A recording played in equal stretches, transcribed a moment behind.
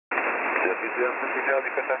Quebec,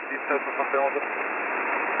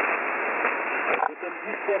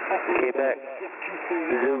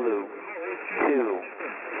 Zulu, 2,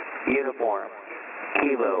 uniform,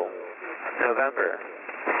 Kilo, November,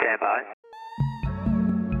 stand by.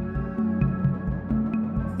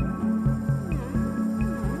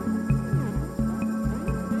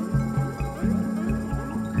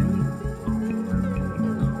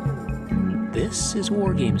 This is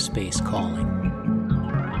Wargame Space calling.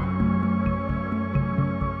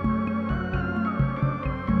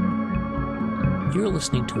 You're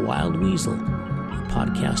listening to Wild Weasel, a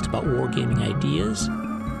podcast about wargaming ideas,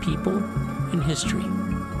 people, and history.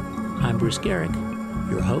 I'm Bruce Garrick,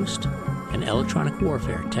 your host and electronic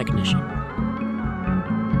warfare technician.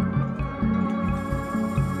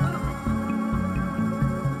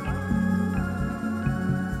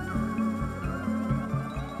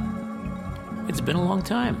 It's been a long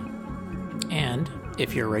time, and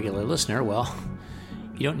if you're a regular listener, well,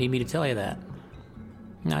 you don't need me to tell you that.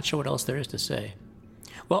 Not sure what else there is to say.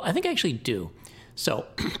 Well, I think I actually do. So,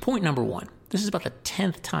 point number one. This is about the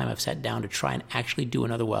 10th time I've sat down to try and actually do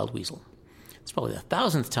another Wild Weasel. It's probably the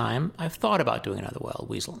 1,000th time I've thought about doing another Wild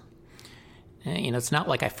Weasel. It's not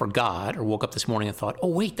like I forgot or woke up this morning and thought, oh,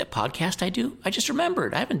 wait, that podcast I do? I just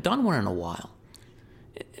remembered. I haven't done one in a while.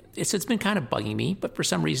 It's been kind of bugging me, but for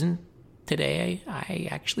some reason, today I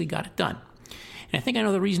actually got it done. And I think I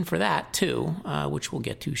know the reason for that, too, which we'll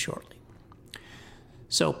get to shortly.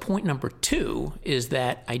 So point number two is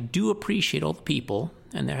that I do appreciate all the people,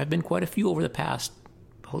 and there have been quite a few over the past,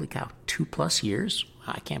 holy cow, 2+ years,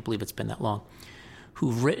 I can't believe it's been that long,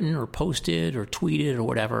 who've written or posted or tweeted or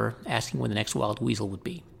whatever asking when the next Wild Weasel would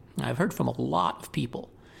be. I've heard from a lot of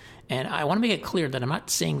people, and I want to make it clear that I'm not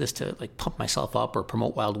saying this to pump myself up or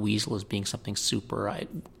promote Wild Weasel as being something super.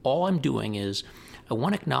 All I'm doing is I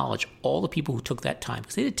want to acknowledge all the people who took that time,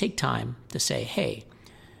 because they did take time to say, hey,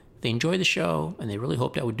 they enjoyed the show, and they really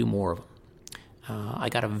hoped I would do more of them. I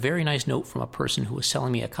got a very nice note from a person who was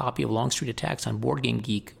selling me a copy of Long Street Attacks on Board Game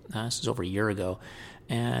Geek. This is over a year ago.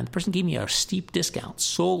 And the person gave me a steep discount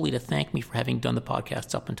solely to thank me for having done the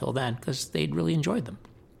podcasts up until then, because they'd really enjoyed them.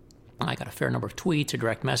 I got a fair number of tweets or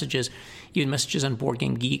direct messages, even messages on Board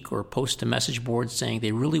Game Geek or posts to message boards saying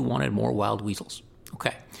they really wanted more Wild Weasels.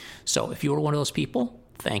 Okay, so if you were one of those people,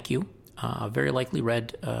 thank you. Very likely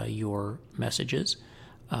read your messages.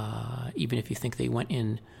 Even if you think they went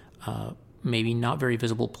in maybe not very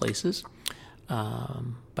visible places.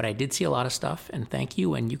 But I did see a lot of stuff, and thank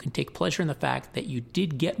you, and you can take pleasure in the fact that you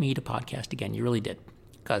did get me to podcast again. You really did.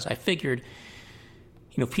 Because I figured,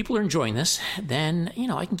 if people are enjoying this, then,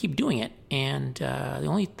 I can keep doing it. And the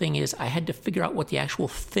only thing is I had to figure out what the actual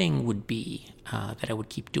thing would be that I would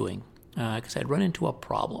keep doing. Because I'd run into a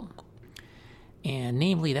problem. And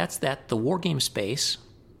namely, that's that the wargame space,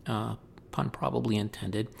 pun probably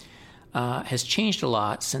intended, has changed a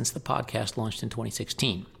lot since the podcast launched in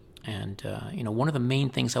 2016. And, one of the main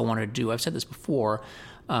things I wanted to do, I've said this before,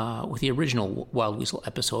 with the original Wild Weasel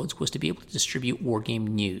episodes, was to be able to distribute wargame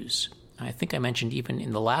news. I think I mentioned even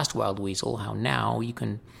in the last Wild Weasel how now you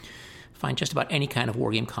can find just about any kind of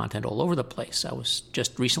wargame content all over the place. I was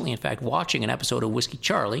just recently, in fact, watching an episode of Whiskey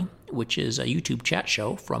Charlie, which is a YouTube chat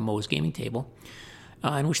show from Moe's Gaming Table,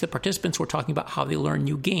 in which the participants were talking about how they learn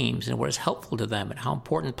new games and what is helpful to them and how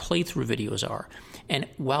important playthrough videos are. And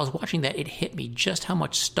while I was watching that, it hit me just how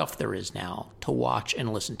much stuff there is now to watch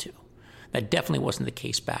and listen to. That definitely wasn't the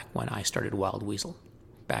case back when I started Wild Weasel.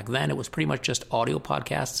 Back then, it was pretty much just audio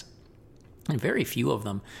podcasts, and very few of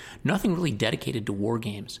them. Nothing really dedicated to war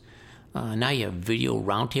games. Now you have video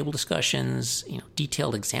roundtable discussions,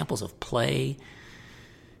 detailed examples of play,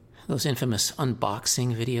 those infamous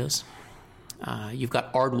unboxing videos. You've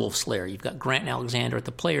got Ardwolf Slayer. You've got Grant and Alexander at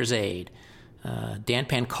the Player's Aid. Dan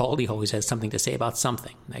Pancaldi always has something to say about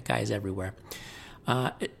something. That guy is everywhere.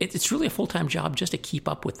 It's really a full-time job just to keep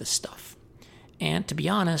up with this stuff. And to be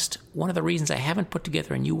honest, one of the reasons I haven't put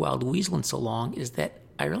together a new Wild Weasel in so long is that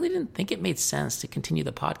I really didn't think it made sense to continue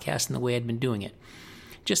the podcast in the way I'd been doing it.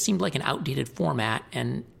 It just seemed like an outdated format,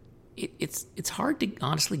 and it's hard to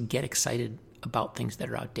honestly get excited about things that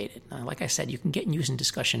are outdated. Like I said, you can get news and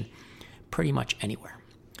discussion pretty much anywhere.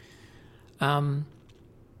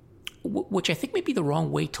 Which I think may be the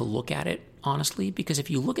wrong way to look at it, honestly, because if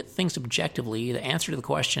you look at things objectively, the answer to the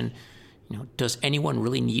question, does anyone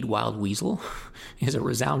really need Wild Weasel, is a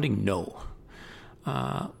resounding no.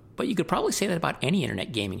 But you could probably say that about any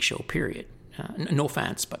internet gaming show, period. No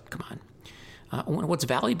offense, but come on. What's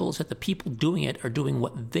valuable is that the people doing it are doing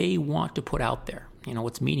what they want to put out there,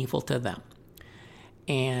 what's meaningful to them.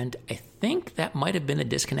 And I think that might have been a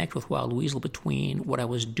disconnect with Wild Weasel between what I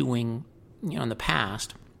was doing, in the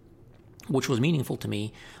past which was meaningful to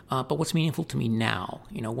me. But what's meaningful to me now?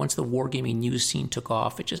 Once the wargaming news scene took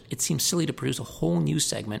off, it seems silly to produce a whole news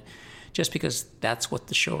segment just because that's what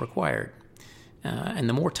the show required. And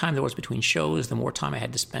the more time there was between shows, the more time I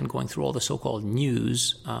had to spend going through all the so-called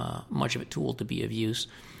news, much of it too old to be of use.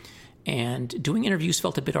 And doing interviews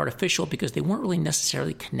felt a bit artificial because they weren't really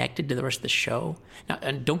necessarily connected to the rest of the show. Now,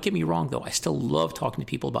 and don't get me wrong, though, I still love talking to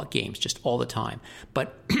people about games just all the time.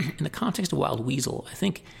 But in the context of Wild Weasel, I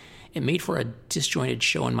think it made for a disjointed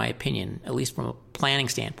show, in my opinion, at least from a planning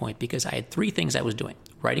standpoint, because I had three things I was doing: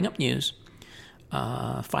 writing up news,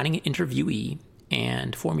 finding an interviewee,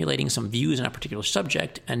 and formulating some views on a particular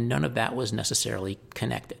subject, and none of that was necessarily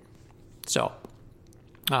connected. So,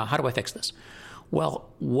 how do I fix this? Well,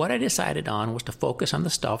 what I decided on was to focus on the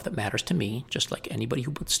stuff that matters to me, just like anybody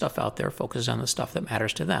who puts stuff out there focuses on the stuff that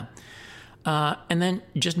matters to them. And then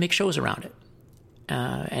just make shows around it.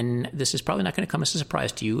 And this is probably not going to come as a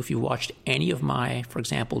surprise to you if you watched any of my, for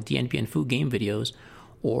example, DNP and Foo game videos,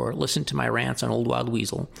 or listened to my rants on Old Wild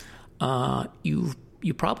Weasel.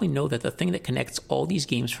 You probably know that the thing that connects all these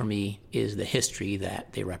games for me is the history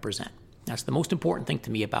that they represent. That's the most important thing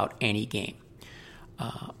to me about any game.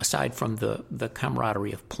 Aside from the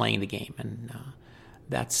camaraderie of playing the game. And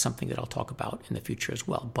that's something that I'll talk about in the future as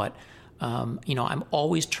well. But, I'm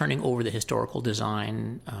always turning over the historical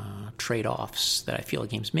design trade-offs that I feel a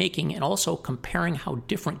game's making, and also comparing how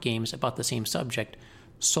different games about the same subject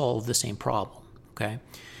solve the same problem, okay?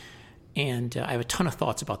 And I have a ton of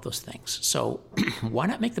thoughts about those things. So why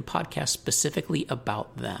not make the podcast specifically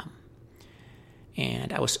about them?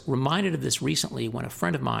 And I was reminded of this recently when a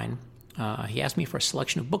friend of mine, he asked me for a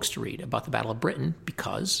selection of books to read about the Battle of Britain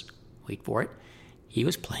because, wait for it, he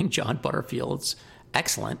was playing John Butterfield's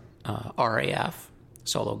excellent RAF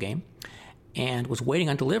solo game and was waiting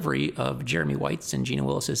on delivery of Jeremy White's and Gina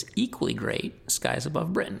Willis's equally great Skies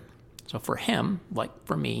Above Britain. So for him, like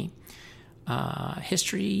for me,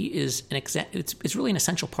 history is it's really an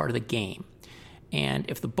essential part of the game. And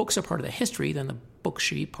if the books are part of the history, then the books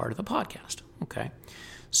should be part of the podcast. Okay,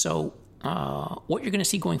 so what you're going to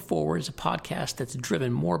see going forward is a podcast that's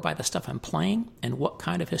driven more by the stuff I'm playing and what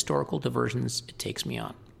kind of historical diversions it takes me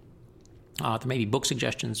on. There may be book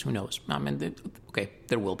suggestions, who knows?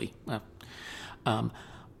 There will be.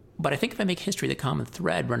 But I think if I make history the common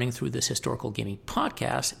thread running through this historical gaming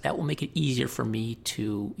podcast, that will make it easier for me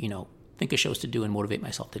to, think of shows to do and motivate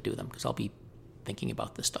myself to do them, because I'll be thinking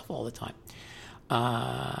about this stuff all the time.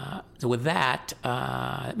 So with that,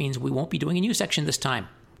 that means we won't be doing a news section this time,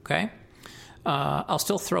 okay? I'll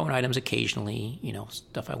still throw in items occasionally,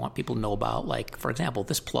 stuff I want people to know about, like, for example,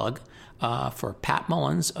 this plug for Pat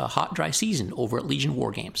Mullen's Hot Dry Season over at Legion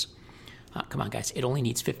War Games. Come on, guys. It only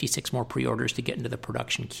needs 56 more pre-orders to get into the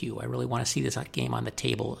production queue. I really want to see this game on the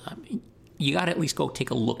table. You got to at least go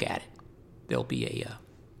take a look at it. There'll be a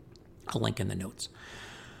link in the notes.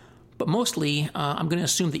 But mostly, I'm going to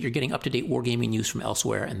assume that you're getting up-to-date wargaming news from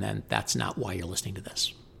elsewhere, and then that's not why you're listening to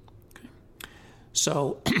this.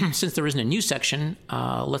 So, since there isn't a news section,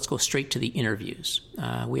 let's go straight to the interviews.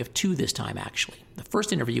 We have two this time, actually. The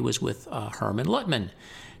first interview was with Herman Luttman,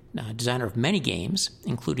 designer of many games,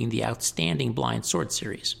 including the outstanding Blind Sword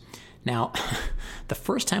series. Now, the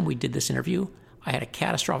first time we did this interview, I had a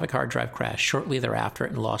catastrophic hard drive crash shortly thereafter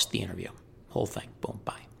and lost the interview. Whole thing, boom,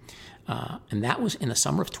 bye. And that was in the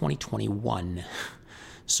summer of 2021.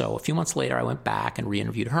 So a few months later, I went back and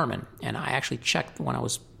re-interviewed Herman. And I actually checked when I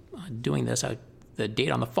was doing this, the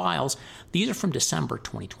date on the files. These are from December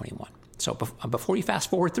 2021. So before you fast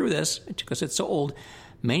forward through this, because it's so old,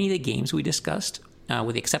 many of the games we discussed,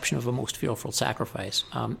 with the exception of A Most Fearful Sacrifice,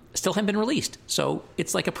 still haven't been released. So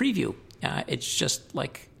it's like a preview. It's just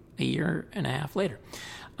like a year and a half later.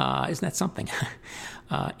 Isn't that something?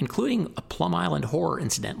 Including a Plum Island horror,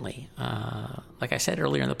 incidentally. Like I said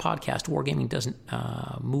earlier in the podcast, wargaming doesn't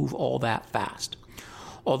move all that fast.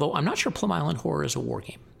 Although I'm not sure Plum Island horror is a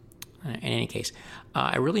wargame. In any case,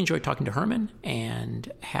 I really enjoyed talking to Herman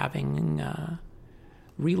and having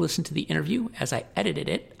re-listened to the interview as I edited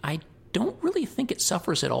it. I don't really think it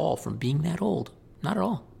suffers at all from being that old. Not at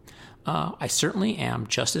all. I certainly am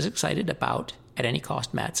just as excited about At Any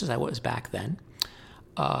Cost Metz as I was back then.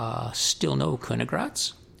 Still no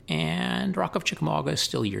Königgrätz, and Rock of Chickamauga is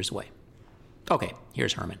still years away. Okay,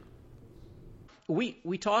 here's Herman.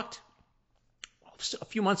 We talked a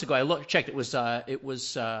few months ago. I checked. It was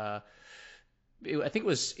I think it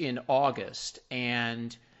was in August,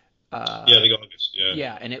 and I think August.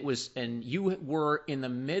 Yeah, and you were in the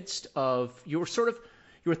midst of you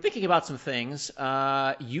were thinking about some things.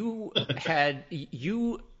 You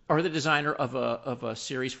are the designer of a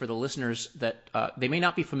series for the listeners that they may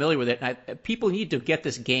not be familiar with it. And people need to get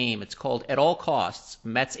this game. It's called At All Costs,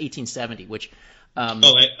 Metz 1870, which... at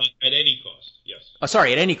any cost, yes. Oh,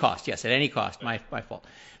 sorry, At Any Cost, yes, At Any Cost, my fault.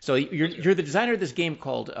 So you're the designer of this game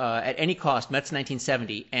called At Any Cost, Metz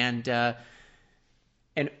 1970, and a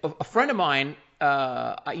friend of mine,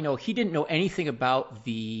 he didn't know anything about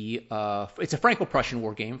the. It's a Franco-Prussian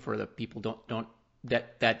War game for the people don't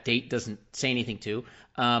that date doesn't say anything to.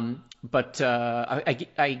 But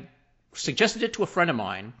I suggested it to a friend of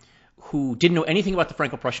mine who didn't know anything about the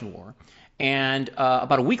Franco-Prussian War, and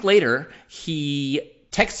about a week later he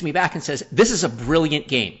texts me back and says, "This is a brilliant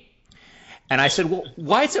game." And I said, "Well,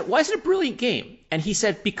 why is it a brilliant game?" And he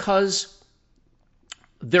said, "Because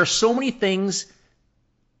there's so many things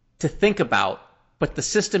to think about, but the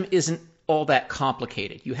system isn't all that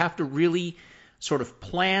complicated. You have to really sort of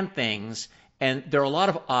plan things, and there are a lot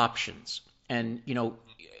of options." And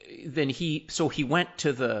then he went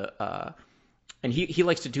to the and he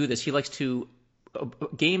likes to do this. He likes to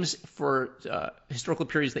games for historical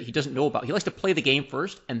periods that he doesn't know about. He likes to play the game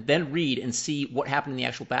first and then read and see what happened in the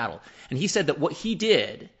actual battle. And he said that what he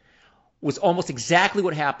did was almost exactly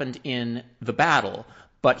what happened in the battle,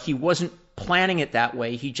 but he wasn't planning it that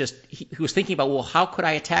way. He was thinking about, well, how could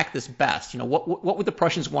I attack this best? What would the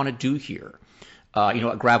Prussians want to do here? At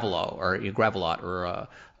Gravelotte or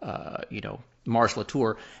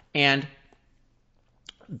Marche-Latour, and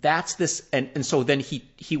that's this. And so then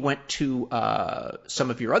he went to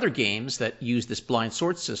some of your other games that use this blind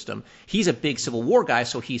sword system. He's a big Civil War guy,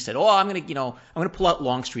 so he said, "Oh, I'm gonna pull out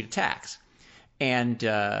Longstreet Attacks," and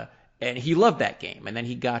he loved that game. And then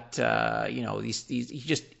he got the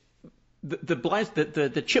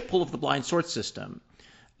chip pull of the blind sword system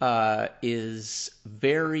is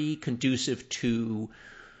very conducive to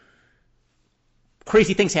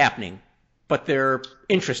crazy things happening, but they're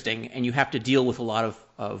interesting, and you have to deal with a lot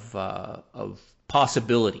of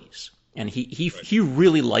possibilities. And he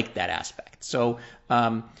really liked that aspect. So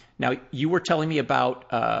now you were telling me about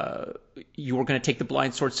you were going to take the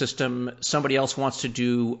blind sword system. Somebody else wants to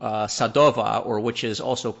do Sadova, or which is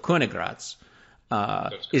also Königgrätz.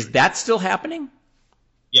 Is that still happening?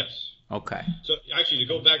 Yes. Okay. So actually, to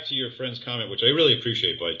go back to your friend's comment, which I really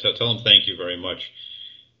appreciate, but tell him thank you very much.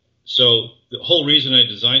 So the whole reason I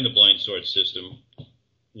designed the blind sword system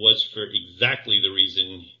was for exactly the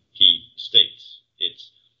reason he states.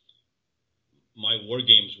 It's my war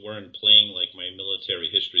games weren't playing like my military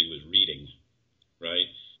history was reading, right?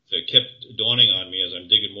 So it kept dawning on me as I'm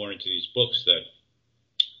digging more into these books that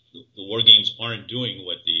the war games aren't doing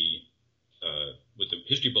what the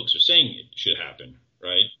history books are saying it should happen,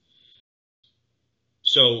 right?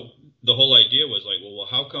 So the whole idea was like, well,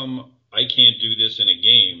 how come I can't do this in a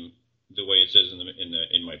game the way it says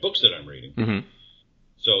in my books that I'm reading? Mm-hmm.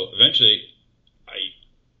 So eventually,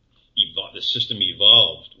 the system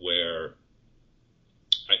evolved where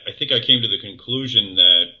I think I came to the conclusion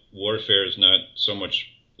that warfare is not so much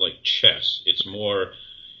like chess. It's more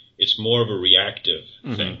of a reactive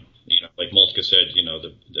thing. Like Moltke said,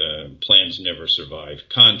 the plans never survive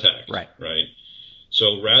contact. Right.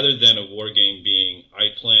 So rather than a war game being,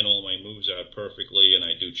 I plan all my moves out perfectly and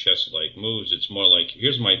I do chess-like moves, it's more like,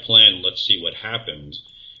 here's my plan, let's see what happens.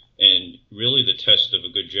 And really the test of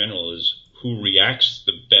a good general is who reacts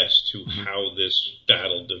the best to how this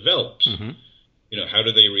battle develops. How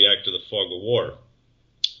do they react to the fog of war?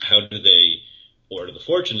 Or to the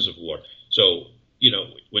fortunes of war? So,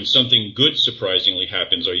 when something good surprisingly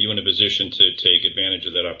happens, are you in a position to take advantage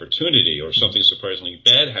of that opportunity? Or something surprisingly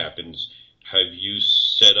bad happens, have you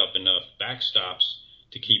set up enough backstops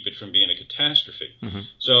to keep it from being a catastrophe?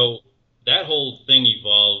 So that whole thing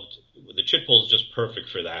evolved. The chit pull is just perfect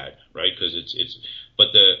for that, right? Because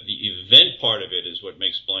but the event part of it is what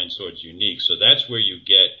makes blind swords unique. So that's where you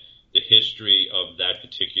get the history of that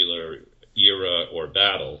particular era or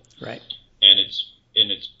battle, right? And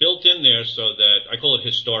it's built in there so that I call it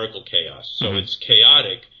historical chaos. So it's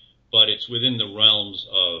chaotic, but it's within the realms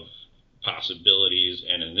of possibilities,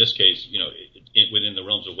 and in this case, within the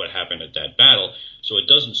realms of what happened at that battle. So it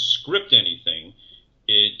doesn't script anything.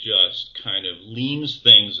 It just kind of leans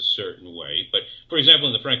things a certain way. But for example,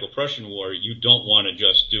 in the Franco-Prussian War, you don't want to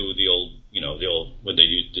just do the old when they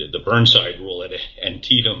used the Burnside rule at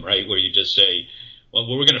Antietam, right, where you just say, well,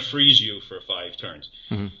 we're going to freeze you for 5 turns.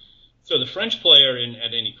 So the French player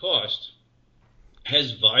At Any Cost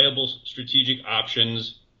has viable strategic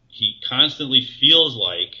options. He constantly feels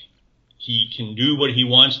like he can do what he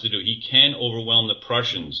wants to do. He can overwhelm the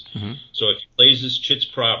Prussians. So if he plays his chits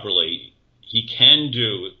properly, he can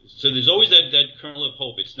do. So there's always that kernel of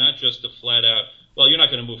hope. It's not just a flat out, well, you're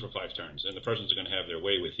not going to move for 5 turns, and the Prussians are going to have their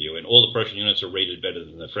way with you, and all the Prussian units are rated better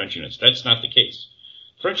than the French units. That's not the case.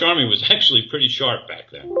 The French army was actually pretty sharp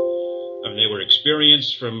back then. I mean, they were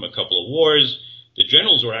experienced from a couple of wars. The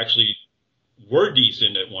generals were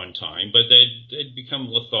decent at one time, but they'd become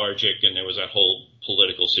lethargic, and there was that whole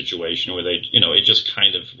political situation where it just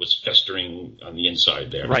kind of was festering on the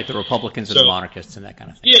inside there. Right, the Republicans and the monarchists and that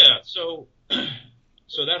kind of thing. Yeah, so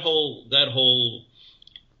that whole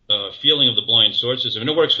feeling of the blind sword system, and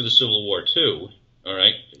it works for the Civil War too. All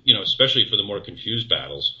right, especially for the more confused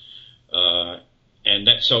battles, So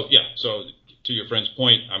to your friend's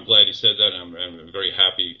point, I'm glad he said that. I'm very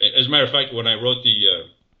happy. As a matter of fact, when I wrote the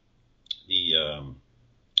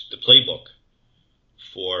playbook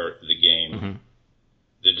for the game,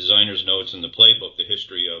 the designer's notes in the playbook, the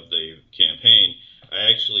history of the campaign,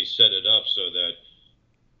 I actually set it up so that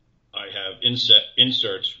I have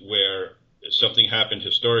inserts where if something happened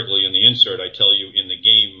historically in the insert, I tell you in the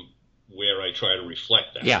game where I try to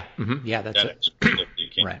reflect that. Yeah, yeah, that's it. The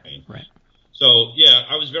campaign. Right. So yeah,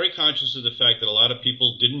 I was very conscious of the fact that a lot of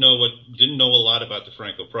people didn't know a lot about the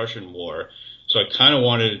Franco-Prussian War. So I kind of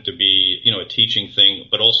wanted it to be, a teaching thing,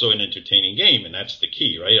 but also an entertaining game, and that's the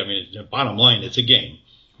key, right? I mean, the bottom line, it's a game,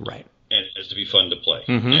 right? And it has to be fun to play.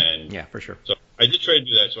 And yeah, for sure. So I did try to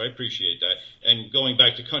do that, so I appreciate that. And going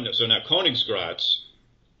back to so now Königsgrätz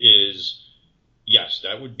is, yes,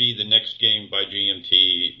 that would be the next game by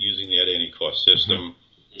GMT using the at any cost system.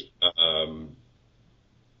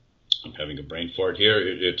 I'm having a brain fart here.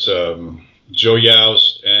 It's Joe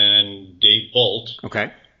Youst and Dave Bolt.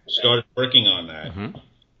 Okay. Started working on that,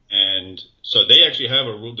 and so they actually have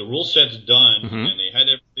the rule set's done, and they had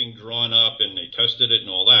everything drawn up, and they tested it and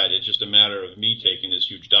all that. It's just a matter of me taking this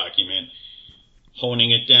huge document,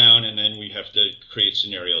 honing it down, and then we have to create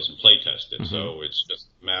scenarios and play test it. So it's just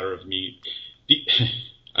a matter of me.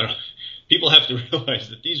 People have to realize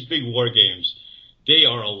that these big war games, they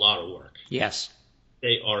are a lot of work. Yes,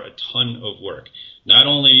 they are a ton of work. Not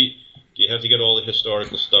only do you have to get all the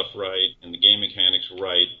historical stuff right and the game mechanics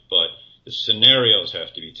right, but the scenarios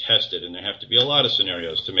have to be tested, and there have to be a lot of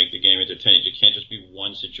scenarios to make the game entertaining. It can't just be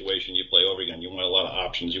one situation you play over again. You want a lot of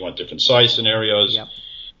options. You want different size scenarios. Yep.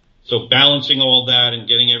 So balancing all that and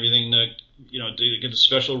getting everything to get the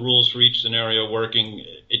special rules for each scenario working,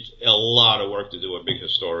 it's a lot of work to do a big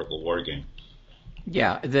historical war game.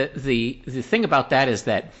 Yeah, the thing about that is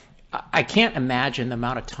that I can't imagine the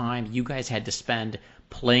amount of time you guys had to spend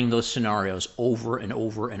playing those scenarios over and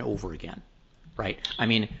over and over again, right? I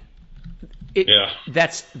mean,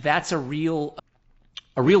 that's a real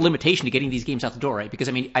limitation to getting these games out the door, right? Because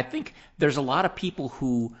I mean, I think there's a lot of people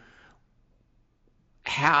who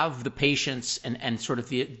have the patience and sort of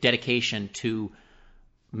the dedication to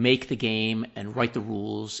make the game and write the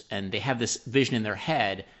rules, and they have this vision in their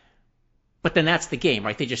head, but then that's the game,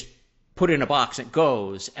 right? They just put it in a box and it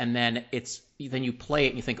goes, and then you play it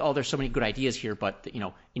and you think, oh, there's so many good ideas here, but it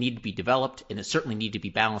need to be developed, and it certainly need to be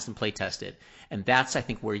balanced and play tested. And that's, I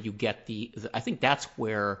think, where you get I think that's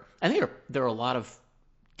where I think there are a lot of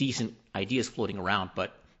decent ideas floating around,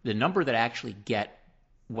 but the number that actually get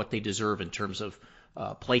what they deserve in terms of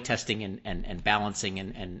play testing and balancing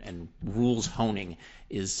and rules honing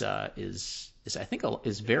is I think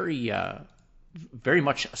is very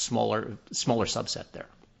much a smaller subset there.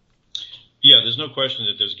 Yeah, there's no question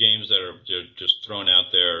that there's games that are just thrown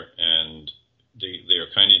out there, and they are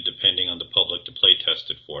kind of depending on the public to play test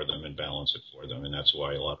it for them and balance it for them, and that's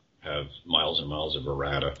why a lot have miles and miles of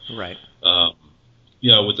errata. Right.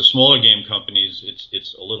 With the smaller game companies,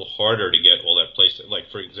 it's a little harder to get all that placed. Like,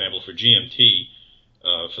 for example, for GMT,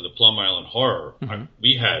 for the Plum Island Horror,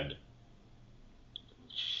 we had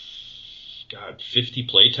 50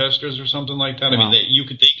 play testers or something like that. Wow. I mean,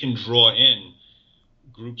 they can draw in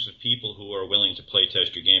groups of people who are willing to play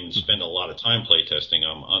test your game and spend a lot of time play testing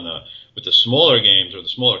them. With the smaller games or the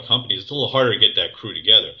smaller companies, it's a little harder to get that crew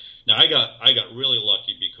together. Now, I got really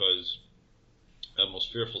lucky because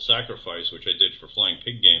Most Fearful Sacrifice, which I did for Flying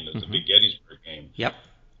Pig game, that's the big Gettysburg game. Yep.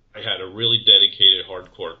 I had a really dedicated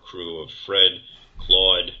hardcore crew of Fred,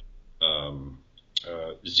 Claude,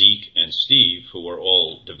 Zeke, and Steve, who were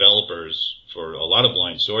all developers for a lot of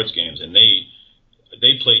Blind Swords games, and they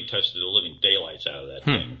play tested the living daylights out of that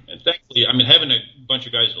thing. And thankfully, I mean, having a bunch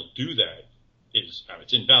of guys that'll do that it's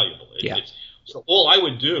invaluable. So all I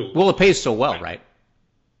would do. Well, it pays so well, right?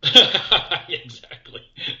 Exactly.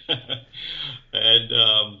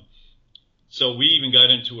 And so we even got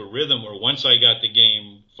into a rhythm where once I got the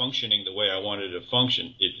game functioning the way I wanted it to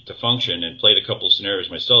function and played a couple of scenarios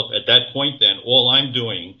myself, at that point then, all I'm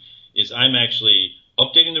doing is I'm actually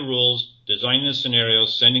updating the rules, designing the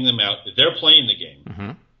scenarios, sending them out. They're playing the game,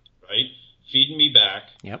 right? feeding me back.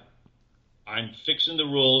 Yep. I'm fixing the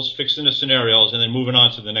rules, fixing the scenarios, and then moving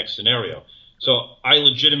on to the next scenario. So I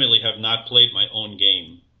legitimately have not played my own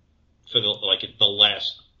game for the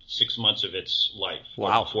last 6 months of its life.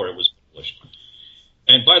 Wow. Before it was published.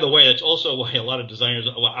 And by the way, that's also why a lot of designers,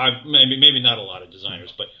 maybe not a lot of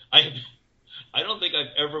designers, but I don't think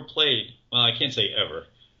I've ever played, well, I can't say ever.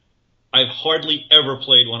 I've hardly ever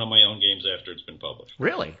played one of my own games after it's been published.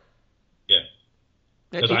 Really? Yeah.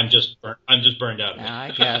 Because I'm just burned out of it.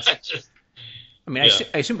 I guess. I mean,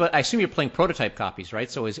 Yeah. I assume you're playing prototype copies, right?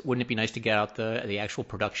 So wouldn't it be nice to get out the actual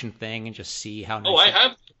production thing and just see how nice? Oh,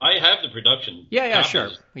 I have the production. Yeah, copies. sure.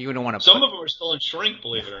 You don't want to. Some of them are still in shrink,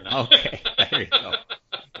 believe it or not. Okay, there you go.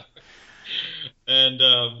 And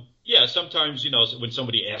sometimes when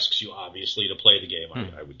somebody asks you, obviously, to play the game,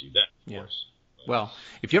 I would do that, of course. Well,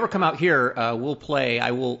 if you ever come out here, we'll play. I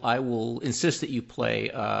will insist that you play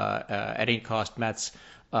at any cost, Mets.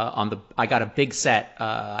 I got a big set.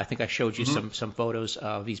 I think I showed you some photos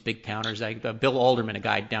of these big counters. Bill Alderman, a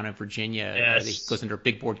guy down in Virginia, he goes under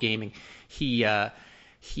big board gaming.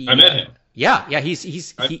 I met him. Yeah. I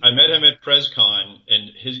met him at PresCon, and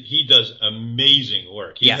he does amazing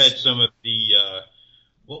work. He had some of the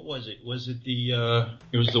what was it? Was it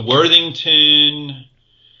it was the Worthington?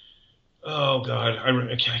 Oh God,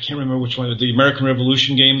 I can't remember which one. The American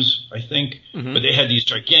Revolution games, I think. But they had these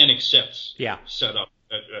gigantic sets set up.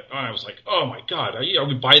 And I was like, oh my God, I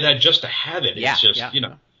would buy that just to have it. It's just,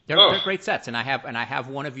 they're great sets, and I have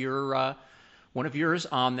one of yours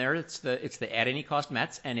on there. It's the At Any Cost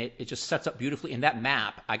Mets, and it just sets up beautifully. And that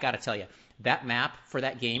map, I got to tell you, that map for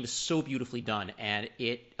that game is so beautifully done, and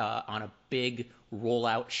it on a big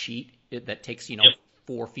rollout sheet that takes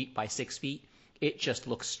 4 feet by 6 feet. It just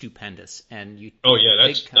looks stupendous, and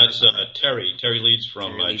that's Terry. Terry Leeds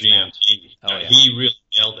from GMT. He really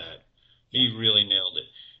nailed that. He really nailed it,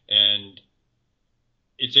 and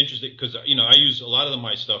it's interesting because I use a lot of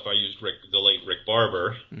my stuff. I used the late Rick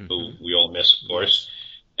Barber, who we all miss, of course,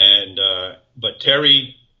 and but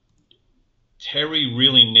Terry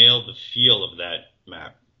really nailed the feel of that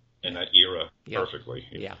map and that era perfectly.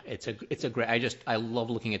 Yeah, it's a great. I love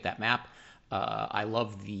looking at that map. I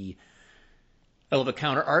love the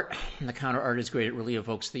counter art. And the counter art is great. It really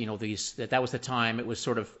evokes that was the time. It was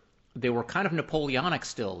sort of, they were kind of Napoleonic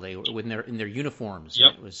still. They were in their uniforms.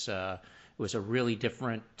 Yep. It was a really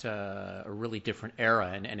different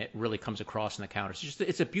era, and it really comes across in the counters.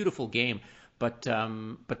 It's a beautiful game, but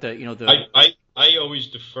I always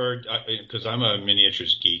deferred because I'm a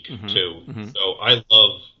miniatures geek too. So I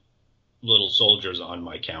love little soldiers on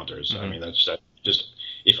my counters. I mean, that's just,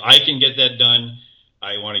 if I can get that done,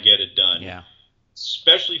 I want to get it done. Yeah.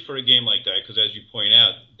 Especially for a game like that, because as you point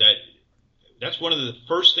out, that's one of the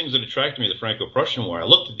first things that attracted me to the Franco-Prussian War. I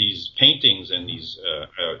looked at these paintings and these.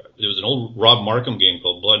 There was an old Rob Markham game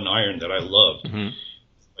called Blood and Iron that I loved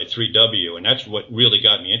by 3W, and that's what really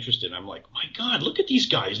got me interested. I'm like, my God, look at these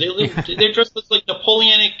guys! They're dressed like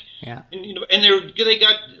Napoleonic, and they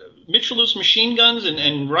got Mitrailleuse machine guns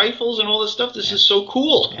and rifles and all this stuff. This is so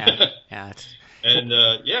cool. And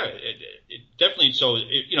it definitely. So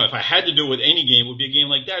if I had to do it with any game, it would be a game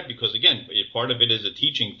like that, because again, part of it is a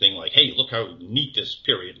teaching thing. Like, hey, look how neat this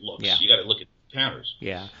period looks. You got to look at the counters.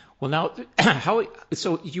 Yeah. Well, now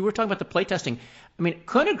so you were talking about the playtesting. I mean,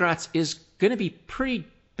 Königgrätz is going to be pretty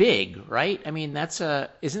big, right? I mean, isn't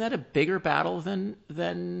that a bigger battle than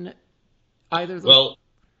either of those?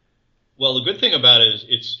 Well, the good thing about it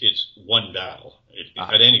is it's one battle.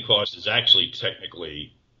 At Any Cost is actually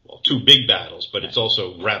technically. Well, 2 big battles, but it's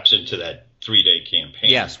also wraps into that 3-day campaign.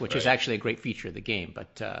 Yes, which is actually a great feature of the game.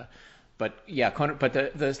 But the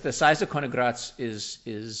size of Königgrätz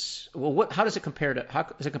is well. How is it compared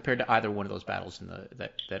to either one of those battles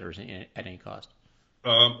that are at Any Cost?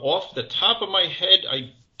 Off the top of my head,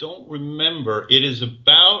 I don't remember. It is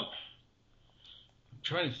about. I'm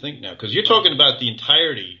trying to think now, because you're talking about the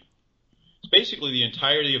entirety. It's basically the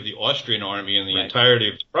entirety of the Austrian army and the entirety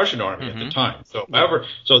of the Prussian army at the time. So,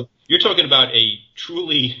 so you're talking about a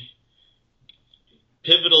truly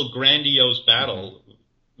pivotal, grandiose battle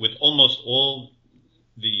with almost all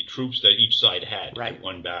the troops that each side had in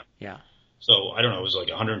one battle. Yeah. So I don't know, it was like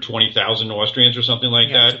 120,000 Austrians or something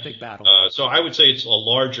like that. It's a big battle. So I would say it's a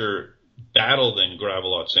larger battle than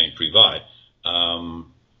Gravelotte-Saint-Privat.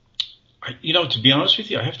 To be honest with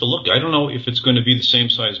you, I have to look. I don't know if it's going to be the same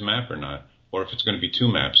size map or not, or if it's going to be 2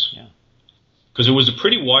 maps. Yeah. Because it was a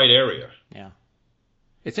pretty wide area. Yeah.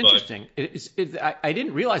 It's interesting. I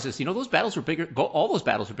didn't realize this. Those battles were bigger. All those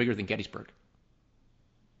battles were bigger than Gettysburg.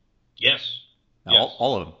 Yes.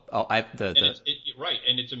 All of them. Right,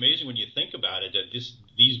 and it's amazing when you think about it that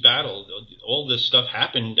these battles, all this stuff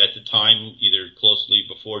happened at the time, either closely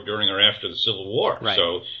before, during, or after the Civil War. Right.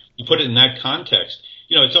 So you put it in that context.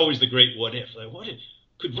 It's always the great what if. Like,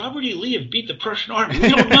 could Robert E. Lee have beat the Prussian army? We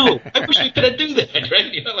don't know. I wish we could have do that,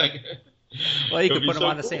 right? Well, you could put them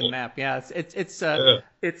on the cool. same map. Yeah, it's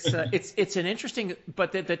an interesting,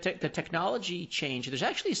 but the technology change. There's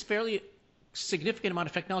actually a fairly significant amount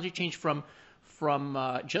of technology change from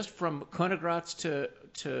Königgrätz from Königgrätz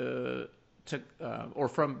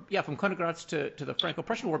to the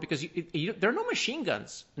Franco-Prussian War, because there are no machine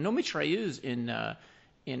guns, no mitrailleuse in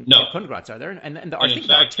Königgrätz, are there? And I think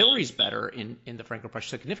the artillery's better in the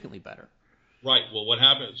Franco-Prussian, significantly better. Right. Well, what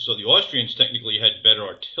happened? So the Austrians technically had better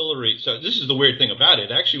artillery. So this is the weird thing about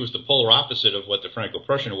it. It actually was the polar opposite of what the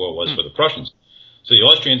Franco-Prussian War was for the Prussians. So the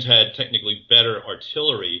Austrians had technically better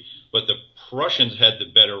artillery, but the Prussians had the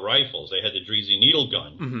better rifles. They had the Driezy needle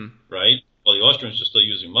gun, right? Well, the Austrians are still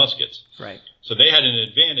using muskets. Right. So they had an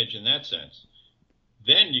advantage in that sense.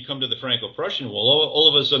 Then you come to the Franco-Prussian War. All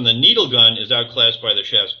of a sudden, the needle gun is outclassed by the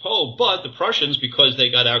chassepot, but the Prussians, because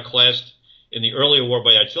they got outclassed in the earlier war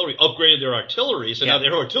by artillery, upgraded their artillery, so now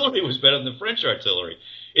their artillery was better than the French artillery.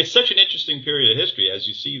 It's such an interesting period of history as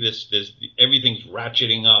you see this everything's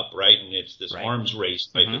ratcheting up, right? And it's this arms race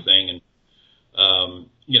type of thing. And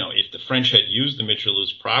if the French had used the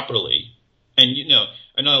mitrailleuse properly, and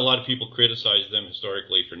I know a lot of people criticize them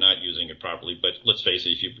historically for not using it properly, but let's face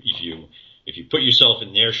it, if you put yourself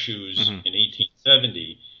in their shoes in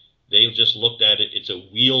 1870, they just looked at it. It's a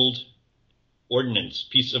wheeled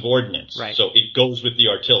piece of ordnance. Right. So it goes with the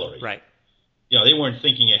artillery. Right. They weren't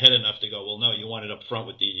thinking ahead enough to go, well, no, you want it up front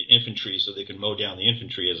with the infantry so they can mow down the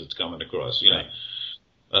infantry as it's coming across. Right.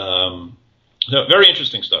 So very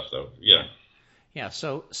interesting stuff, though. Yeah. Yeah.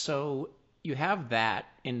 So you have that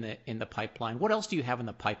in the pipeline. What else do you have in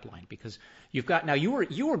the pipeline? Because you've got now you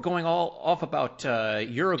were going all off about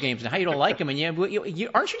Euro games and how you don't like them, and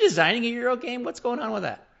aren't you designing a Euro game? What's going on with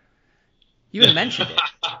that? You even mentioned it.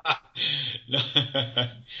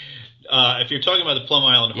 If you're talking about the Plum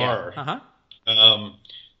Island Horror,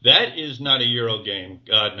 that is not a Euro game.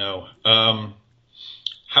 God, no.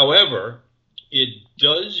 However, it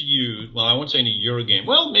does use, well, I won't say any Euro game,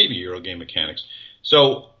 well, maybe Euro game mechanics.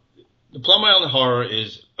 So the Plum Island Horror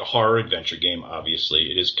is a horror adventure game,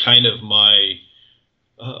 obviously. It is kind of my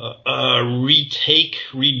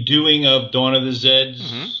redoing of Dawn of the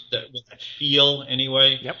Zeds, that feel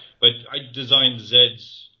anyway. Yep. But I designed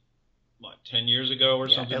Zeds, 10 years ago or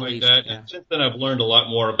something like that. Yeah. And since then, I've learned a lot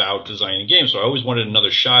more about designing games, so I always wanted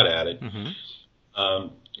another shot at it.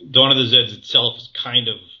 Dawn of the Zeds itself is kind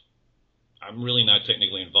of, I'm really not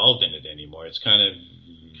technically involved in it anymore. It's kind of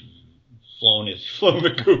flown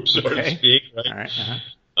the coop, so to speak. Right?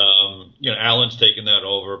 All right. Alan's taken that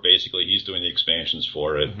over. Basically, he's doing the expansions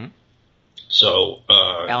for it. So,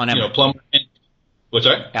 Alan Emmerich. What's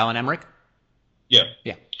that? Alan Emmerich? Yeah.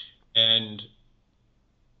 Yeah. And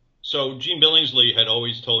so Gene Billingsley had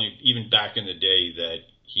always told me, even back in the day, that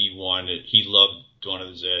he loved Dawn of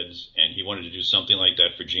the Zeds, and he wanted to do something like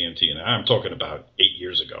that for GMT. And I'm talking about 8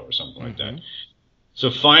 years ago or something like that. So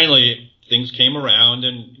finally, things came around,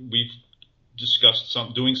 and we've discussed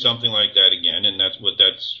doing something like that again, and that's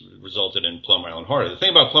resulted in Plum Island Horror. The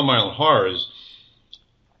thing about Plum Island Horror is,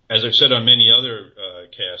 as I've said on many other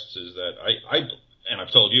casts, is that and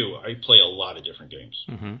I've told you, I play a lot of different games.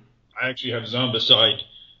 I actually have Zombicide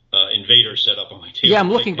Invader set up on my table. Yeah,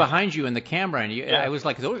 I'm looking behind you in the camera, and I was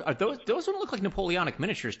like, those don't look like Napoleonic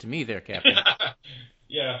miniatures to me there, Captain.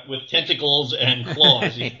 Yeah, with tentacles and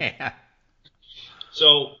claws. Yeah.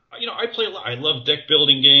 So, I play a lot. I love deck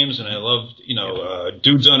building games, and I love,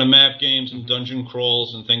 dudes on a map games and dungeon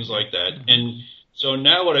crawls and things like that. And so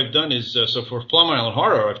now what I've done is, so for Plum Island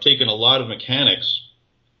Horror, I've taken a lot of mechanics,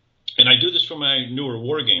 and I do this for my newer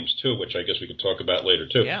war games too, which I guess we could talk about later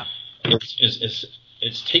too. Yeah.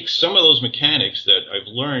 It's take some of those mechanics that I've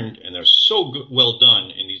learned, and they're so well done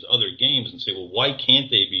in these other games, and say, well, why can't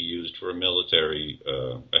they be used for a military,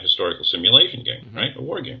 a historical simulation game, right? A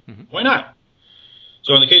war game. Why not?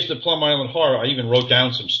 So in the case of the Plum Island Horror, I even wrote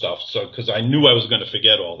down some stuff, because I knew I was going to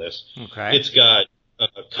forget all this. Okay. It's got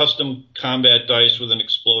custom combat dice with an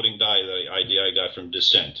exploding die, the idea I got from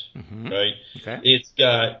Descent, right? Okay. It's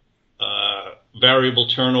got variable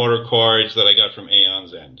turn order cards that I got from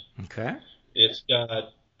Aeon's End. Okay. It's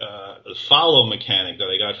got the follow mechanic that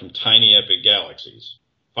I got from Tiny Epic Galaxies.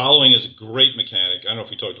 Following is a great mechanic. I don't know if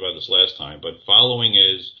we talked about this last time, but following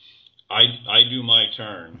is I do my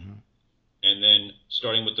turn, and then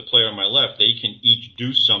starting with the player on my left, they can each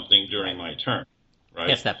do something during my turn, right?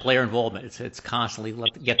 Yes, that player involvement. It's constantly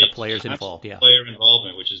get the players involved. Yeah, player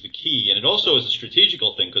involvement, which is the key, and it also is a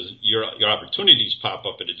strategical thing because your opportunities pop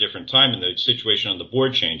up at a different time, and the situation on the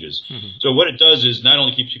board changes. So what it does is not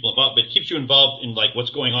only keeps people involved, but it keeps you involved in like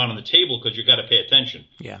what's going on the table because you've got to pay attention.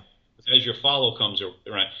 Yeah. As your follow comes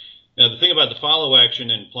around. Now the thing about the follow action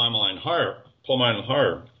in Plum Island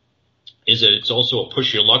Horror is that it's also a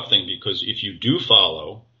push your luck thing because if you do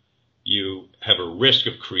follow, you have a risk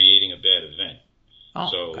of creating a bad event.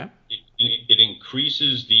 Okay. It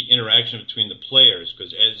increases the interaction between the players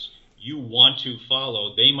because as you want to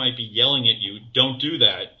follow, they might be yelling at you, don't do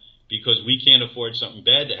that because we can't afford something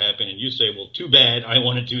bad to happen. And you say, well, too bad, I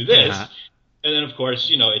want to do this. And then, of course,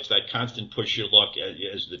 it's that constant push your luck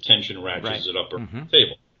as the tension ratchets it up around the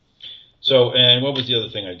table. So, and what was the other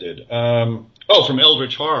thing I did? From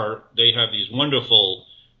Eldritch Horror, they have these wonderful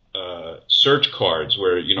search cards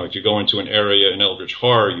where, if you go into an area in Eldritch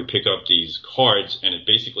Horror, you pick up these cards, and it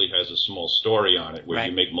basically has a small story on it where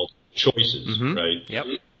you make multiple choices, right? Yep.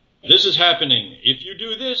 This is happening. If you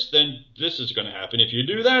do this, then this is going to happen. If you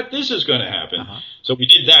do that, this is going to happen. So we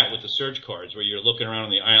did that with the search cards where you're looking around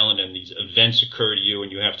on the island and these events occur to you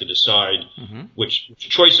and you have to decide which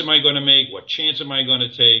choice am I going to make, what chance am I going to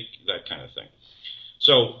take, that kind of thing.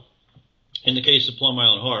 So in the case of Plum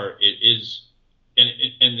Island Horror, it is,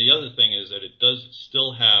 and the other thing is that it does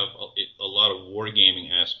still have a lot of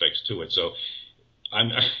wargaming aspects to it. So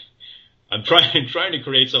I'm trying to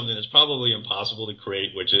create something that's probably impossible to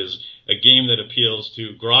create, which is a game that appeals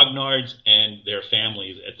to grognards and their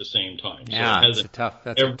families at the same time. Yeah, so it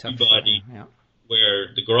has everybody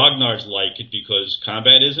where the grognards like it because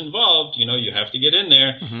combat is involved. You have to get in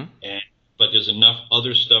there, but there's enough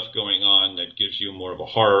other stuff going on that gives you more of a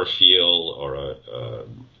horror feel or a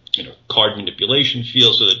card manipulation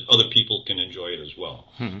feel, so that other people can enjoy it as well.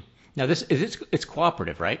 Now it's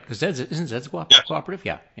cooperative, right? Because isn't Zed's cooperative?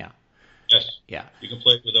 Yeah. Yes. Yeah. You can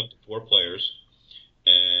play with up to 4 players,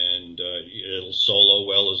 and it'll solo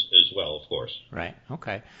well as well, of course. Right.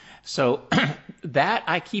 Okay. So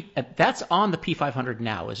that's on the P500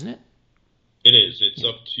 now, isn't it? It is. It's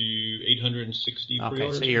up to 860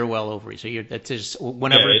 pre-orders. So you're well over. So that's just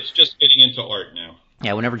whenever. Yeah, it's just getting into art now.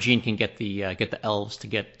 Yeah, whenever Gene can get the elves to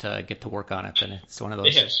get to work on it, then it's one of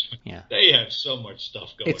those. They have so much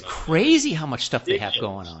stuff going on. It's crazy how much stuff they have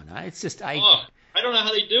going on. It's just I don't know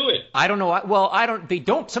how they do it. I don't know. I don't. They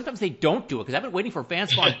don't. Sometimes they don't do it because I've been waiting for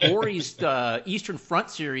Vance von Borey's Eastern Front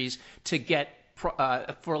series to get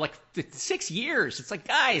for like 6 years. It's like,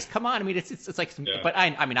 guys, come on. I mean, it's like. But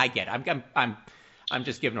I get it. I'm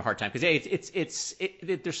just giving a hard time because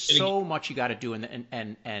there's so much you got to do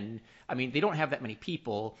and I mean they don't have that many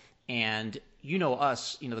people and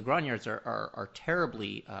us the Grognards are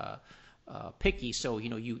terribly picky, so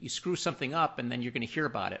you screw something up and then you're going to hear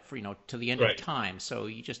about it for to the end of time. So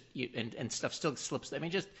and stuff still slips. I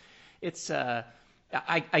mean, it's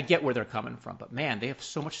I get where they're coming from, but man, they have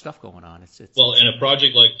so much stuff going on. It's and a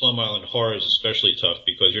project like Plum Island Horror is especially tough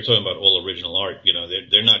because you're talking about all original art.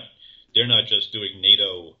 They're not just doing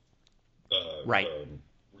NATO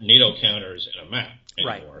NATO counters and a map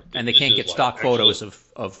anymore. Right, and they can't get stock photos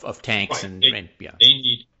of tanks and They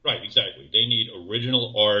need exactly. They need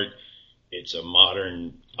original art. It's a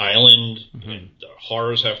modern island, and the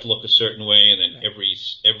horrors have to look a certain way, and then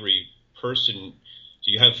every person. So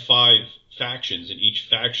you have 5 factions, and each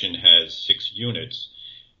faction has 6 units,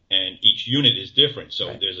 and each unit is different.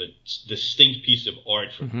 So there's a distinct piece of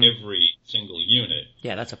art for every single unit.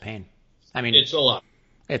 Yeah, that's a pain. I mean, it's a lot.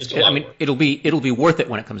 I mean, it'll be worth it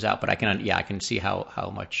when it comes out, but I can see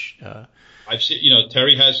how much. I've seen,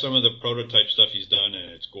 Terry has some of the prototype stuff he's done,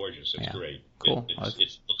 and it's gorgeous. It's great. Cool. It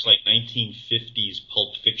looks like 1950s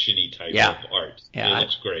Pulp Fiction-y type of art. Yeah, it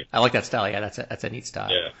looks great. I like that style. Yeah, that's a neat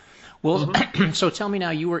style. Yeah. Well, so tell me now,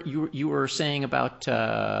 you were saying about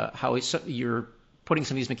how you're putting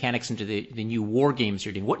some of these mechanics into the new war games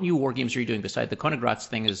you're doing. What new war games are you doing besides the Konigratz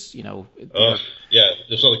thing? Is the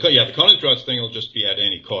Konigratz thing will just be at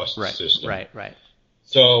any cost system. Right.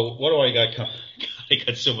 So what do I got? I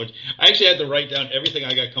got so much. I actually had to write down everything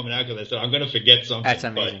I got coming out because I said I'm going to forget something. That's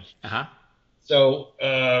amazing. So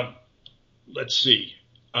let's see.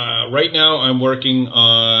 Right now I'm working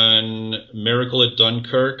on Miracle at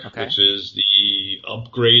Dunkirk, which is the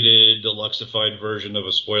upgraded, deluxified version of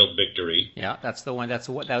A Spoiled Victory. Yeah, that's the one. That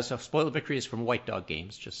was A Spoiled Victory is from White Dog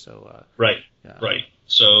Games, just so. Right.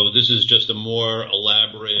 So this is just a more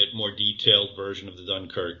elaborate, more detailed version of the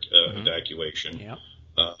Dunkirk evacuation. Yeah.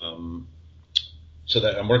 So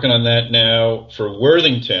that I'm working on that now. For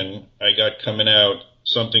Worthington, I got coming out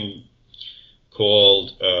something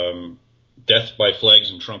called Death by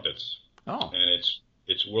Flags and Trumpets. Oh. And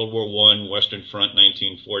It's World War I, Western Front,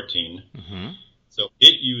 1914. Mm-hmm. So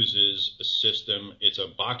it uses a system. It's a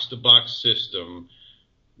box-to-box system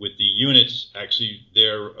with the units. Actually, they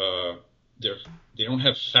don't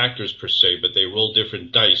have factors per se, but they roll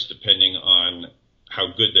different dice depending on how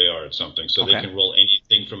good they are at something. So they can roll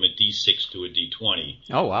anything from a D6 to a D20.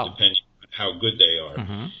 Oh, wow. Depending on how good they are.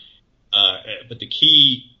 Mm-hmm. But the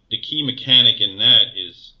key mechanic in that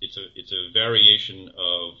is it's a variation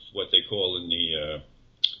of what they call in the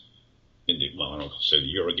well, I don't say the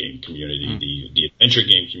Eurogame community, the adventure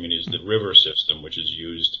game community is the river system, which is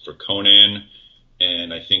used for Conan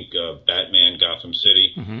and I think Batman Gotham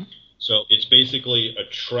City. Mm-hmm. So it's basically a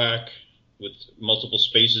track with multiple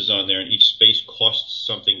spaces on there, and each space costs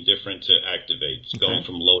something different to activate. It's going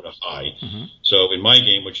from low to high. Mm-hmm. So in my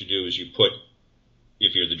game, what you do is you put,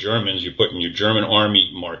 if you're the Germans, you put in your German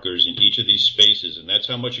army markers in each of these spaces, and that's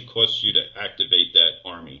how much it costs you to activate that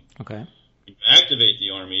army. Okay. You activate the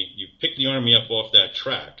army, you pick the army up off that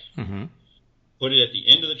track, put it at the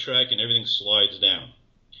end of the track, and everything slides down.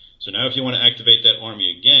 So now if you want to activate that army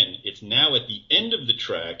again, it's now at the end of the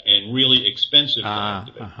track and really expensive to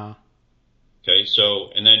activate. Okay,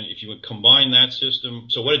 so, and then if you would combine that system,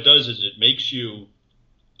 so what it does is it makes you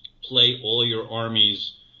play all your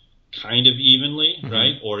armies kind of evenly,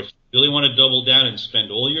 right? Or if you really want to double down and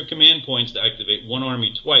spend all your command points to activate one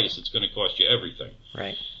army twice, it's going to cost you everything.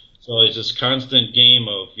 Right. So it's this constant game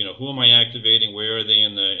of, who am I activating? Where are they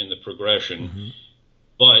in the progression?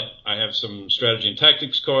 But I have some strategy and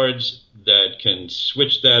tactics cards that can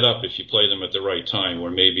switch that up if you play them at the right time,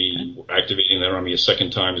 where maybe activating that army a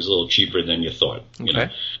second time is a little cheaper than you thought. You know?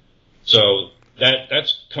 So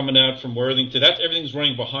that's coming out from Worthington. Everything's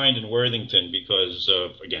running behind in Worthington because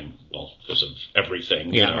of, because of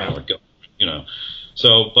everything.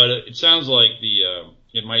 So, but it sounds like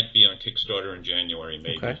it might be on Kickstarter in January,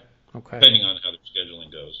 maybe. Okay. Depending on how the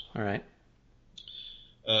scheduling goes. All right.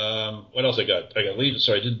 What else I got? I got Legion.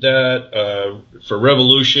 So I did that. For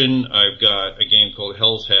Revolution, I've got a game called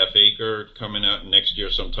Hell's Half Acre coming out next year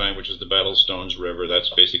sometime, which is the Battlestones River.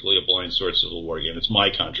 That's basically a blind sword Civil War game. It's my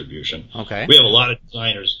contribution. Okay. We have a lot of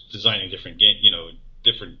designers designing different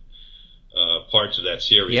different parts of that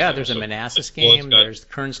series. Yeah, there's a Manassas game. There's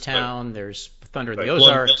Kernstown. There's Thunder in the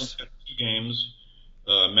Ozarks. Games.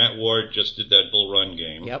 Matt Ward just did that Bull Run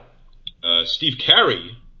game. Yep. Steve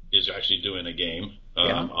Carey is actually doing a game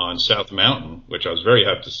on South Mountain, which I was very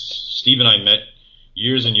happy to. Steve and I met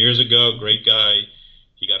years and years ago. Great guy.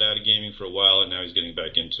 He got out of gaming for a while, and now he's getting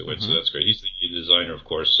back into it. So that's great. He's the designer, of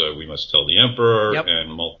course. We Must Tell the Emperor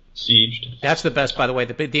and Sieged. That's the best, by the way.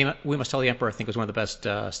 We Must Tell the Emperor, I think, was one of the best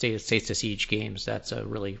States to Siege games. That's a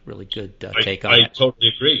really, really good take on it. I totally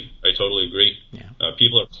agree. Yeah.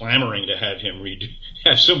 People are clamoring to have him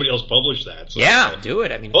have somebody else publish that. So, do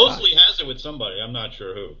it. I mean, Mosley has it with somebody. I'm not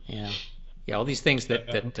sure who. Yeah. All these things that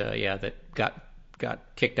got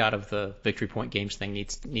kicked out of the Victory Point Games thing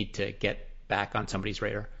need to get back on somebody's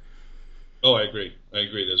radar. Oh, I agree.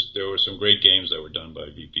 There were some great games that were done by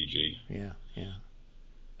VPG. Yeah.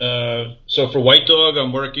 So for White Dog,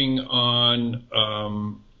 I'm working on.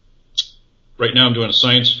 Right now, I'm doing a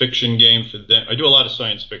science fiction game for them. I do a lot of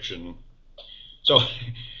science fiction. So,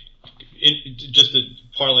 just to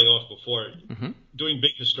parlay off before, doing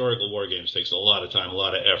big historical war games takes a lot of time, a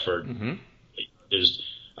lot of effort.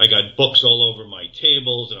 I got books all over my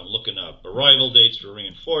tables, and I'm looking up arrival dates for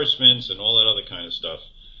reinforcements and all that other kind of stuff.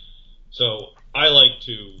 So I like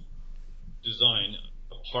to design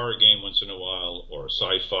a horror game once in a while, or a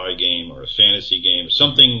sci-fi game, or a fantasy game,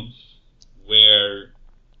 something where,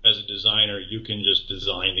 as a designer, you can just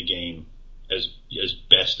design the game as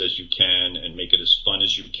best as you can and make it as fun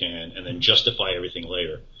as you can, and then justify everything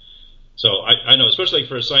later. So I know, especially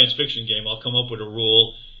for a science fiction game, I'll come up with a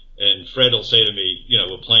rule, and Fred will say to me,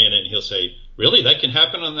 we're playing it, and he'll say, "Really? That can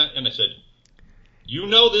happen on that?" And I said, "You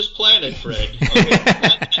know this planet, Fred.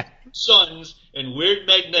 Okay? Suns and weird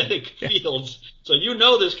magnetic fields. So you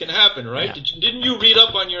know this can happen, right? Yeah. Didn't you read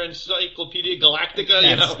up on your Encyclopedia Galactica?"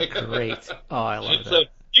 That's great. Oh, I love that. So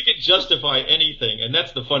you can justify anything, and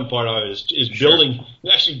that's the fun part of it, is building.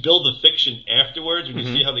 You actually build the fiction afterwards when you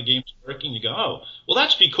see how the game's working. You go, "Oh, well,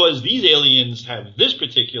 that's because these aliens have this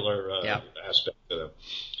particular aspect to them."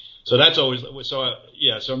 So that's always so.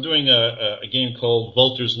 So I'm doing a game called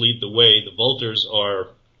Vultures Lead the Way. The Vultures are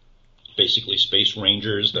basically space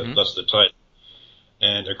rangers. That's the title,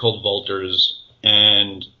 and they're called Vultures,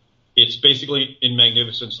 and it's basically in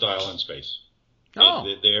magnificent style in space.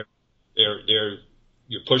 They're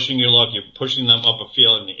you're pushing your luck. You're pushing them up a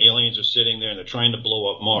field, and the aliens are sitting there, and they're trying to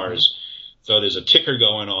blow up Mars. So there's a ticker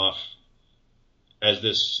going off as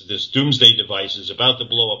this doomsday device is about to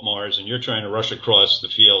blow up Mars, and you're trying to rush across the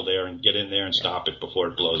field there and get in there and stop it before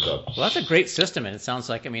it blows up. Well, that's a great system, and it sounds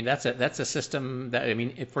like, I mean, that's a system that, I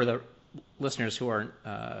mean, for the listeners who aren't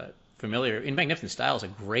familiar, In Magnificent Style is a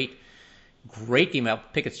great game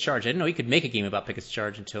about Pickett's Charge. I didn't know you could make a game about Pickett's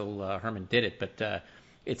Charge until Herman did it, but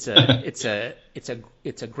it's a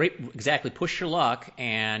great, exactly, push your luck,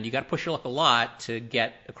 and you got to push your luck a lot to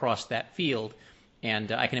get across that field.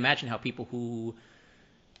 And I can imagine how people who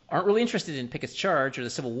aren't really interested in Pickett's Charge or the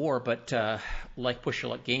Civil War, but like push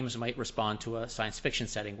your luck games, might respond to a science fiction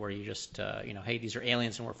setting where you just hey, these are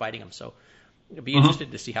aliens and we're fighting them. So I'd be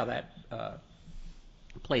interested to see how that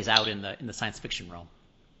plays out in the science fiction realm.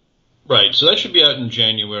 Right, so that should be out in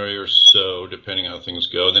January or so, depending how things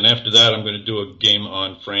go. Then after that, I'm going to do a game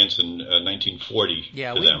on France in 1940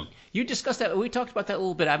 for them. You discussed that. We talked about that a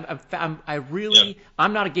little bit. I'm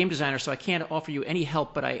not a game designer, so I can't offer you any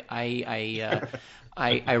help. But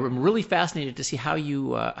I'm really fascinated to see how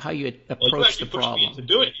you approach the problem. You pushed me to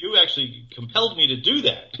do it. You actually compelled me to do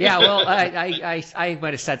that. Yeah, well, I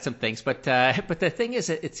might have said some things, but the thing is,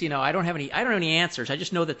 it's I don't have any answers. I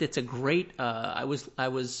just know that it's a great. Actually,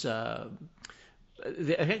 it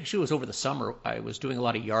was over the summer. I was doing a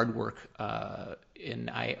lot of yard work, and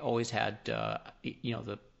I always had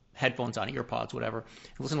the headphones on, earpods, whatever.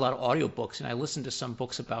 I listened to a lot of audiobooks, and I listened to some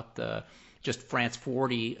books about just France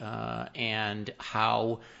 40 and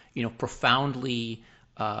how profoundly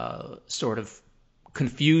sort of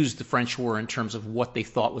confused the French were in terms of what they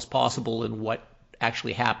thought was possible and what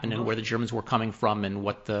actually happened and where the Germans were coming from and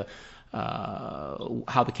what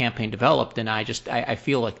how the campaign developed. And I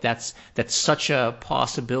feel like that's such a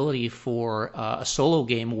possibility for a solo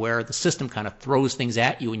game where the system kind of throws things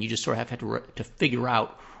at you and you just sort of have to figure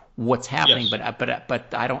out what's happening. Yes.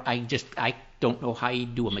 But I don't know how you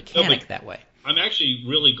do a mechanic that way. I'm actually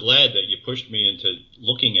really glad that you pushed me into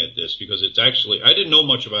looking at this, because it's actually, I didn't know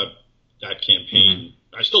much about that campaign.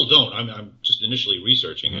 Mm-hmm. I still don't. I'm just initially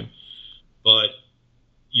researching it. But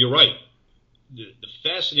you're right. The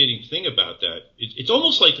fascinating thing about that, it's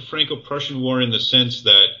almost like the Franco-Prussian War in the sense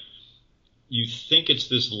that you think it's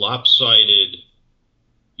this lopsided,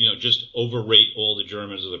 just overrate all the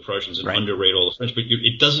Germans or the Prussians and underrate all the French, but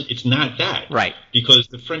it's not that. Right. Because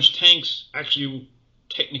the French tanks actually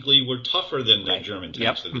technically were tougher than the German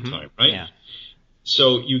tanks at the time, right? Yeah.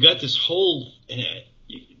 So you got this whole,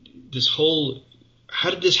 how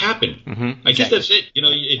did this happen? Mm-hmm. I guess that's it.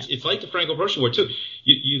 It's like the Franco-Prussian War too.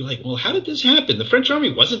 You're like, well, how did this happen? The French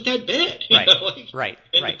army wasn't that bad. Right.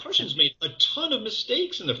 And the Prussians made a ton of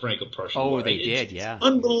mistakes in the Franco-Prussian War. Oh, they did, yeah. It's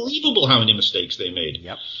unbelievable how many mistakes they made.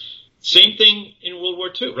 Yep. Same thing in World War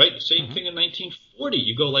II, right? Same thing in 1940.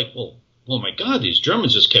 You go like, well, oh my God, these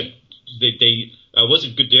Germans just kept, was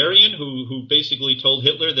it Guderian who basically told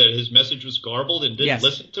Hitler that his message was garbled and didn't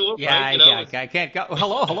listen to him? Yeah, right? I can't go.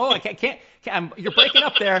 Hello, I can't. You're breaking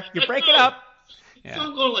up there. You're breaking up. Yeah. So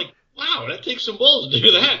I'm going like, wow, that takes some balls to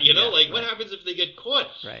do that. What happens if they get caught?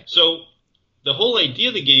 Right. So the whole idea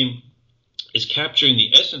of the game is capturing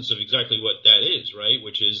the essence of exactly what that is, right?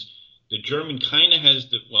 Which is the German kind of has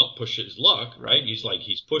to, push his luck, right?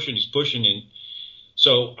 He's pushing. And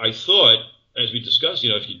so I thought, as we discussed,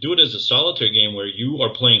 if you do it as a solitaire game where you are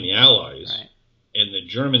playing the Allies and the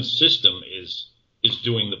German system is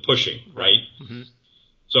doing the pushing, right? Mm-hmm.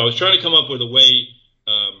 So I was trying to come up with a way,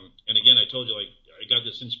 and again, I told you, I got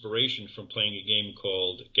this inspiration from playing a game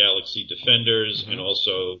called Galaxy Defenders and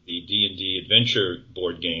also the D&D adventure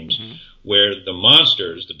board games, where the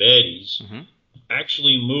monsters, the baddies,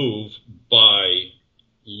 actually move by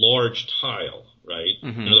large tile, right?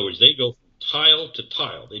 In other words, they go from tile to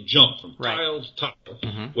tile. They jump from tile to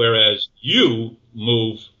tile, whereas you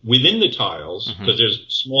move within the tiles because there's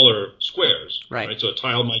smaller squares, right? So a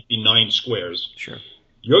tile might be 9 squares. Sure.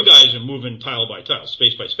 Your guys are moving tile by tile,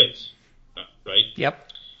 space by space, right?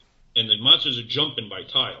 Yep. And the monsters are jumping by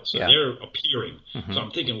tiles, so they're appearing. So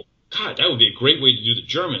I'm thinking, well, God, that would be a great way to do the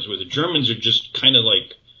Germans, where the Germans are just kind of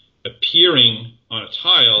like appearing on a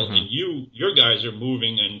tile, and your guys are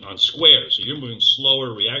moving on squares, so you're moving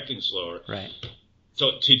slower, reacting slower. Right.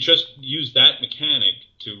 So to just use that mechanic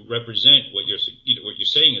to represent what you're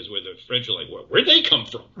saying is where the French are like, well, where'd they come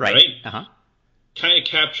from? Right. Kind of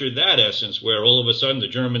capture that essence where all of a sudden the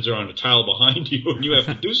Germans are on a tile behind you and you have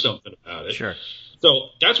to do something about it. Sure. So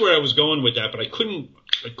that's where I was going with that, but I couldn't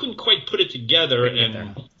quite put it together,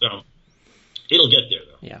 and it'll get there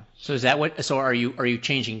though. Yeah. So is that what? So are you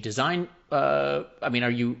changing design? Are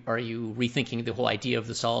you rethinking the whole idea of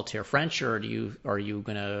the solitaire French, or are you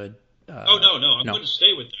going to? No. I'm going to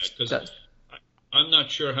stay with that because I'm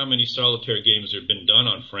not sure how many solitaire games have been done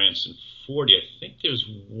on France in 40. I think there's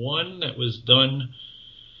one that was done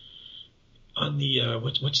on the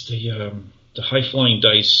what's the high flying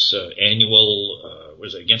dice annual.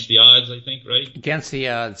 Was it Against the Odds? I think, right? Against the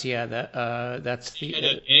Odds, yeah. That's the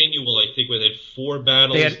an annual. I think where they had 4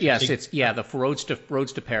 battles. The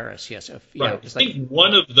Roads to Paris. Yes, right. I think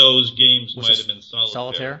one of those games might have been solitaire.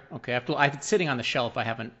 Solitaire. Okay, I've sitting on the shelf. I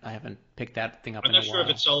haven't picked that thing up. I'm not sure if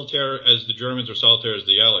it's solitaire as the Germans or solitaire as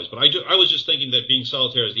the Allies, but I was just thinking that being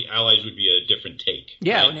solitaire as the Allies would be a different take.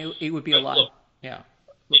 Yeah, right? and it would be a lot. Look, yeah.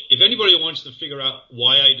 If anybody wants to figure out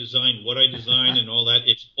why I designed what I designed and all that,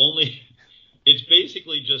 it's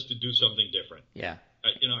basically just to do something different. Yeah.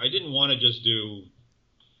 I didn't want to just do,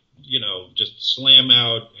 just slam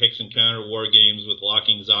out hex and counter war games with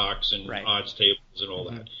locking Zocs and odds tables and all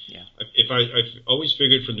that. Yeah. I've always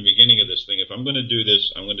figured from the beginning of this thing, if I'm going to do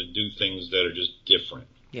this, I'm going to do things that are just different.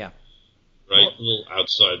 Yeah. Right? A little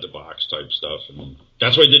outside the box type stuff. And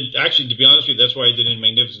that's why I did, actually, to be honest with you, that's why I did it in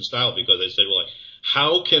Magnificent Style, because I said,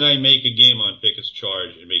 how can I make a game on Pickett's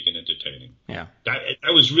Charge and make it entertaining? Yeah.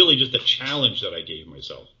 That was really just a challenge that I gave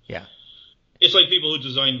myself. Yeah. It's like people who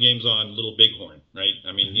design games on Little Bighorn, right?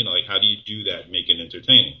 I mean, how do you do that and make it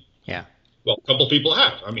entertaining? Yeah. Well, a couple people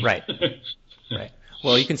have. I mean, right. Right.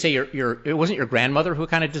 Well, you can say it wasn't your grandmother who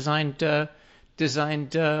kind of designed in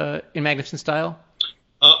Magnificent Style?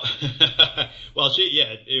 Well,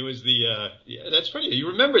 it was that's pretty. You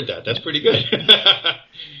remembered that. That's pretty good.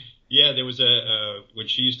 Yeah, there was when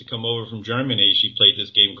she used to come over from Germany, she played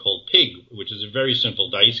this game called Pig, which is a very simple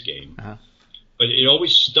dice game. Uh-huh. But it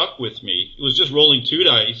always stuck with me. It was just rolling 2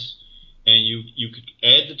 dice, and you could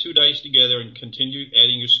add the 2 dice together and continue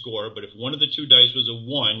adding your score. But if one of the 2 dice was a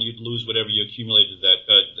 1, you'd lose whatever you accumulated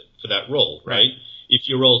for that roll, right? If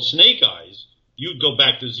you rolled Snake Eyes, you'd go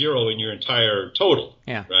back to 0 in your entire total,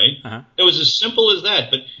 right? Uh-huh. It was as simple as that.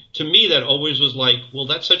 But to me, that always was like, well,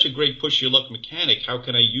 that's such a great push your luck mechanic. How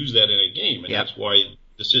can I use that in a game? And that's why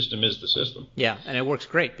the system is the system. Yeah, and it works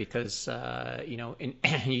great because you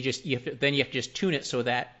have to just tune it so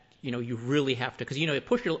that you really have to, because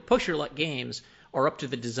push your luck games are up to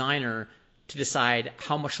the designer to decide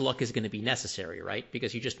how much luck is going to be necessary, right?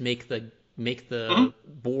 Because you just make the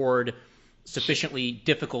board sufficiently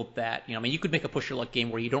difficult that you could make a push your luck game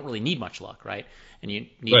where you don't really need much luck, right? And you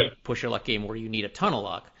need a push your luck game where you need a ton of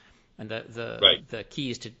luck. And the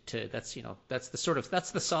key is to that's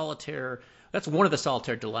the solitaire. That's one of the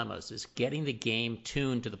solitaire dilemmas, is getting the game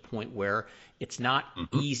tuned to the point where it's not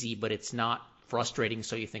easy, but it's not frustrating.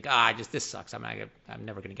 So you think, this sucks. I'm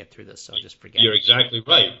never going to get through this. So I'll just forget. You're exactly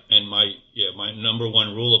right. And my number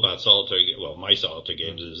one rule about my solitaire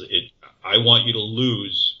games is I want you to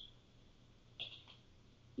lose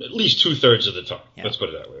at least 2/3 of the time. Yeah. Let's put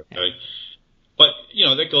it that way. Okay. Yeah. But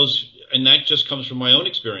that just comes from my own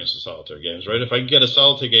experience with solitaire games, right? If I get a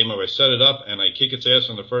solitaire game where I set it up and I kick its ass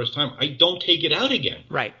on the first time, I don't take it out again.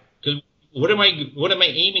 Right. Because what am I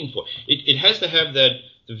aiming for? It has to have the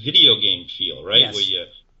video game feel, right? Yes. Where you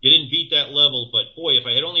didn't beat that level, but boy, if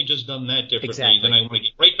I had only just done that differently, then I want to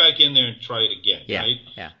get right back in there and try it again, right?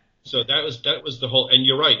 Yeah. So that was the whole, and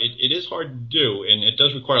you're right, it is hard to do, and it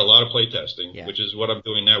does require a lot of playtesting, which is what I'm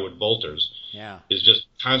doing now with Bolters. Yeah. Is just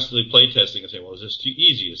constantly playtesting and saying, well, is this too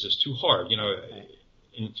easy? Is this too hard?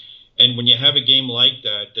 And when you have a game like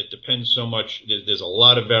that depends so much, there's a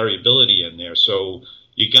lot of variability in there, so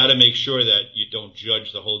you got to make sure that you don't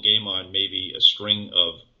judge the whole game on maybe a string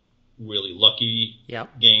of really lucky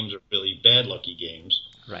games or really bad lucky games.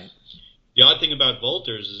 Right. The odd thing about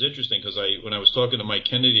Volters is interesting because when I was talking to Mike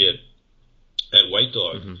Kennedy at White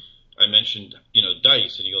Dog, I mentioned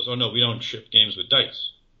dice, and he goes, "Oh no, we don't ship games with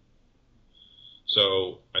dice."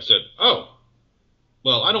 So I said, "Oh,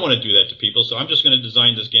 well, I don't want to do that to people, so I'm just going to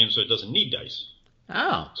design this game so it doesn't need dice."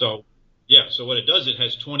 Oh. So what it does, it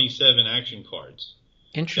has 27 action cards.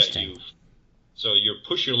 Interesting. So your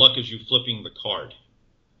push your luck is you flipping the card,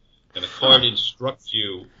 and the card instructs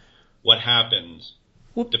you what happens.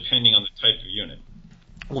 Depending on the type of unit.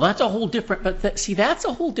 Well, that's a whole different. But that's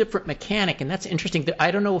a whole different mechanic, and that's interesting.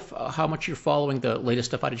 I don't know how much you're following the latest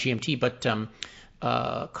stuff out of GMT, but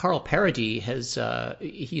Carl Paradis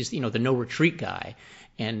he's the no retreat guy,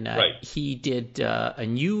 and he did a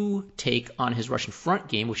new take on his Russian front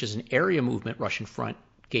game, which is an area movement Russian front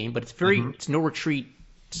game, but it's no retreat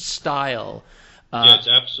style. It's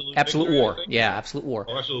absolute war. Yeah, absolute war.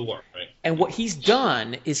 Oh, absolute war, right. And what he's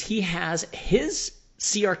done is he has his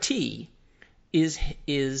CRT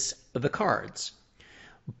is the cards,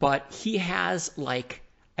 but he has I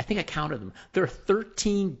think I counted them. There are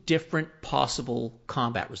 13 different possible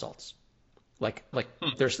combat results.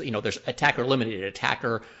 There's attacker limited,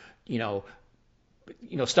 attacker,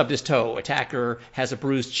 stubbed his toe. Attacker has a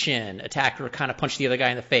bruised chin. Attacker kind of punched the other guy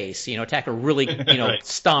in the face. Attacker really, Right.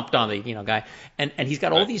 stomped on the, guy. And he's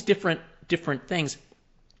got all these different things.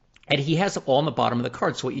 And he has them all on the bottom of the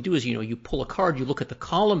card. So what you do is, you pull a card, you look at the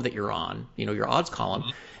column that you're on, your odds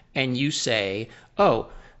column, and you say, oh,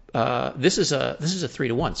 this is a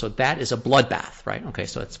 3-1. So that is a bloodbath, right? Okay,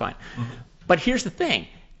 so that's fine. Mm-hmm. But here's the thing.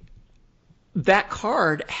 That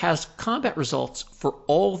card has combat results for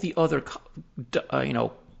all the other,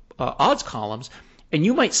 odds columns, and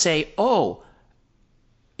you might say, oh,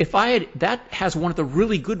 that has one of the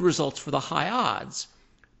really good results for the high odds,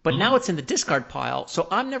 but now it's in the discard pile, so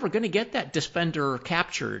I'm never going to get that defender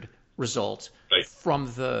captured result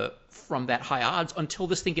from that high odds until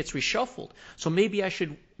this thing gets reshuffled. So maybe I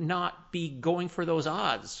should not be going for those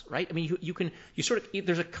odds, right? I mean,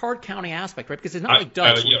 there's a card counting aspect, right? Because it's not like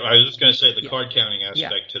dice. I was just going to say the card counting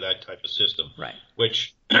aspect to that type of system, right?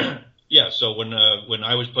 Which, So when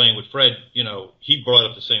I was playing with Fred, he brought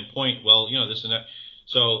up the same point. Well, this and that.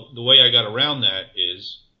 So the way I got around that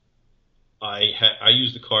is I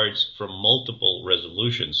used the cards from multiple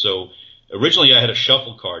resolutions. So originally, I had a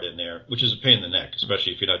shuffle card in there, which is a pain in the neck,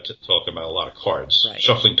 especially if you're not talking about a lot of cards. Right.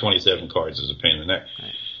 Shuffling 27 cards is a pain in the neck.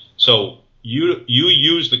 Right. So you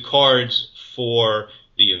use the cards for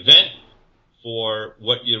the event, for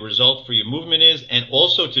what your result for your movement is, and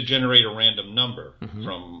also to generate a random number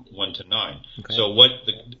from 1 to 9. Okay. So what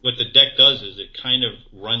the deck does is it kind of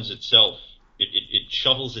runs itself. It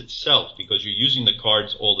shuffles itself because you're using the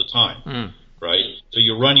cards all the time. Right? So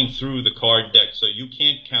you're running through the card deck, so you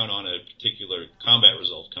can't count on a particular combat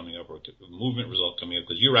result coming up or a movement result coming up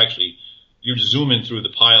because you're zooming through the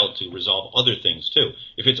pile to resolve other things too.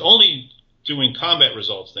 If it's only doing combat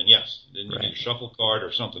results, then yes, then you can shuffle card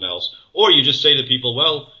or something else, or you just say to people,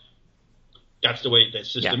 well, that's the way that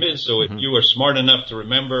system is. So if you are smart enough to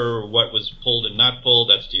remember what was pulled and not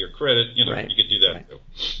pulled, that's to your credit. You could do that too.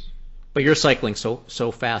 But you're cycling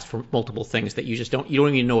so fast for multiple things that you don't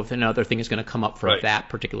even know if another thing is going to come up for that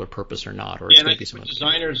particular purpose or not, or it's going to be some other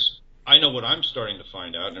designers. I know what I'm starting to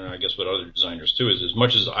find out, and I guess what other designers too is, as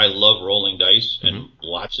much as I love rolling dice and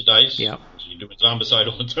lots of dice, you do it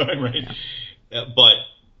Zombicide all the time, right? Yeah. But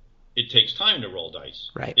it takes time to roll dice.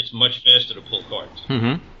 Right. It's much faster to pull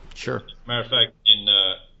cards. Sure. Matter of fact, in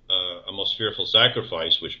A Most Fearful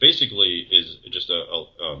Sacrifice, which basically is just a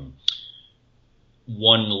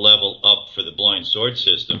one level up for the blind sword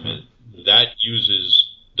system, that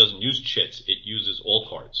doesn't use chits. It uses all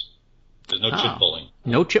cards. There's no chit pulling.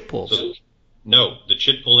 No chit pulls. So, no, the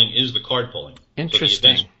chit pulling is the card pulling. Interesting. So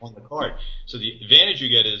the events on the card. So the advantage you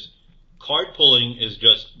get is card pulling is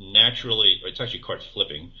just naturally, or it's actually card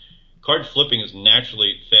flipping. Card flipping is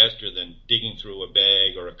naturally faster than digging through a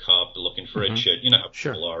bag or a cup looking for a chit. You know how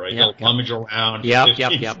people are, right? They'll rummage around. Yep.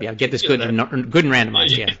 Get this good and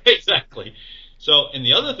randomized. Yeah. Exactly. So, and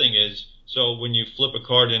the other thing is, so when you flip a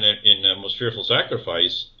card in a Most Fearful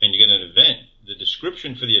Sacrifice and you get an event, the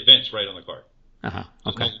description for the event's right on the card. Okay.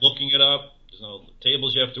 There's no looking it up. There's no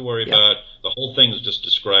tables you have to worry about. The whole thing is just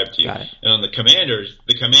described to you. Got it. And on the commanders,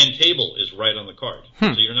 the command table is right on the card.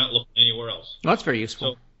 So you're not looking anywhere else. Well, that's very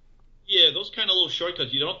useful. So, yeah, those kind of little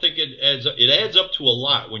shortcuts, you don't think it adds up. It adds up to a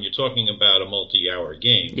lot when you're talking about a multi-hour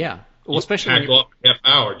game. Yeah. Well, especially pack off a half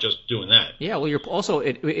hour just doing that. Yeah, well, you're also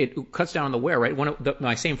it cuts down on the wear, right?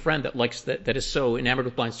 My same friend that is so enamored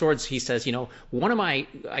with blind swords, he says, one of I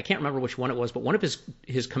can't remember which one it was, but one of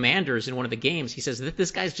his commanders in one of the games, he says that this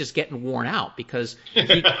guy's just getting worn out because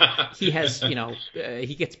he has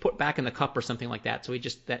he gets put back in the cup or something like that. So he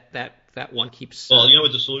just that one keeps. Well, you know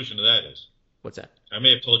what the solution to that is? What's that? I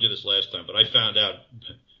may have told you this last time, but I found out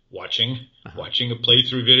watching a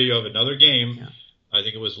playthrough video of another game. Yeah. I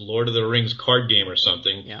think it was Lord of the Rings card game or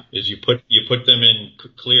something. Yeah. Is you put them in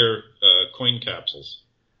clear coin capsules.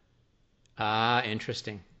 Ah,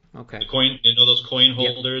 interesting. Okay. The coin, those coin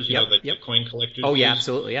holders, the coin collectors. Oh yeah,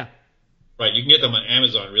 absolutely, yeah. Right, you can get them on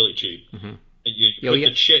Amazon really cheap. You put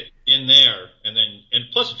the shit in there, and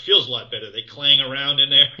plus it feels a lot better. They clang around in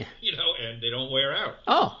there, and they don't wear out.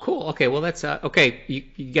 Oh, cool. Okay, well that's okay.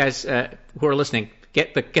 You guys who are listening,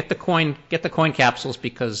 get the coin capsules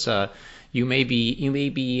because. You may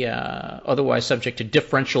be otherwise subject to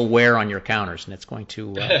differential wear on your counters, and it's going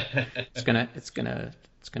to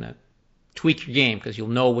tweak your game because you'll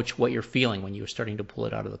know what you're feeling when you're starting to pull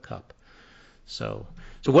it out of the cup. So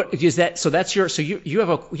what is that? So that's you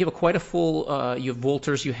have quite a full. You have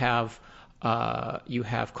Volters, you have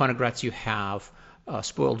Chronograts, you have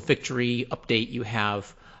Spoiled Victory update, you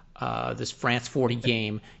have this France 40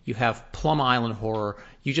 game, you have Plum Island Horror.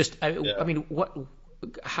 I mean what.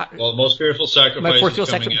 Well, Most Fearful Sacrifice is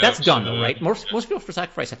coming out. That's done, though, right? Most Fearful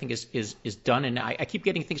Sacrifice, I think, is done, and I keep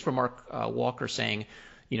getting things from Mark Walker saying,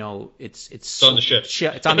 it's on the ship.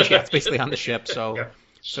 It's on the ship. It's basically on the ship. So Yeah.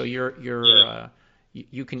 so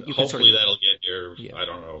you can Hopefully sort of, that'll get here. Yeah. I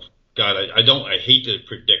don't know. God, I hate to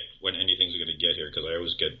predict when anything's going to get here because I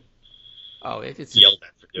always get it's yelled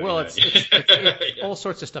at for doing that. It's Yeah. all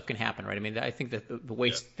sorts of stuff can happen, right? I mean, I think that the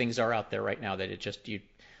way things are out there right now, that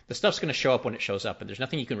the stuff's going to show up when it shows up, and there's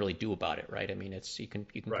nothing you can really do about it, right? I mean, you can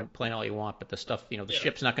Right. complain all you want, but the stuff, the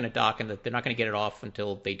ship's not going to dock, and they're not going to get it off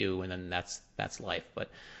until they do, and then that's life. But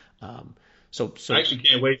so I actually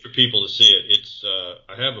can't wait for people to see it. It's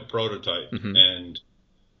I have a prototype, and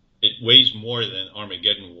it weighs more than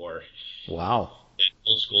Armageddon War. Wow.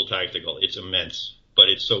 Old school tactical. It's immense, but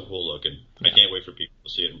it's so cool looking. Yeah. I can't wait for people to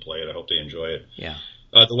see it and play it. I hope they enjoy it. Yeah.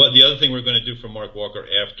 The other thing we're going to do for Mark Walker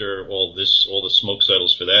after all the smoke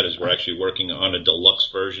settles for that is we're actually working on a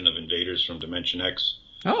deluxe version of Invaders from Dimension X.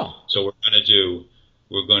 Oh. So we're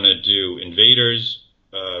going to do Invaders,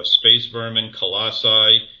 Space Vermin,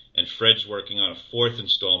 Colossi, and Fred's working on a fourth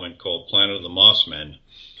installment called Planet of the Mossmen.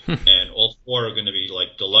 And all four are going to be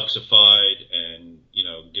like deluxified and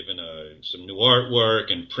given some new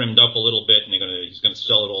artwork and trimmed up a little bit, and he's going to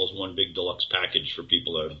sell it all as one big deluxe package for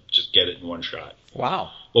people to just get it in one shot. Wow.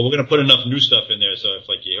 Well, we're going to put enough new stuff in there, so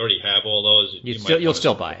if you already have all those, You'll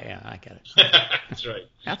still buy it. Yeah, I get it. That's right.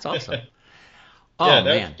 That's awesome. Oh, yeah,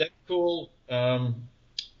 man. That's cool. I'm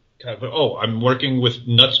working with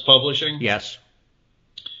Nuts Publishing. Yes.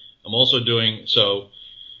 I'm also doing so.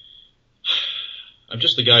 I'm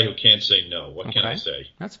just the guy who can't say no. What can I say?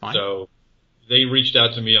 That's fine. So they reached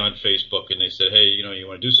out to me on Facebook and they said, "Hey, you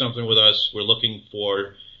want to do something with us? We're looking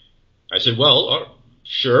for." I said, "Well,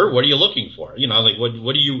 sure. What are you looking for? Like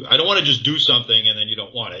what do you? I don't want to just do something and then you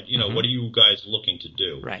don't want it. What are you guys looking to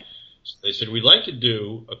do?" Right. So they said, "We'd like to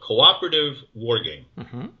do a cooperative war game,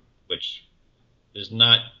 which is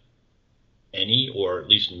not any, or at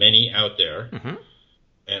least many out there."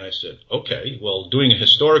 And I said, okay, well, doing a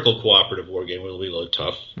historical cooperative war game will be a little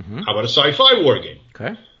tough. How about a sci-fi war game?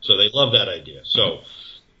 Okay. So they love that idea. So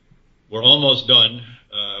we're almost done.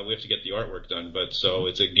 We have to get the artwork done. But so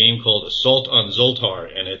it's a game called Assault on Zoltar,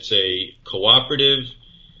 and it's a cooperative.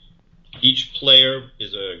 Each player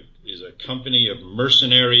is a company of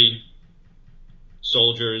mercenary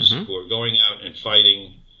soldiers who are going out and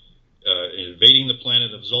fighting, invading the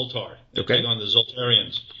planet of Zoltar. They take on the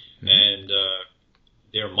Zoltarians. And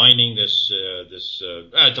they're mining this. It's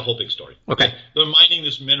a whole big story. Okay. They're mining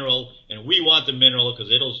this mineral, and we want the mineral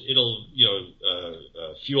because it'll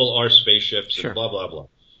fuel our spaceships and blah blah blah.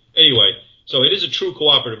 Anyway, so it is a true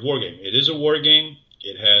cooperative war game. It is a war game.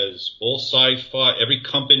 It has all sci-fi. Every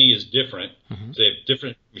company is different. So they have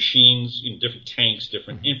different machines, different tanks,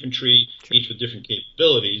 different infantry, each with different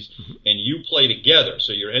capabilities, and you play together.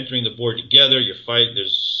 So you're entering the board together. You're fighting.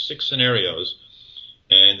 There's 6 scenarios.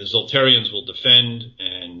 And the Zoltarians will defend,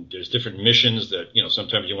 and there's different missions that,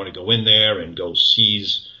 sometimes you want to go in there and go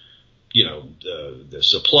seize, the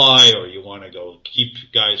supply, or you want to go keep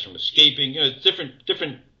guys from escaping. It's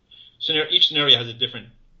different scenario. Each scenario has a different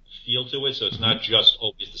feel to it, so it's not just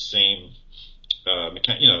always the same,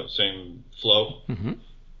 same flow.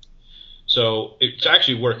 So it's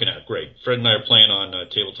actually working out great. Fred and I are playing on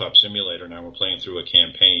Tabletop Simulator now. We're playing through a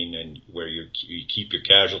campaign, and where you keep your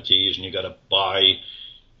casualties, and you got to buy,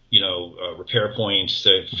 repair points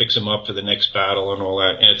to fix them up for the next battle and all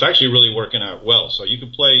that. And it's actually really working out well. So you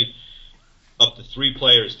can play up to 3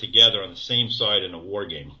 players together on the same side in a war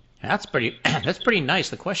game. That's pretty nice.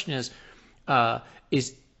 The question is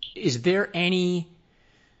there any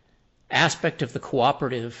aspect of the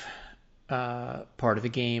cooperative part of the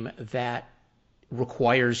game that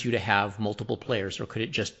requires you to have multiple players, or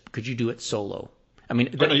could you do it solo? I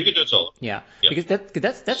mean, no, you can do it solo. Yeah, because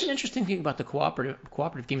that's an interesting thing about the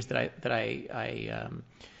cooperative games that I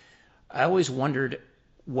always wondered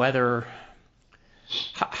whether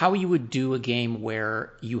how you would do a game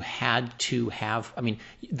where you had to have. I mean,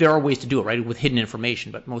 there are ways to do it, right, with hidden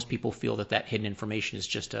information, but most people feel that hidden information is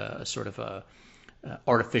just a sort of a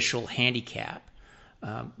artificial handicap.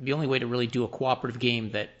 The only way to really do a cooperative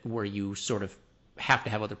game where you sort of have to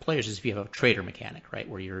have other players is if you have a traitor mechanic, right,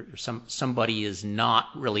 where somebody is not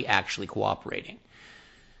really actually cooperating.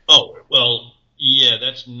 Oh, well, yeah,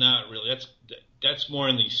 that's not really that's more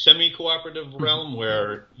in the semi-cooperative realm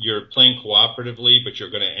where you're playing cooperatively, but you're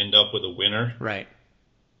going to end up with a winner. Right.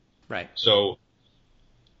 So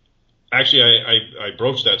actually, I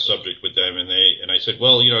broached that subject with them, and I said,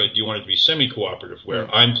 well, do you want it to be semi-cooperative where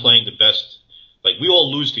I'm playing the best? Like, we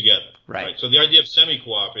all lose together. Right. So the idea of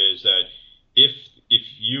semi-coop is that if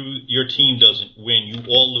your team doesn't win, you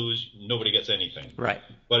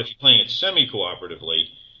But if you're playing it semi-cooperatively,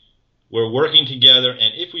 we're working together,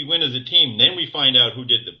 and if we win as a team, then we find out who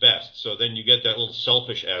did the best. So then you get that little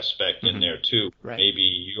selfish aspect in there too. Right.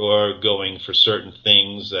 Maybe you're going for certain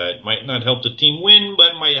things that might not help the team win,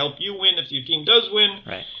 but might help you win if your team does win.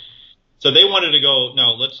 Right. So they wanted to go,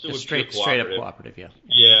 no, let's do it straight up cooperative, yeah.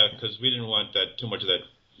 Yeah, because we didn't want that too much of that,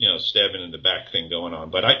 stabbing in the back thing going on.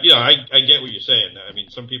 But I get what you're saying. I mean,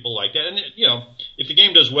 some people like that, and if the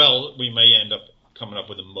game does well, we may end up coming up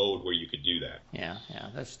with a mode where you could do that. Yeah.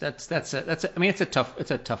 I mean, it's a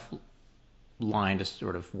tough line to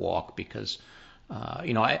sort of walk because,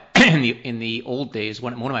 in the old days,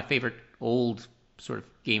 one of my favorite old sort of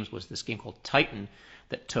games was this game called Titan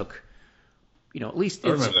that took, at least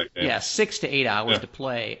 6 to 8 hours to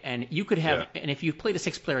play, and you could have, and if you played a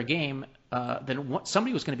 6-player game, then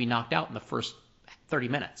somebody was going to be knocked out in the first 30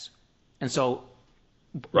 minutes, and so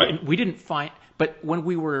we didn't find. But when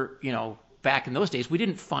we were, back in those days, we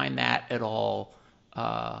didn't find that at all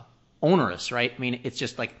onerous, right? I mean, it's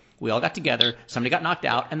just like we all got together, somebody got knocked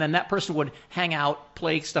out, and then that person would hang out,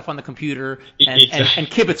 play stuff on the computer, and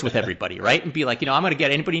kibitz with everybody, right? And be like, I'm going to get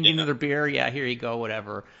anybody need another beer? Yeah, here you go,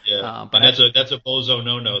 whatever. Yeah, but that's a bozo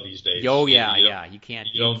no these days. Oh yeah, you can't.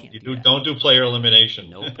 Don't do player elimination.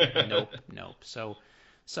 Nope. So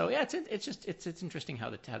yeah, it's interesting how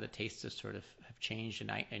the tastes have sort of have changed,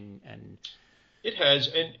 and it has,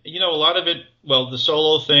 and a lot of it. Well, the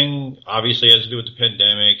solo thing obviously has to do with the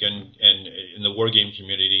pandemic, and in the war game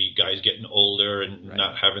community, guys getting older and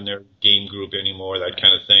not having their game group anymore, that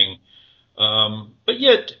kind of thing. But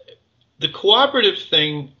yet, the cooperative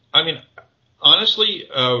thing. I mean, honestly,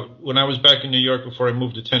 when I was back in New York before I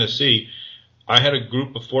moved to Tennessee, I had a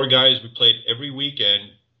group of 4 guys. We played every weekend.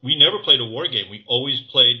 We never played a war game. We always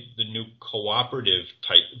played the new cooperative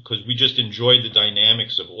type because we just enjoyed the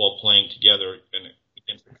dynamics of all playing together and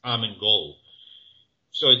against a common goal.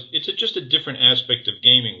 So it's just a different aspect of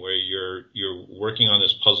gaming where you're working on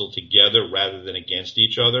this puzzle together rather than against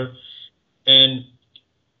each other. And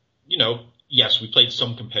yes, we played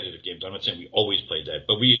some competitive games. I'm not saying we always played that,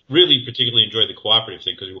 but we really particularly enjoyed the cooperative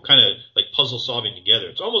thing because we were kind of like puzzle solving together.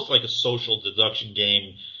 It's almost like a social deduction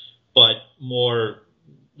game, but more.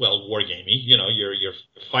 Well, wargamey, you're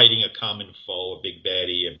fighting a common foe, a big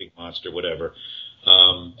baddie, a big monster, whatever,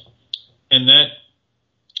 and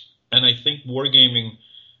I think wargaming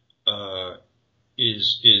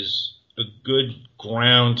is a good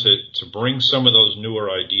ground to bring some of those newer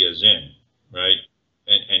ideas in, right,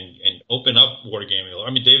 and open up wargaming. I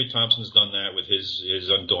mean, David Thompson's done that with his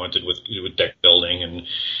Undaunted with deck building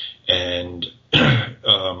and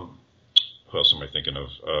who else am I thinking of?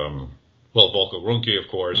 Well, Volko Runke, of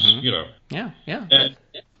course, Yeah. And,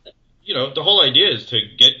 the whole idea is to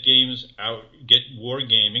get games out, get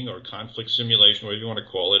wargaming or conflict simulation, whatever you want to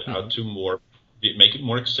call it, out to make it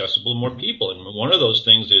more accessible to more people. And one of those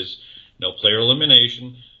things is no player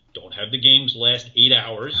elimination, don't have the games last 8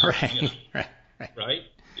 hours. Right?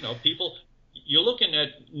 People, you're looking at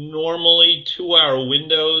normally 2-hour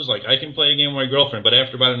windows. Like I can play a game with my girlfriend, but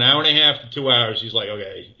after about an hour and a half to 2 hours, she's like,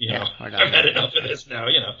 okay, I've had enough of this now,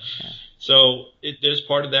 Yeah. So there's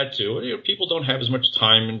part of that too. People don't have as much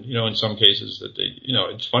time, and in some cases that they,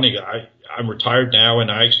 it's funny. I'm retired now,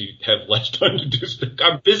 and I actually have less time to do stuff.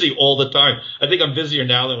 I'm busy all the time. I think I'm busier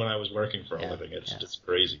now than when I was working for a living. It's just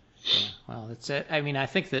crazy. Yeah. Well, that's it. I mean, I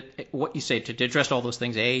think that what you say to address all those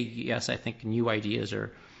things. Yes, I think new ideas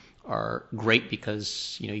are great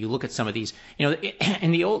because you look at some of these.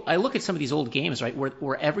 I look at some of these old games, right,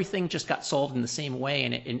 where everything just got solved in the same way,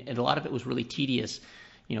 and a lot of it was really tedious.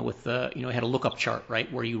 With it had a lookup chart, right,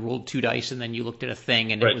 where you rolled 2 dice and then you looked at a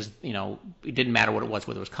thing and it was, it didn't matter what it was,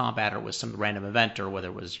 whether it was combat or it was some random event or whether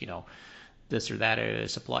it was, this or that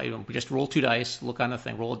supply. We just roll 2 dice, look on the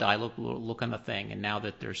thing, roll a die, look on the thing. And now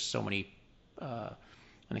that there's so many, and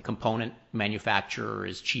the component manufacturer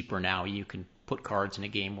is cheaper now, you can put cards in a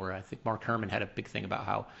game where I think Mark Herman had a big thing about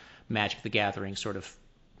how Magic the Gathering sort of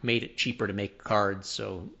made it cheaper to make cards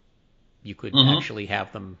so you could actually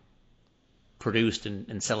have them produced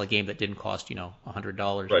and sell a game that didn't cost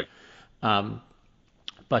 $100. Right.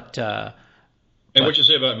 But what you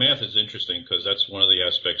say about math is interesting because that's one of the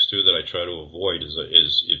aspects too that I try to avoid is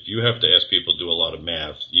if you have to ask people to do a lot of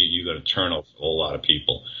math, you're going to turn off a whole lot of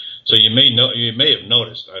people. So you may have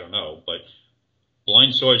noticed, I don't know, but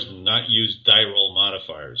Blind Swords do not use die roll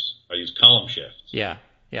modifiers. I use column shifts. Yeah.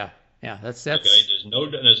 That's okay.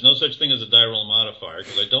 There's no such thing as a die roll modifier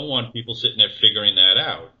because I don't want people sitting there figuring that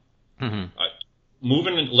out. Mm-hmm.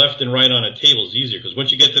 Moving left and right on a table is easier because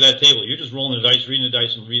once you get to that table, you're just rolling the dice, reading the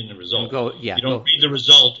dice, and reading the result. You don't read the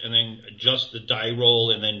result and then adjust the die roll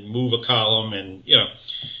and then move a column and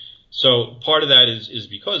So part of that is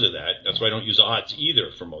because of that. That's why I don't use odds either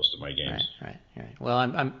for most of my games. Right. Well,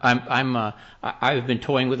 I've been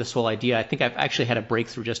toying with this whole idea. I think I've actually had a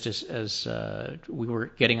breakthrough just as we were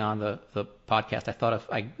getting on the podcast. I thought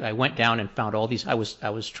I went down and found all these. I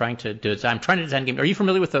was trying to design. I'm trying to design a game. Are you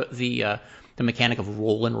familiar with the mechanic of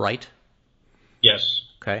roll and write? Yes.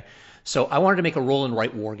 Okay. So I wanted to make a roll and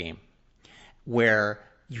write war game where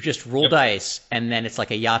you just roll dice, and then it's like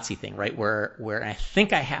a Yahtzee thing, right? Where I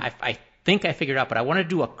think I figured out, but I want to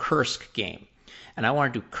do a Kursk game, and I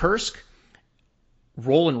want to do Kursk,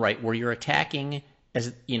 roll and write, where you're attacking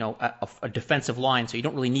as a defensive line, so you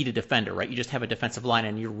don't really need a defender, right? You just have a defensive line,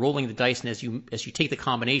 and you're rolling the dice, and as you take the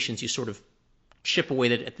combinations, you sort of chip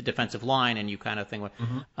away at the defensive line, and you kind of think,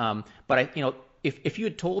 but if you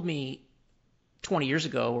had told me 20 years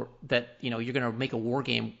ago that you're going to make a war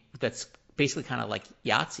game that's basically kind of like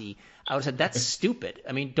Yahtzee, I would have said that's stupid.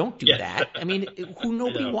 I mean, don't do that. I mean,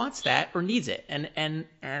 nobody wants that or needs it. And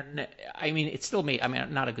I mean, it's still made. I mean,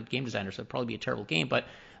 I'm not a good game designer, so it'd probably be a terrible game. But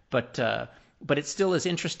it still is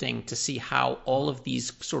interesting to see how all of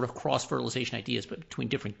these sort of cross fertilization ideas between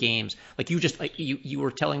different games, like you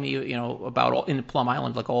were telling me, about in Plum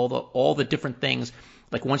Island, like all the different things.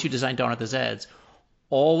 Like once you design Dawn of the Zeds,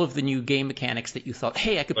 all of the new game mechanics that you thought,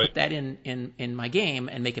 hey, I could put that in my game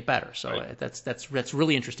and make it better. So that's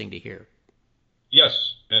really interesting to hear. Yes,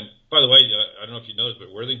 and by the way, I don't know if you noticed,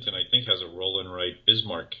 but Worthington, I think, has a roll and write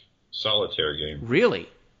Bismarck solitaire game. Really?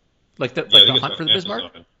 Like the hunt for the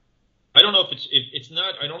Bismarck? I don't know if it's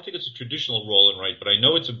not. I don't think it's a traditional roll and write, but I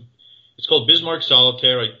know it's called Bismarck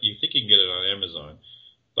Solitaire. You think you can get it on Amazon.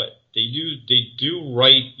 But you do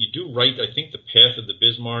write, I think, the path of the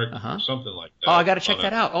Bismarck, or something like that. Oh, I got to check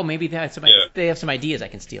that out. Oh, maybe they have some ideas I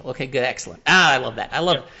can steal. Okay, good, excellent. I love that. I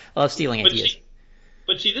love stealing ideas.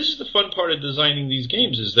 But see, this is the fun part of designing these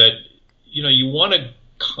games is that, you want to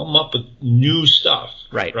come up with new stuff.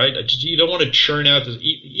 Right. You don't want to churn out this,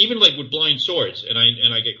 even like with Blind Swords, and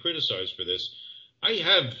I get criticized for this. I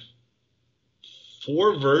have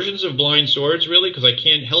 4 versions of Blind Swords, really, because I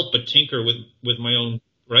can't help but tinker with my own.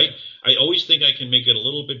 Right? I always think I can make it a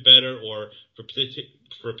little bit better, or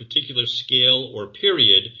for a particular scale or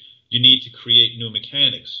period, you need to create new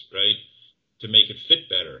mechanics, right, to make it fit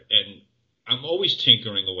better. And I'm always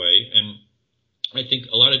tinkering away, and I think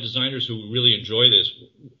a lot of designers who really enjoy this,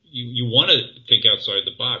 you want to think outside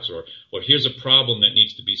the box, or here's a problem that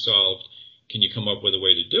needs to be solved. Can you come up with a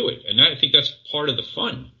way to do it? And I think that's part of the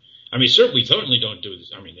fun. I mean, certainly don't do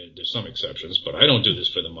this. I mean, there's some exceptions, but I don't do this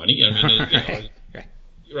for the money. I mean,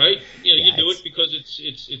 right? You do it because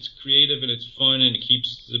it's creative and it's fun and it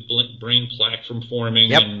keeps the brain plaque from forming.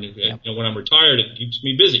 Yep. And when I'm retired, it keeps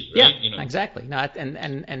me busy. Right? Yeah, exactly.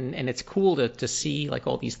 And it's cool to see like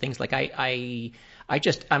all these things. Like I'm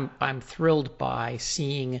thrilled by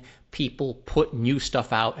seeing people put new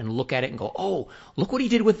stuff out and look at it and go, oh, look what he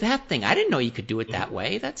did with that thing. I didn't know you could do it that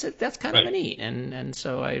way. That's kind of neat. And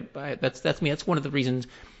so that's me. That's one of the reasons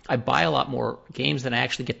I buy a lot more games than I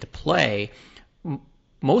actually get to play.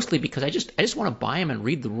 Mostly because I just want to buy them and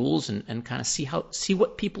read the rules and kind of see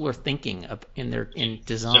what people are thinking of in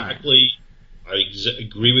design. Exactly, I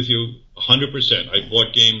agree with you 100%. I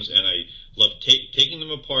bought games and I love taking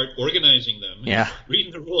them apart, organizing them,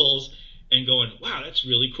 reading the rules, and going, wow, that's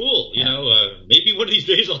really cool. You know, maybe one of these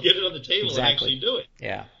days I'll get it on the table and actually do it.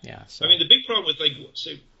 Yeah. So. I mean, the big problem with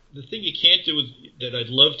the thing you can't do that I'd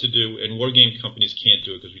love to do, and war game companies can't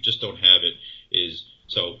do it because we just don't have it, is.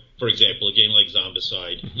 So, for example, a game like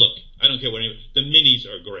Zombicide, look, I don't care what the minis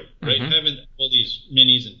are great, right? Having all these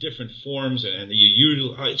minis in different forms and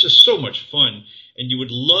it's just so much fun. And you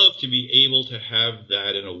would love to be able to have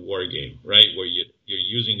that in a war game, right? Where you're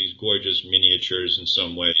using these gorgeous miniatures in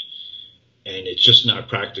some way. And it's just not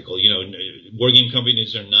practical. War game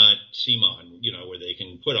companies are not CMON, where they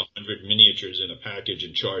can put 100 miniatures in a package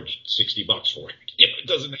and charge $60 for it. It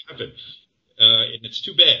doesn't happen. And it's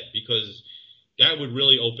too bad because that would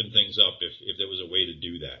really open things up if there was a way to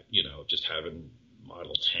do that, just having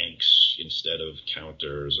model tanks instead of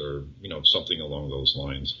counters or, something along those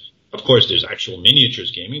lines. Of course, there's actual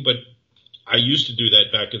miniatures gaming, but I used to do that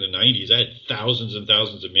back in the 90s. I had thousands and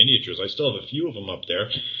thousands of miniatures. I still have a few of them up there,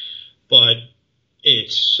 but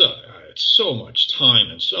it's so much time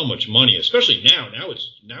and so much money, especially now. Now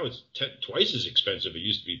it's twice as expensive as it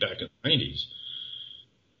used to be back in the 90s.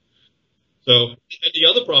 So, and the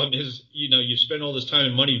other problem is, you spend all this time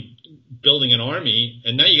and money building an army,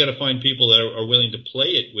 and now you got to find people that are willing to play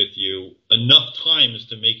it with you enough times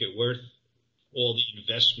to make it worth all the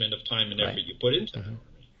investment of time and effort you put into it.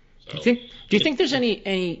 So, Do you think there's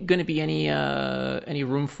any going to be any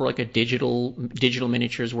room for like a digital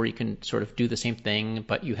miniatures where you can sort of do the same thing,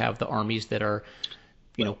 but you have the armies that are,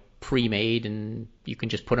 pre-made and you can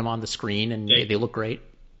just put them on the screen and they look great?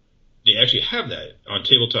 They actually have that on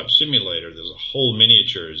Tabletop Simulator. There's a whole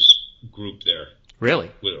miniatures group there.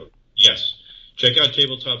 Really? Yes. Check out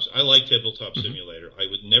Tabletops. I like Tabletop Simulator. I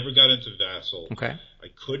never got into Vassal. Okay. I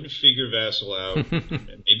couldn't figure Vassal out.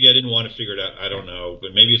 Maybe I didn't want to figure it out. I don't know.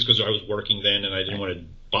 But maybe it's because I was working then and I didn't want to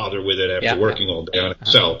bother with it after working all day on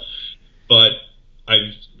Excel. But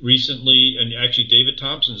I recently, and actually David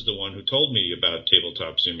Thompson's the one who told me about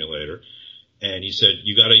Tabletop Simulator. And he said,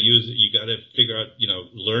 you got to figure out,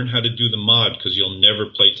 learn how to do the mod because you'll never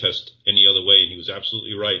play test any other way. And he was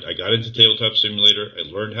absolutely right. I got into Tabletop Simulator. I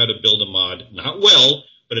learned how to build a mod, not well,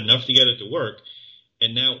 but enough to get it to work.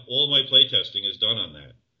 And now all my play testing is done on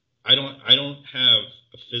that. I don't have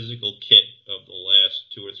a physical kit of the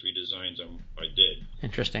last 2 or 3 designs I did.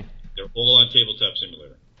 Interesting. They're all on Tabletop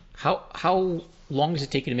Simulator. How long does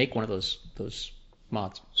it take you to make one of those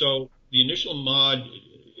mods? So the initial mod,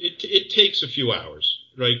 it takes a few hours,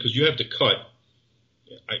 right? Because you have to cut.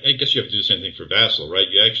 I guess you have to do the same thing for Vassal, right?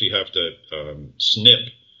 You actually have to snip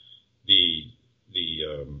the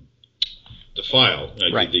file,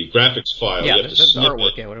 right. the graphics file. Yeah, you have to snip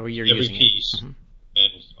artwork, it, whatever you're every using piece, it.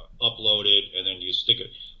 and upload it, and then you stick it.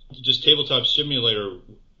 Just Tabletop Simulator,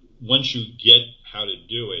 once you get how to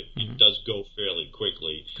do it, it does go fairly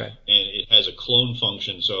quickly. Okay. And it has a clone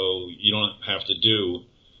function, so you don't have to do.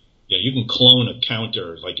 You can clone a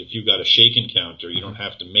counter. Like if you've got a shaken counter, you don't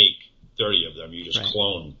have to make 30 of them. You just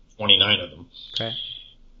clone 29 of them. Okay.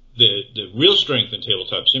 The real strength in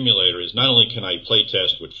Tabletop Simulator is not only can I play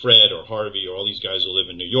test with Fred or Harvey or all these guys who live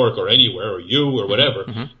in New York or anywhere or you or whatever,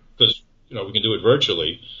 because we can do it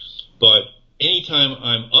virtually, but anytime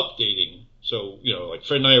I'm updating, so like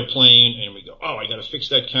Fred and I are playing and we go, oh, I got to fix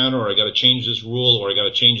that counter or I got to change this rule or I got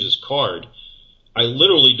to change this card, I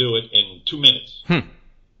literally do it in 2 minutes.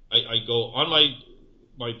 I go on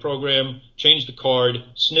my program, change the card,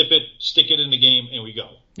 snip it, stick it in the game, and we go.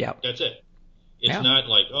 Yeah, that's it. It's not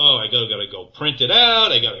like, oh, I gotta go print it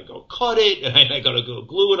out, I gotta go cut it, and I gotta go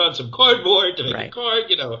glue it on some cardboard to make a card.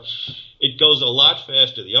 It goes a lot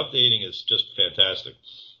faster. The updating is just fantastic.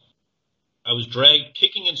 I was dragged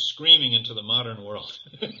kicking and screaming into the modern world.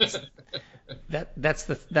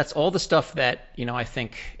 That's all the stuff that I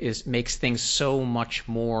think makes things so much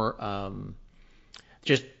more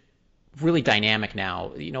just really dynamic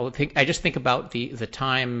now. I just think about the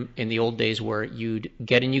time in the old days where you'd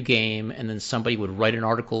get a new game and then somebody would write an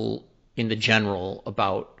article in the General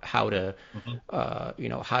about how to,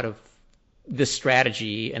 this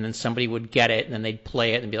strategy, and then somebody would get it and then they'd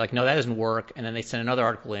play it and be like, no, that doesn't work, and then they send another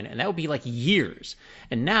article in, and that would be like years.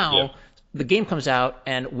 And now the game comes out,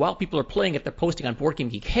 and while people are playing it, they're posting on Board Game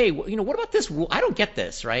Geek, hey, what about this rule? I don't get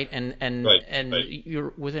this, right? And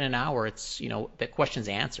you're within an hour, it's that question's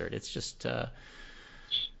answered. It's just that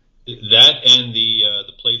and the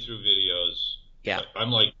playthrough videos. Yeah,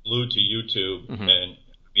 I'm like glued to YouTube, and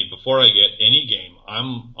before I get any game,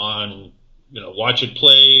 I'm on Watch It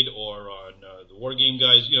Played or on the War Game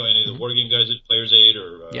Guys. Any of the War Game Guys at Players Aid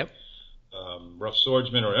or. Rough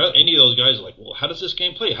Swordsman or any of those guys are like, well, how does this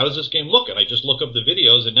game play? How does this game look? And I just look up the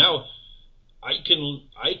videos, and now I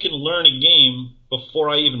can learn a game before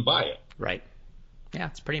I even buy it. Right. Yeah,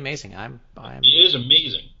 it's pretty amazing. It is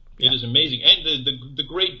amazing. Yeah. It is amazing, and the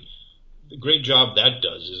great job that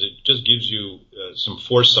does is it just gives you some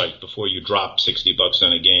foresight before you drop $60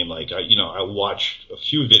 on a game. Like I watch a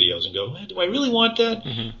few videos and go, do I really want that?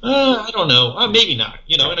 I don't know. Maybe not.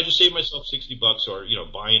 And I just save myself $60 or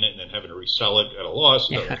buying it and then having to resell it at a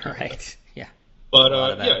loss. Right. Yeah. But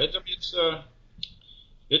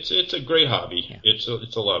it's a great hobby. Yeah. It's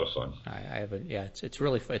a lot of fun. It's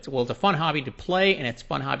really fun. It's a fun hobby to play, and it's a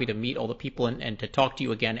fun hobby to meet all the people and to talk to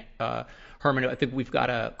you again. Herman, I think we've got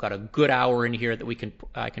a good hour in here that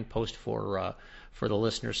I can post for the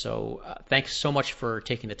listeners. So thanks so much for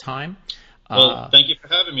taking the time. Well, thank you for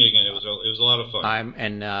having me again. It was a lot of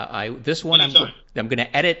fun. This one I'm going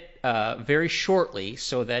to edit very shortly,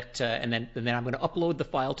 so that and then I'm going to upload the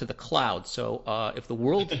file to the cloud. So if the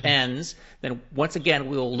world ends, then once again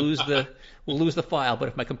we'll lose the file. But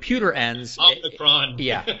if my computer ends,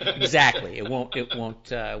 yeah, exactly, it won't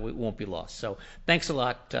be lost. So thanks a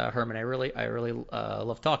lot, Herman. I really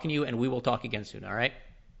love talking to you, and we will talk again soon. All right.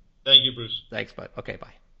 Thank you, Bruce. Thanks, bud. Okay, bye.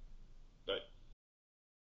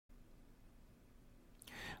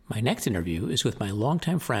 My next interview is with my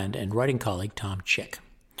longtime friend and writing colleague, Tom Chick.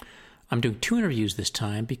 I'm doing 2 interviews this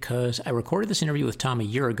time because I recorded this interview with Tom a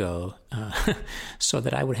year ago so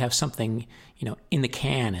that I would have something, in the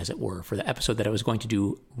can, as it were, for the episode that I was going to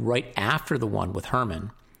do right after the one with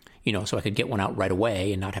Herman, so I could get one out right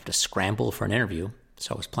away and not have to scramble for an interview.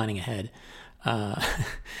 So I was planning ahead. I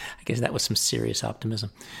guess that was some serious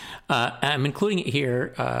optimism. I'm including it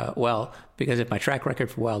here, because if my track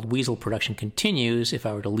record for Wild Weasel production continues, if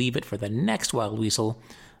I were to leave it for the next Wild Weasel,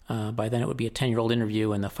 by then it would be a 10-year-old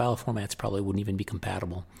interview, and the file formats probably wouldn't even be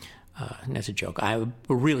compatible. And that's a joke.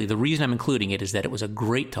 The reason I'm including it is that it was a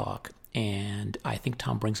great talk, and I think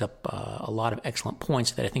Tom brings up a lot of excellent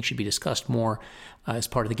points that I think should be discussed more as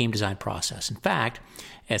part of the game design process. In fact,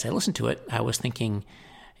 as I listened to it, I was thinking,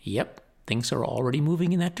 yep, things are already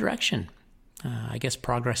moving in that direction. I guess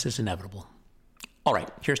progress is inevitable. All right,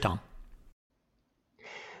 here's Tom.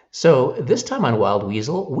 So this time on Wild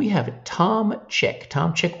Weasel, we have Tom Chick.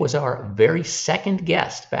 Tom Chick was our very second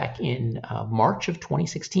guest back in March of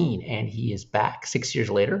 2016, and he is back 6 years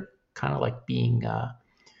later, kind of like being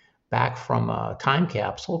back from a time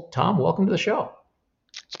capsule. Tom, welcome to the show.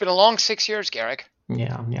 It's been a long 6 years, Garrick.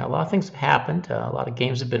 Yeah, a lot of things have happened. A lot of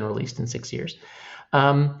games have been released in 6 years.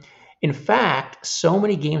 In fact, so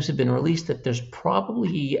many games have been released that there's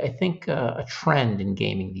probably, I think, a trend in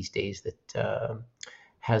gaming these days that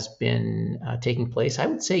has been taking place. I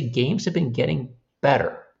would say games have been getting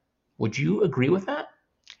better. Would you agree with that?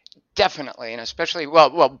 Definitely, and especially,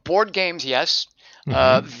 board games, yes.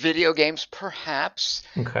 Mm-hmm. Video games, perhaps.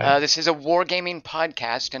 Okay. This is a wargaming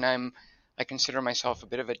podcast, and I consider myself a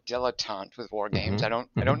bit of a dilettante with war games.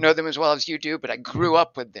 Mm-hmm. I don't know them as well as you do, but I grew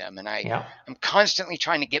up with them, and Yeah. I'm constantly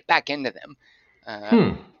trying to get back into them.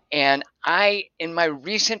 And in my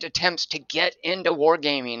recent attempts to get into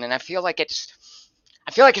wargaming, and I feel like it's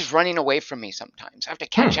running away from me sometimes. I have to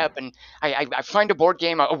catch up, and I find a war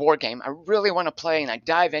game I really want to play, and I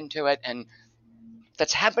dive into it, and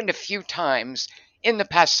that's happened a few times in the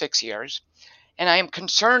past 6 years. And I am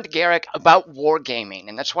concerned, Garrick, about wargaming,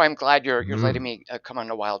 and that's why I'm glad you're letting me come on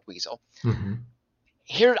to Wild Weasel. Mm-hmm.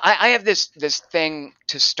 Here, I have this thing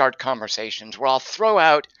to start conversations where I'll throw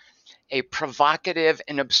out a provocative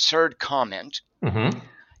and absurd comment. Mm-hmm.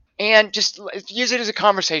 And just use it as a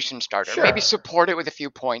conversation starter. Sure. Maybe support it with a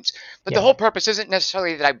few points. But Yeah. the whole purpose isn't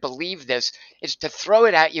necessarily that I believe this. It's to throw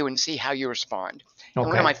it at you and see how you respond. Okay. And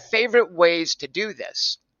one of my favorite ways to do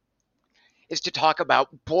this is to talk about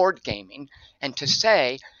board gaming and to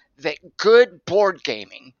say that good board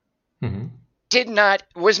gaming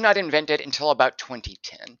was not invented until about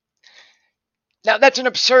 2010. Now, that's an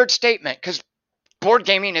absurd statement because board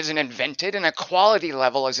gaming isn't invented and a quality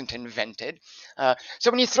level isn't invented.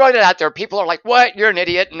 So when you throw it out there, people are like, what? You're an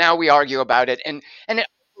idiot. And now we argue about it. And it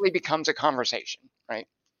really becomes a conversation, right?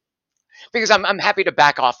 Because I'm happy to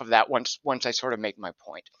back off of that once I sort of make my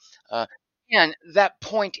point. And that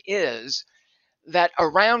point is that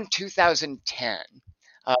around 2010,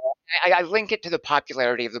 I link it to the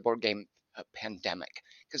popularity of the board game Pandemic,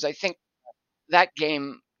 because I think that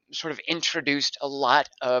game sort of introduced a lot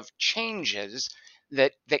of changes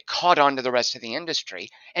that caught on to the rest of the industry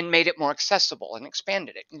and made it more accessible and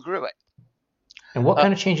expanded it and grew it. And what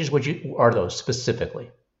kind of changes are those specifically?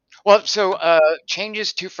 Well, so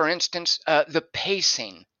changes to, for instance, the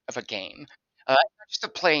pacing of a game, not just the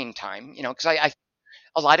playing time, because I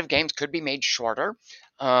a lot of games could be made shorter.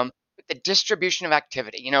 But the distribution of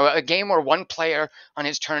activity, a game where one player on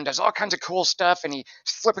his turn does all kinds of cool stuff and he's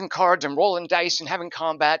flipping cards and rolling dice and having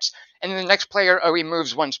combats, and then the next player, he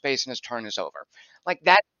moves one space and his turn is over. Like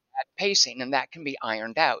that pacing, and that can be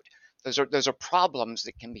ironed out. Those are problems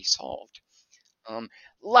that can be solved.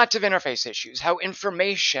 Lots of interface issues, how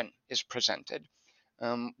information is presented.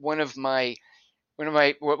 One of the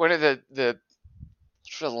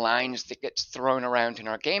sort of lines that gets thrown around in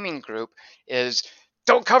our gaming group is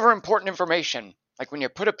don't cover important information. Like when you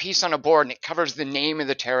put a piece on a board and it covers the name of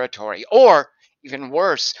the territory, or even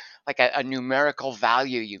worse, like a numerical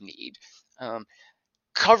value you need.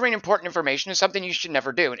 Covering important information is something you should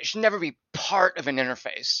never do, and it should never be part of an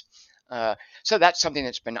interface. So that's something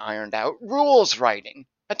that's been ironed out. Rules writing,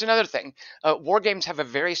 that's another thing. War games have a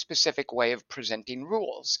very specific way of presenting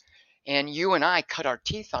rules, and you and I cut our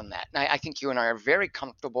teeth on that. And I think you and I are very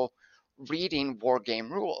comfortable reading war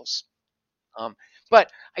game rules.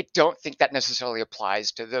 But I don't think that necessarily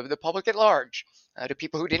applies to the public at large, to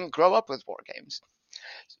people who didn't grow up with war games.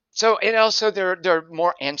 So, and also there are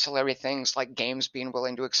more ancillary things like games being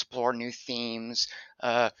willing to explore new themes,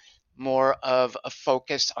 more of a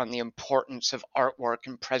focus on the importance of artwork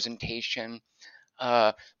and presentation,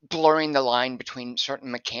 blurring the line between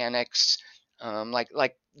certain mechanics,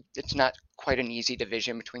 Like it's not quite an easy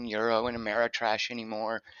division between Euro and Ameritrash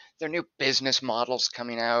anymore. There are new business models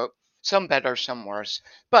coming out, some better, some worse.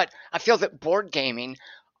 But I feel that board gaming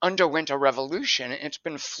underwent a revolution, and it's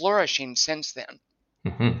been flourishing since then.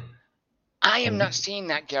 Mm-hmm. I am not seeing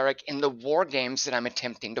that, Garrick, in the war games that I'm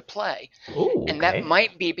attempting to play. Ooh, And that okay.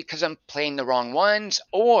 might be because I'm playing the wrong ones,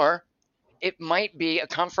 or it might be a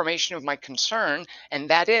confirmation of my concern, and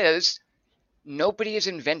that is nobody is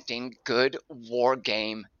inventing good war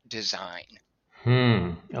game design.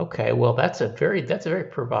 Okay. Well, that's a very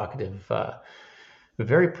provocative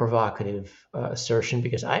assertion,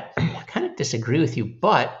 because I kind of disagree with you,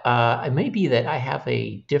 but it may be that I have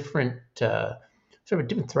a different sort of a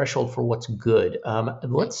different threshold for what's good.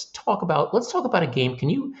 Let's talk about a game. Can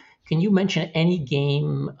you mention any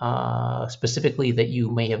game specifically that you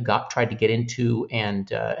may have tried to get into, and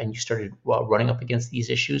you started running up against these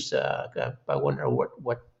issues? I wonder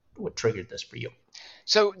what triggered this for you.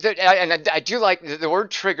 So, I do like the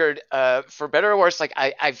word triggered, for better or worse. Like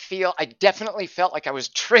I definitely felt like I was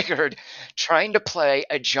triggered trying to play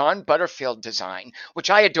a John Butterfield design, which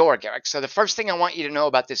I adore, Garrick. So the first thing I want you to know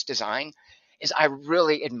about this design is I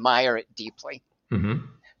really admire it deeply. Mm-hmm.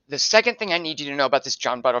 The second thing I need you to know about this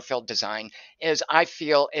John Butterfield design is I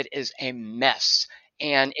feel it is a mess,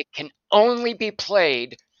 and it can only be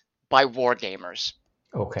played by wargamers.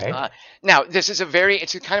 Okay. Now, this is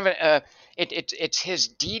it's a kind of it's his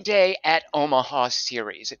D-Day at Omaha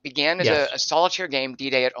series. It began as Yes. a solitaire game,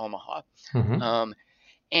 D-Day at Omaha. Mm-hmm.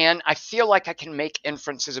 And I feel like I can make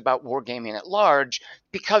inferences about wargaming at large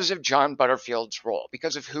because of John Butterfield's role,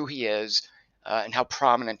 because of who he is, and how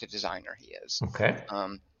prominent a designer he is. Okay.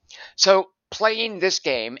 So playing this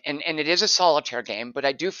game, and it is a solitaire game, but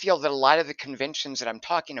I do feel that a lot of the conventions that I'm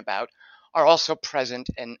talking about are also present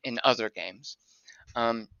in other games.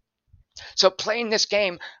 So playing this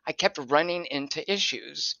game, I kept running into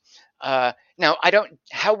issues. Now,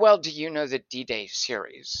 how well do you know the D-Day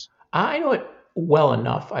series? I know it well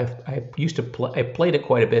enough. I used to play. I played it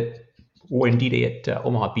quite a bit when D-Day at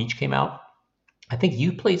Omaha Beach came out. I think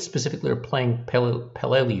you played specifically, or playing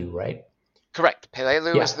Peleliu, right? Correct.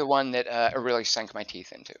 Peleliu Yeah. is the one that I really sank my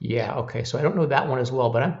teeth into. Yeah. Okay. So I don't know that one as well,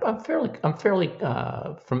 but I'm fairly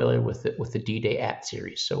familiar with the D-Day at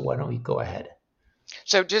series. So why don't you go ahead?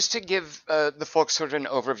 So just to give the folks sort of an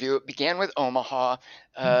overview, it began with Omaha,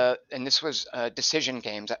 and this was Decision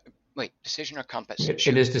Games. Wait, Decision or Compass? It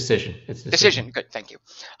is Decision. It's Decision. Good, thank you.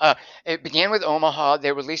 It began with Omaha.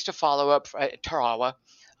 They released a follow-up at Tarawa.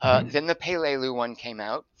 Then the Peleliu one came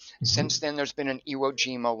out. Since then, there's been an Iwo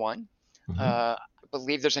Jima one. I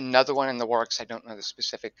believe there's another one in the works. I don't know the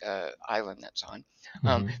specific island that's on.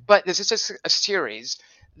 But this is a series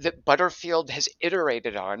that Butterfield has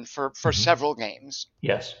iterated on for several games.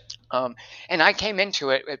 Yes. And I came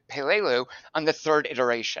into it at Peleliu on the third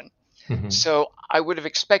iteration. So I would have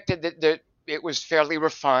expected that it was fairly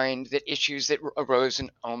refined, that issues that arose in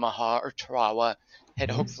Omaha or Tarawa had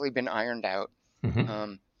hopefully been ironed out.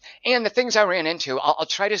 And the things I ran into, I'll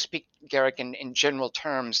try to speak, Garrick, in general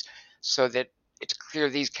terms so that it's clear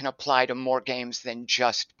these can apply to more games than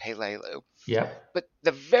just Peleliu. Yeah. But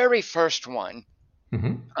the very first one,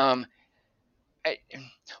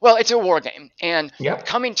 well, it's a war game, and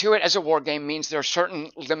coming to it as a war game means there are certain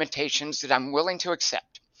limitations that I'm willing to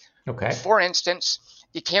accept. Okay. For instance,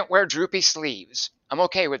 you can't wear droopy sleeves. I'm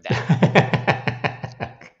okay with that.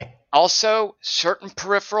 Okay. Also, certain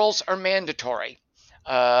peripherals are mandatory,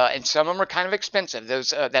 and some of them are kind of expensive.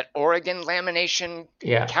 Those that Oregon lamination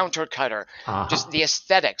counter cutter, just the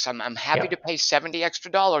aesthetics. I'm happy to pay $70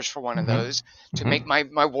 extra for one of those to make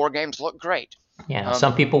my war games look great. Yeah.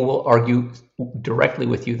 Some people will argue directly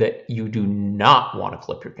with you that you do not want to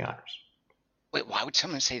clip your counters. Wait, why would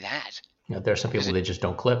someone say that? You know, there are some people that just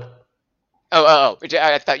don't clip. Oh!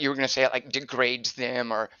 I thought you were going to say it like degrades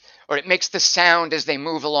them, or it makes the sound as they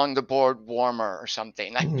move along the board warmer or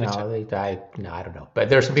something. I don't know. But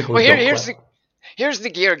there are some people. Well, here's the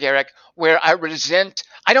gear, Garrick, where I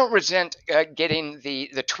don't resent getting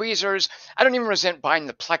the tweezers. I don't even resent buying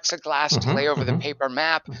the plexiglass to lay over the paper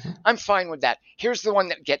map. I'm fine with that. Here's the one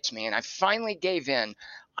that gets me, and I finally gave in.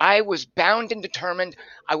 I was bound and determined.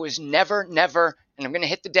 I was never, and I'm going to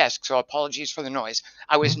hit the desk, so apologies for the noise.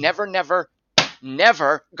 I was never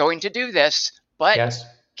going to do this. But,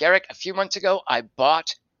 Garrick, a few months ago, I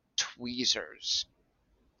bought tweezers.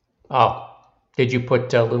 Oh, did you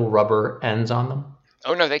put little rubber ends on them?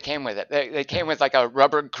 Oh, no, they came with it. They came with like a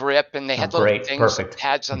rubber grip, and they had little things,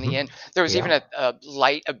 pads on the end. There was even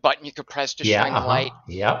a button you could press to shine the light.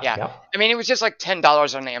 Yeah. I mean, it was just like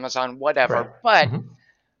 $10 on Amazon, whatever. But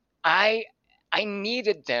I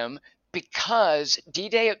needed them because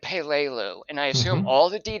D-Day at Pelelu, and I assume Mhm. all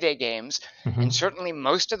the D-Day games, Mhm. and certainly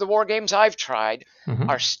most of the war games I've tried, Mhm.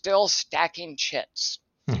 are still stacking chits.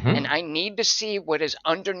 And Mhm. I need to see what is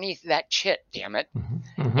underneath that chit, damn it. Mhm.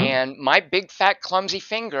 Mhm. And my big, fat, clumsy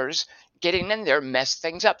fingers getting in there mess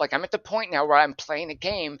things up. Like I'm at the point now where I'm playing a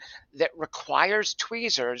game that requires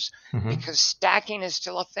tweezers Mhm. because stacking is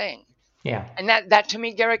still a thing. Yeah. And that to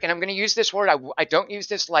me, Garrick, and I'm going to use this word, I don't use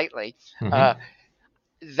this lightly. Mhm.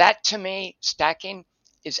 That to me, stacking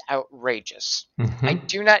is outrageous. I Mhm.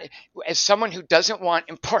 do not, as someone who doesn't want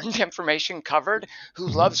important information covered, who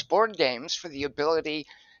Mhm. loves board games for the ability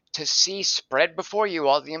to see spread before you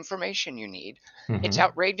all the information you need, it's Mhm.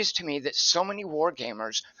 outrageous to me that so many war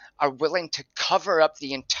gamers are willing to cover up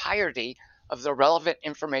the entirety of the relevant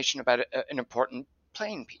information about an important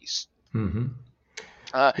playing piece. Mhm.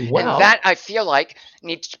 And Well, that I feel like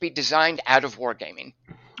needs to be designed out of wargaming.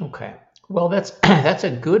 okay. Well, that's that's a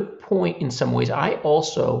good point in some ways. I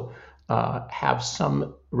also have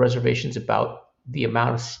some reservations about the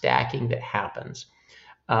amount of stacking that happens.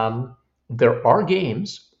 There are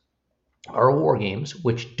games, are war games,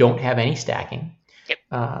 which don't have any stacking. Yep.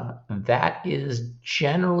 That is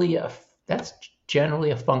generally that's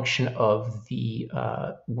generally a function of the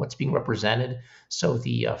what's being represented. So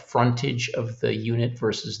the frontage of the unit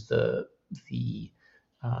versus the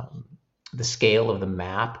um, the scale of the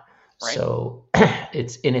map. Right. So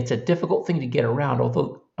it's a difficult thing to get around.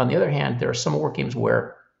 Although on the other hand, there are some war games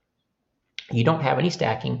where you don't have any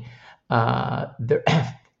stacking. There,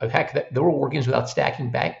 in fact, there were war games without stacking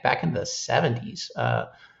back in the 70s.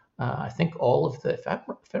 I think all of the, if I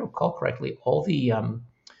recall correctly, all the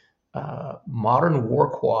modern war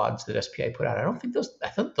quads that SPI put out, I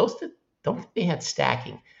thought those don't think they had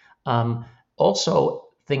stacking. Also,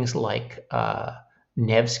 things like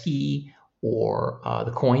Nevsky or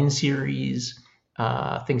the Coin series,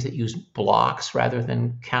 things that use blocks rather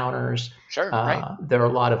than counters. Sure. Right. There are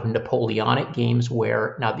a lot of Napoleonic games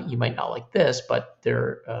where, now that you might not like this, but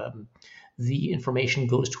the information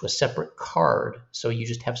goes to a separate card. So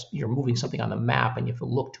you're moving something on the map, and you have to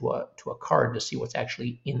look to a card to see what's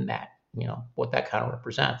actually in that, what that kind of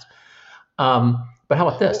represents. But how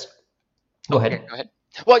about this? Go Okay, ahead. go ahead.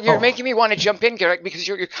 Well, you're Oh, making me want to jump in, Garrick, because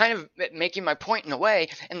you're kind of making my point in a way,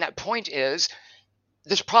 and that point is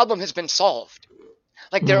this problem has been solved.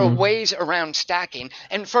 Like there are mm, ways around stacking,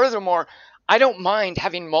 and furthermore, I don't mind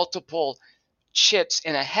having multiple chits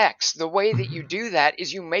in a hex. The way that you mhm. do that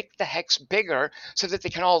is you make the hex bigger so that they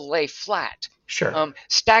can all lay flat. Sure.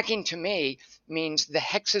 Stacking to me means the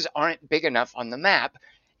hexes aren't big enough on the map,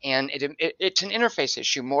 and it's an interface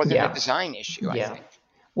issue more than a Yeah. design issue, I Yeah. think.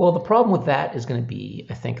 Well, the problem with that is going to be,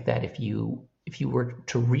 I think, that if you were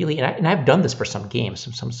to really, and I've done this for some games,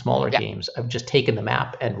 some smaller Yeah. games, I've just taken the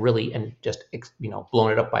map and just blown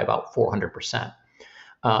it up by about 400%.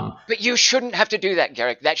 But you shouldn't have to do that,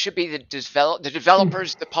 Garrick. That should be the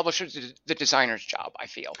developers, the publishers, the designers' job, I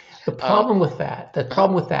feel. The Um, problem with that,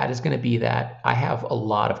 uh-huh. is going to be that I have a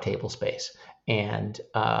lot of table space, and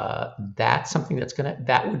that's something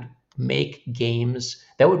that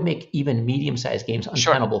would make even medium-sized games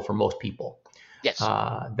Sure. untenable for most people. Yes.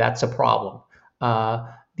 That's a problem.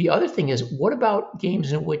 The other thing is, what about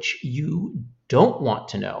games in which you don't want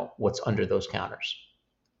to know what's under those counters?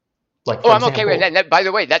 Like, Oh, for I'm okay with example, that. By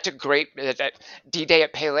the way, that's a great that D-Day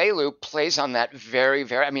at Pelelu plays on that very,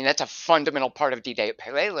 very. I mean, that's a fundamental part of D-Day at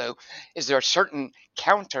Pelelu. Is there are certain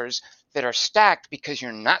counters that are stacked because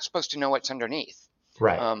you're not supposed to know what's underneath.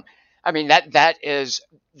 right? Um, I mean that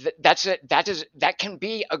can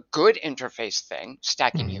be a good interface thing,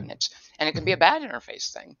 stacking Hmm. units, and it can be a Hmm. bad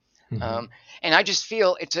interface thing. Hmm. And I just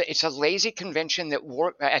feel it's a lazy convention that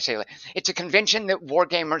it's a convention that war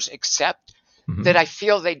gamers accept that I Hmm.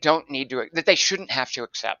 feel they don't need to, that they shouldn't have to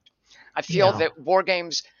accept. I feel Yeah. that war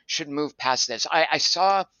games should move past this. I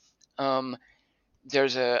saw um,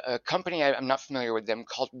 there's a company, I'm not familiar with them,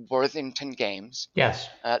 called Worthington Games. Yes.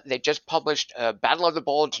 They just published Battle of the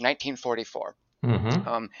Bulge 1944.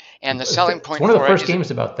 Hmm. And the selling It's point one of the for it first is,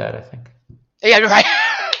 games about that, I think. yeah, right.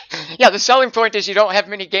 Yeah, the selling point is you don't have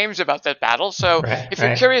many games about that battle. So Right. if you're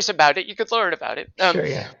Right. curious about it, you could learn about it. Sure.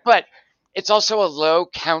 Yeah. But it's also a low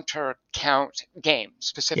counter count game Yes.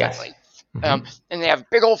 specifically. Hmm. And they have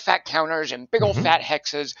big old fat counters and big old Hmm. fat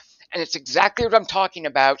hexes. And it's exactly what I'm talking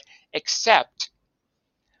about, except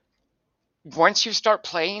once you start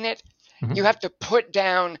playing it, you Hmm. have to put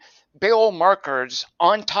down big old markers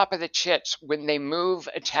on top of the chits when they move,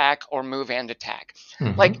 attack, or move and attack.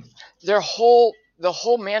 Like Hmm. the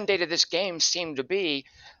whole mandate of this game seemed to be,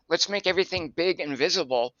 let's make everything big and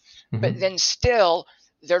visible, but Hmm. then still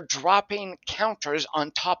they're dropping counters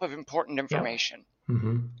on top of important Yeah. information.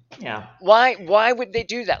 Yeah. Why would they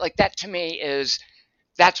do that? Like, that to me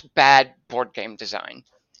that's bad board game design,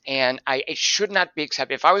 and it should not be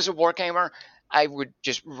accepted. If I was a wargamer, I would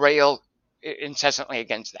just rail incessantly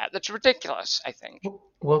against that. That's ridiculous, I think.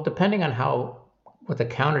 Well, depending on what the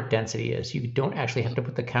counter density is, you don't actually have to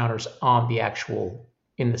put the counters on the actual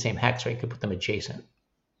in the same hex, right? You could put them adjacent.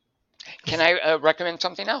 Can I recommend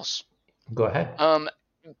something else? Go ahead.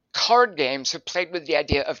 Card games have played with the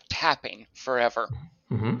idea of tapping forever.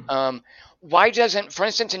 Mm-hmm. Why doesn't, for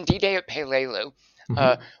instance, in D-Day at Pelelu,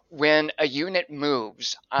 when a unit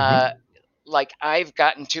moves, like I've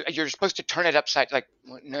gotten to, you're supposed to turn it upside, like,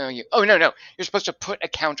 no, you're supposed to put a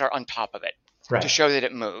counter on top of it to show that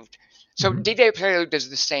it moved. So D-Day at Pelelu does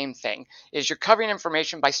the same thing, is you're covering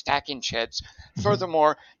information by stacking chits.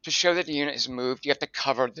 Furthermore, to show that the unit has moved, you have to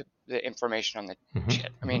cover the information on the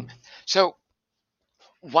chit. I mean, so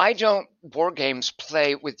why don't board games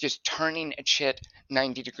play with just turning a chit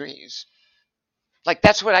 90 degrees? Like,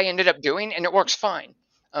 that's what I ended up doing, and it works fine.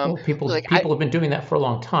 Well, people have been doing that for a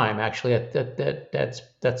long time. Actually,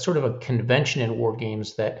 that's sort of a convention in war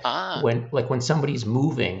games that when somebody's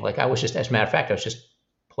moving, like I was just, as a matter of fact, I was just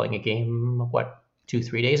playing a game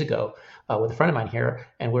 2-3 days ago with a friend of mine here,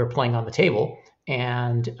 and we were playing on the table,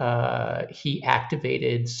 and he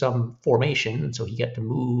activated some formation, so he got to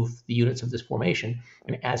move the units of this formation,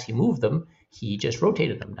 and as he moved them, he just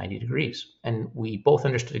rotated them 90 degrees, and we both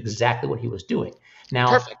understood exactly what he was doing. Now,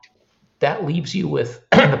 perfect. That leaves you with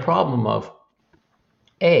the problem of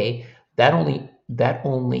that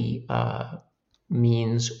only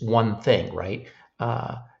means one thing, right?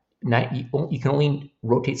 You can only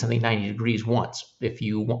rotate something 90 degrees once. If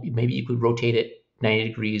you want, maybe you could rotate it 90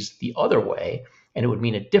 degrees the other way, and it would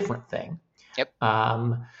mean a different thing. Yep.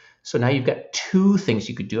 So now you've got two things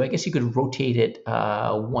you could do. I guess you could rotate it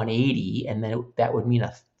 180, and then that would mean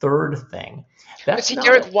a third thing. But see,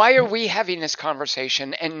 Derek, why are we having this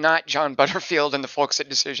conversation and not John Butterfield and the folks at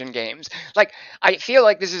Decision Games? Like, I feel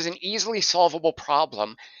like this is an easily solvable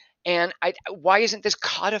problem, and why isn't this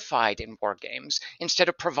codified in board games instead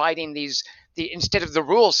of providing instead of the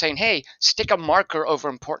rules saying, hey, stick a marker over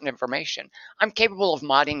important information? I'm capable of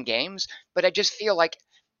modding games, but I just feel like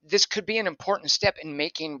this could be an important step in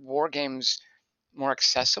making war games more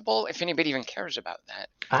accessible, if anybody even cares about that.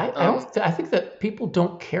 I think that people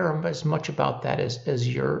don't care as much about that as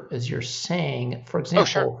you're saying. For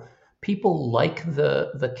example, people like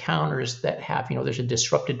the counters that have, there's a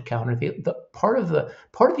disrupted counter. The part of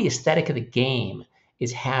the aesthetic of the game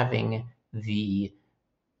is having the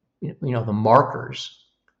markers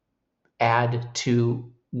add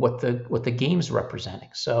to what the game's representing.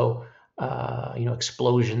 So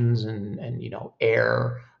explosions and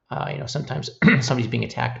air. Sometimes somebody's being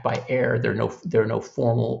attacked by air. There are no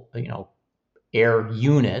formal air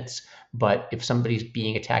units, but if somebody's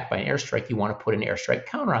being attacked by an airstrike, you want to put an airstrike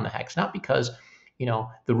counter on the hex, not because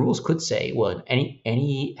the rules could say, well,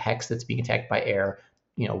 any hex that's being attacked by air,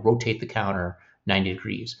 rotate the counter 90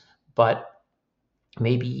 degrees, but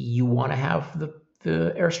maybe you want to have the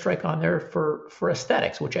airstrike on there for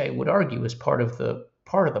aesthetics, which I would argue is part of the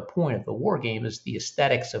point of the war game, is the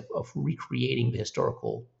aesthetics of recreating the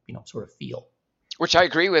historical sort of feel. Which I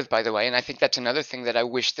agree with, by the way, and I think that's another thing that I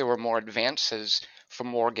wish there were more advances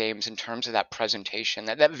from war games in terms of that presentation,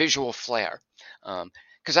 that visual flair.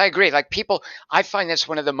 Because I agree, like I find this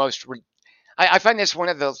one of the I find this one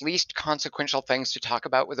of the least consequential things to talk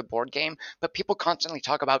about with a board game, but people constantly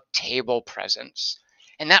talk about table presence.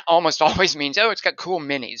 And that almost always means, oh, it's got cool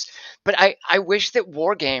minis. But I wish that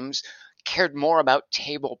war games cared more about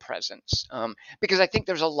table presence, because I think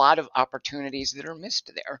there's a lot of opportunities that are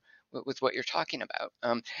missed there with what you're talking about.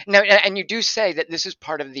 Now, and you do say that this is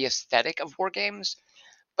part of the aesthetic of war games,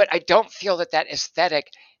 but I don't feel that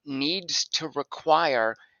aesthetic needs to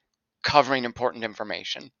require covering important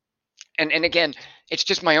information. And again, it's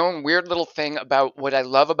just my own weird little thing about what I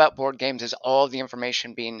love about board games is all the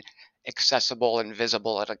information being accessible and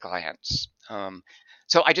visible at a glance.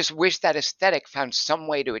 So I just wish that aesthetic found some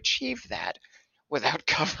way to achieve that without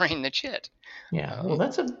covering the chit. Yeah, well,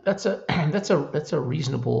 that's a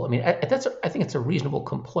reasonable. I mean, I think it's a reasonable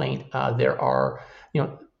complaint. There are,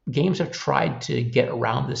 games have tried to get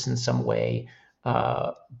around this in some way.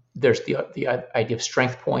 There's the idea of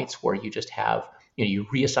strength points, where you just have, you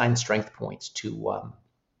reassign strength points to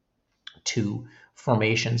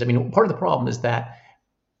formations. I mean, part of the problem is that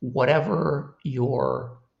whatever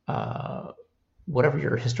your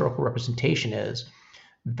historical representation is,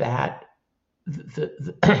 that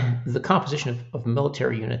the composition of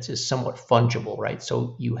military units is somewhat fungible, right?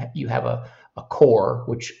 So you have a core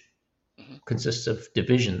which consists of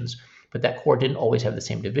divisions, but that core didn't always have the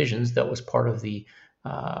same divisions. That was part of the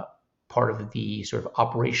sort of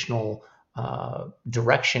operational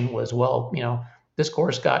direction was, well, this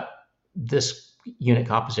core's got this unit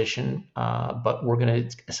composition, but we're going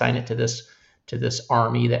to assign it to this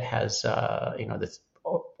army that has that's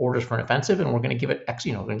orders for an offensive, and we're going to give it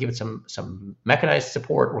we're going to give it some mechanized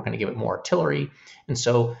support. We're going to give it more artillery, and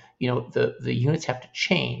so the units have to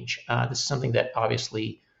change. This is something that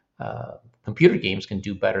obviously computer games can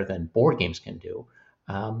do better than board games can do,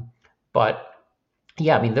 but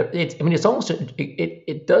yeah, I mean, it's almost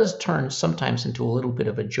it does turn sometimes into a little bit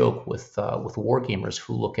of a joke with war gamers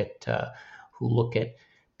who look at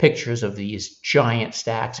pictures of these giant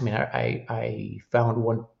stacks. I mean, I found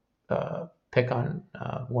one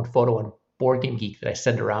one photo on Board Game Geek that I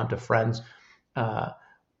send around to friends,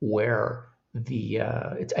 where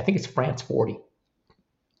I think it's France 40,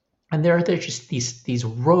 and there's just these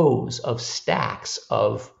rows of stacks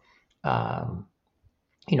of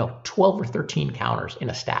 12 or 13 counters in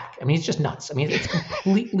a stack. I mean, it's just nuts. I mean, it's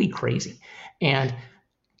completely crazy. And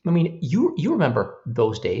I mean, you remember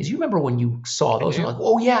those days. You remember when you saw those, you're like,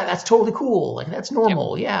 oh yeah, that's totally cool. Like, that's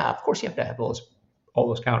normal. Yep. Yeah, of course you have to have all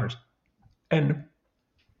those counters. And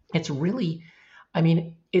it's really, I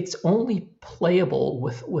mean, it's only playable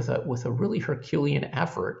with a really Herculean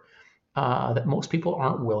effort that most people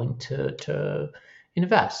aren't willing to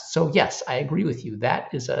invest. So yes, I agree with you.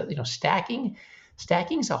 That is stacking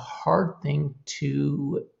is a hard thing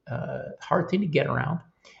to get around.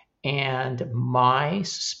 And my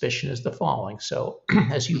suspicion is the following. So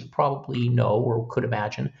as you probably know or could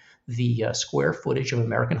imagine, the square footage of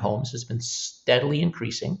American homes has been steadily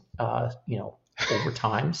increasing, over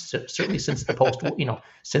time, certainly since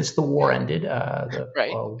since the war ended,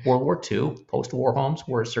 World War II, post-war homes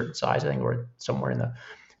were a certain size. I think we're somewhere in the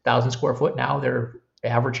 1,000 square foot. Now they're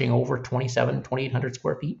averaging over 2,800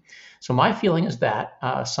 square feet. So my feeling is that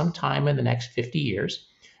sometime in the next 50 years,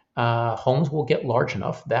 homes will get large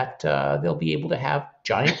enough that they'll be able to have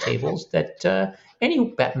giant tables that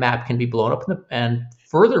any map can be blown up. And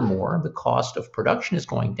furthermore, the cost of production is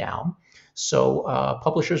going down. So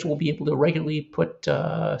publishers will be able to regularly put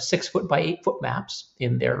 6 foot by 8 foot maps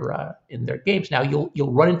in their games. Now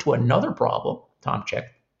you'll run into another problem, Tomczyk.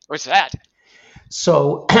 What's that?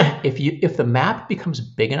 So if the map becomes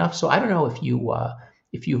big enough, so I don't know if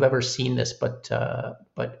you've ever seen this, but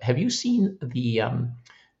have you seen the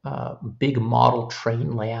big model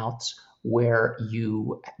train layouts where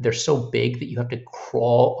they're so big that you have to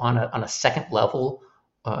crawl on a second level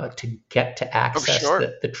to get to access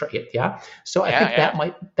the train? Yeah. So I think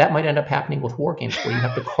that might end up happening with war games, where you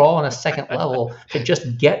have to crawl on a second level to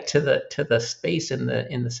just get to the space in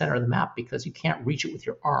the center of the map, because you can't reach it with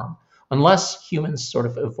your arm. Unless humans sort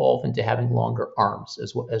of evolve into having longer arms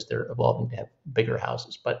as they're evolving to have bigger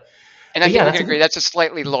houses. And I think we can agree that's a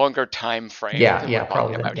slightly longer time frame. Yeah,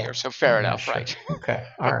 probably about here. So fair enough, sure. Right? Okay,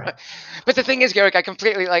 all right. But the thing is, Garrick,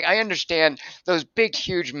 I understand those big,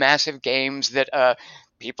 huge, massive games that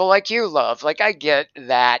people like you love. Like, I get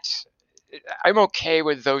that. I'm okay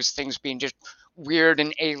with those things being just weird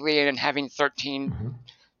and alien and having 13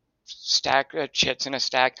 stack chits in a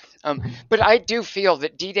stack. But I do feel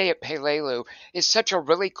that D-Day at Peleliu is such a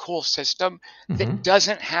really cool system that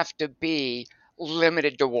doesn't have to be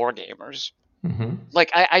limited to wargamers.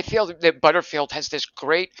 Like, I feel that Butterfield has this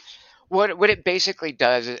great, what it basically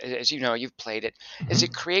does, as you know, you've played it, is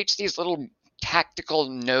it creates these little tactical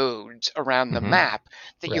nodes around the map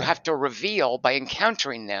that you have to reveal by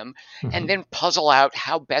encountering them, and then puzzle out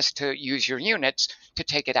how best to use your units to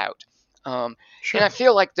take it out. And I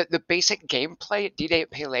feel like the basic gameplay at D-Day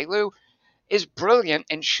at Peleliu is brilliant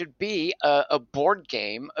and should be a board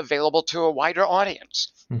game available to a wider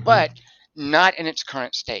audience, but not in its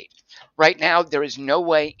current state. Right now, there is no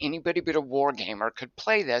way anybody but a wargamer could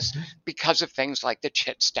play this because of things like the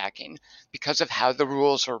chit stacking, because of how the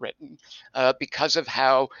rules are written, because of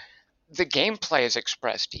how the gameplay is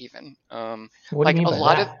expressed even. What do you mean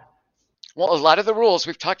by that? Well, a lot of the rules,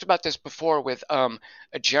 we've talked about this before with a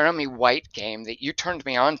Jeremy White game that you turned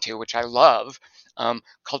me on to, which I love,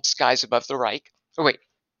 called Skies Above the Reich. Oh, wait.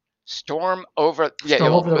 Storm Over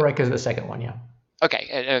the Reich is the second one, yeah.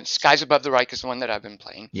 Okay, Skies Above the Reich is the one that I've been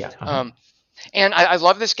playing. Yeah. And I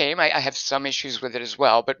love this game. I have some issues with it as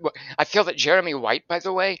well. But I feel that Jeremy White, by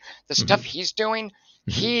the way, the stuff he's doing,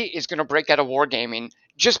 he is going to break out of wargaming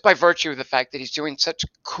just by virtue of the fact that he's doing such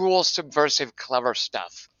cool, subversive, clever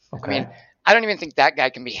stuff. Okay. I mean, I don't even think that guy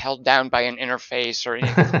can be held down by an interface or any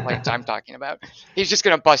of the complaints I'm talking about. He's just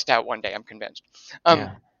going to bust out one day, I'm convinced.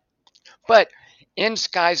 But in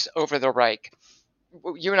Skies Over the Reich,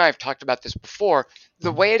 you and I have talked about this before,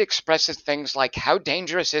 the way it expresses things like how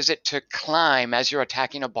dangerous is it to climb as you're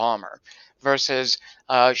attacking a bomber versus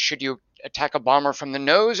should you attack a bomber from the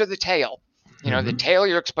nose or the tail? The tail,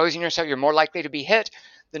 you're exposing yourself, you're more likely to be hit.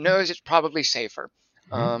 The nose, it's probably safer.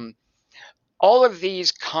 All of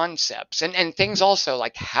these concepts and things also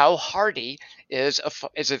like how hardy is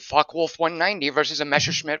a Focke-Wulf 190 versus a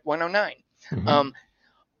Messerschmitt 109.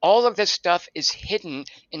 All of this stuff is hidden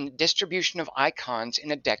in the distribution of icons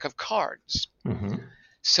in a deck of cards.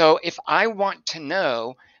 So if I want to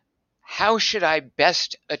know how should I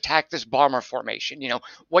best attack this bomber formation,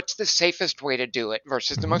 what's the safest way to do it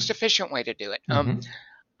versus the most efficient way to do it,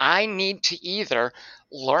 I need to either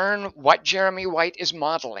learn what Jeremy White is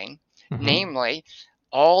modeling, namely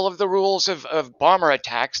all of the rules of bomber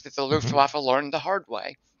attacks that the Luftwaffe learned the hard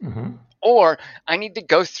way, or I need to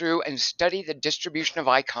go through and study the distribution of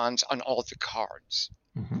icons on all the cards.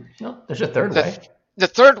 No, there's a third way. The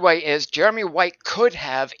third way is Jeremy White could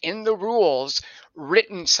have, in the rules,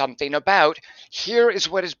 written something about, here is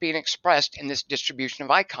what is being expressed in this distribution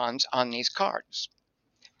of icons on these cards.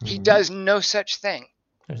 He does no such thing.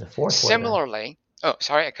 There's a fourth Similarly, way. Oh,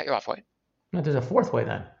 sorry, I cut you off. What? No, there's a fourth way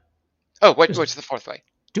then. Oh, what's the fourth way?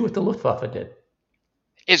 Do what the Luftwaffe did.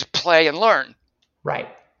 Is play and learn. Right.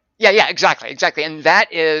 Yeah, exactly. And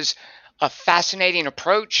that is a fascinating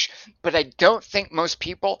approach, but I don't think most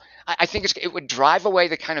people, I think it would drive away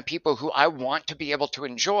the kind of people who I want to be able to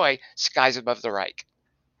enjoy Skies Above the Reich.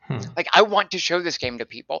 Like, I want to show this game to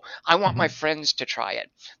people. I want my friends to try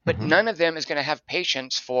it. But none of them is going to have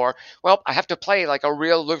patience for, well, I have to play like a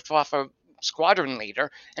real Luftwaffe squadron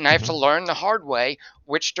leader, and I have to learn the hard way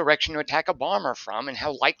which direction to attack a bomber from and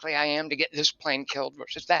how likely I am to get this plane killed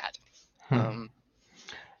versus that. And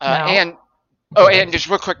just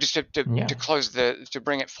real quick, just to close to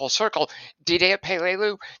bring it full circle, D-Day at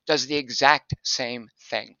Peleliu does the exact same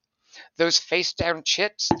thing. Those face-down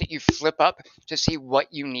chits that you flip up to see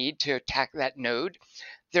what you need to attack that node,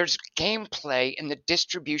 there's gameplay in the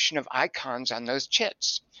distribution of icons on those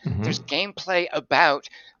chits. There's gameplay about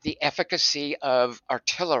the efficacy of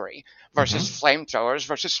artillery versus flamethrowers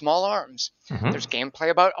versus small arms. There's gameplay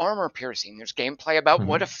about armor piercing. There's gameplay about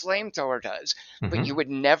what a flamethrower does. But you would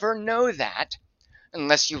never know that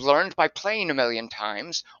unless you learned by playing a million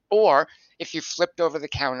times, or if you flipped over the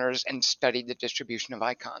counters and studied the distribution of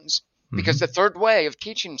icons. Because the third way of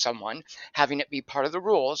teaching someone, having it be part of the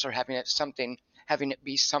rules or having it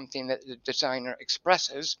be something that the designer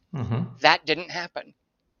expresses, that didn't happen.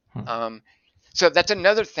 So that's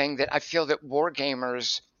another thing that I feel that war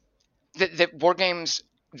games that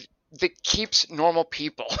keeps normal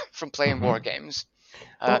people from playing war games.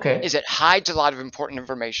 Is it hides a lot of important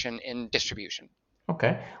information in distribution.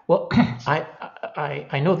 Okay. Well,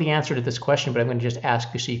 I know the answer to this question, but I'm going to just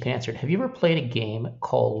ask you so you can answer it. Have you ever played a game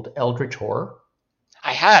called Eldritch Horror?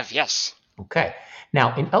 I have, yes. Okay.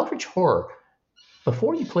 Now, in Eldritch Horror,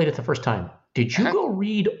 before you played it the first time, did you go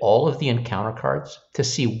read all of the encounter cards to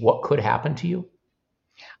see what could happen to you?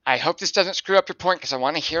 I hope this doesn't screw up your point because I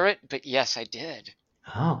want to hear it, but yes, I did.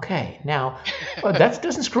 Okay. Now, that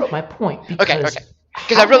doesn't screw up my point because... Okay.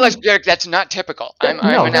 Because I realize, Derek, that's not typical. I'm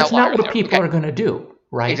that's not what people are going to do,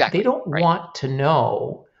 right? Exactly. They don't want to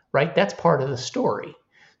know, right? That's part of the story.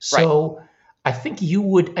 So I think you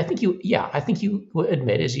would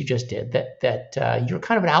admit, as you just did, that you're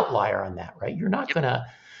kind of an outlier on that, right? You're not going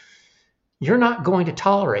to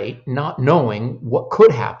tolerate not knowing what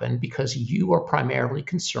could happen because you are primarily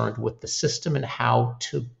concerned with the system and how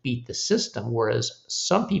to beat the system. Whereas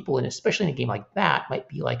some people, and especially in a game like that, might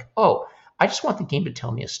be like, oh, I just want the game to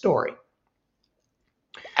tell me a story.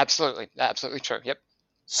 Absolutely true. Yep.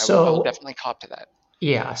 So I will definitely cop to that.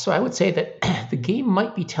 Yeah. So I would say that the game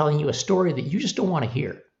might be telling you a story that you just don't want to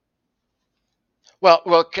hear. Well,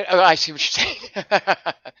 I see what you're saying.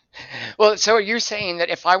 Well, so you're saying that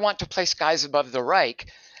if I want to play Skies Above the Reich,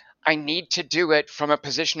 I need to do it from a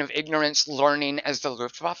position of ignorance, learning as the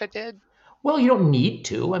Luftwaffe did? Well, you don't need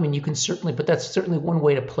to. I mean, you can certainly, but that's certainly one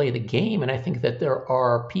way to play the game. And I think that there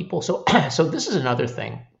are people. So this is another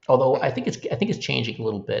thing. Although I think it's changing a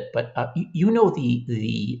little bit. But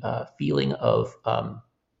the feeling of I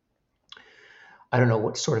don't know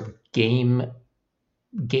what sort of game.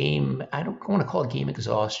 I don't want to call it game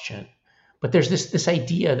exhaustion, but there's this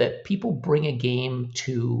idea that people bring a game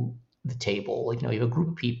to the table. Like, you have a group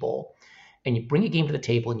of people. And you bring a game to the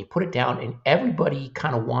table and you put it down and everybody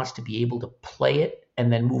kind of wants to be able to play it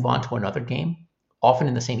and then move on to another game, often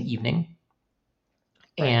in the same evening.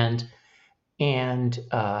 Right. And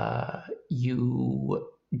you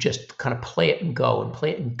just kind of play it and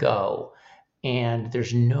go. And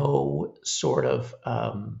there's no sort of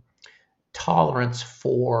tolerance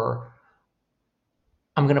for,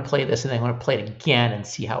 I'm going to play this and then I'm going to play it again and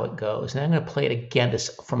see how it goes. And then I'm going to play it again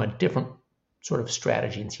from a different sort of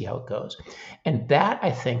strategy and see how it goes. And that,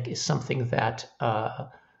 I think, is something that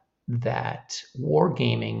that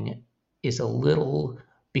wargaming is a little,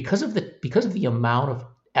 because of the amount of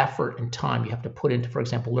effort and time you have to put into, for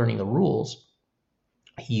example, learning the rules.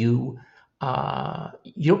 You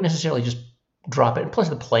don't necessarily just drop it. And plus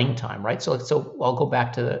the playing time, right? So I'll go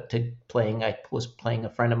back to playing. I was playing a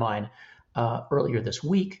friend of mine earlier this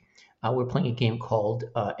week. We're playing a game called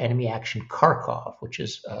Enemy Action Kharkov, which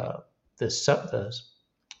is the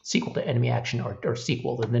sequel to Enemy Action, or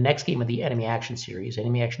sequel. The next game of the Enemy Action series.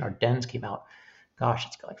 Enemy Action Ardennes came out, gosh,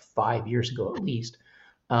 it's like 5 years ago at least.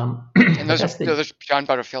 And there's John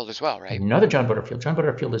Butterfield as well, right? Another John Butterfield. John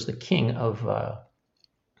Butterfield is the king of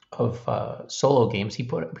solo games.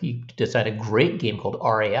 He designed a great game called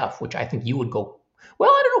RAF, which I think you would go. Well,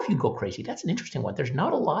 I don't know if you'd go crazy. That's an interesting one. There's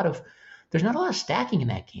not a lot of stacking in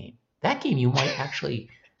that game. That game you might actually.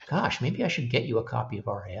 Gosh, maybe I should get you a copy of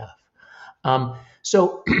RAF.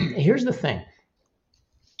 So here's the thing.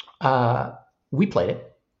 We played it.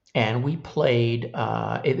 And we played.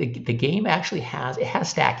 The game actually has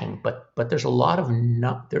stacking, but there's a lot of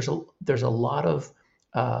there's a lot of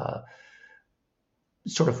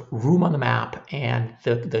sort of room on the map, and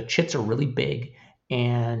the chits are really big.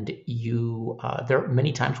 And there are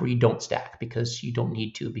many times where you don't stack because you don't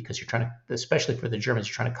need to, because you're trying to, especially for the Germans,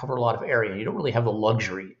 you're trying to cover a lot of area. You don't really have the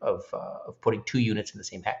luxury of putting 2 units in the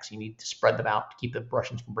same hex. You need to spread them out to keep the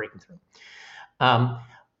Russians from breaking through.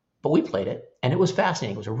 But we played it, and it was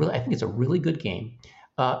fascinating. I think it's a really good game.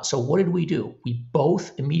 So what did we do? We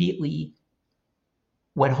both immediately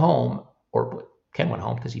went home, or Ken went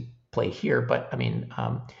home because he played here. But I mean,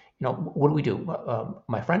 what do we do?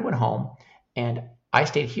 My friend went home, and I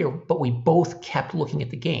stayed here. But we both kept looking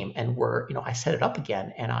at the game, and I set it up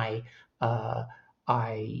again, and I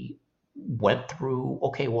went through,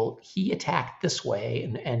 okay, well, he attacked this way,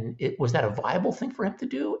 and was that a viable thing for him to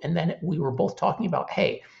do? And then we were both talking about,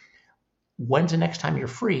 hey, when's the next time you're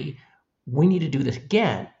free? We need to do this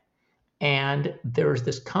again. And there's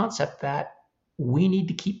this concept that we need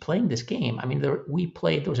to keep playing this game. I mean, there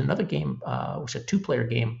was another game, it was a 2-player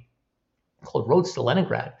game called Roads to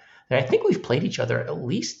Leningrad, that I think we've played each other at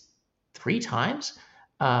least 3 times,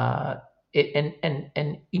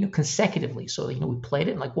 consecutively. So, we played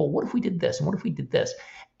it and like, well, what if we did this? And what if we did this?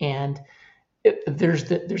 And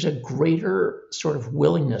there's a greater sort of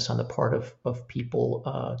willingness on the part of people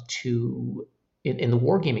in the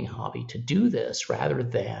wargaming hobby to do this rather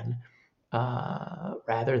than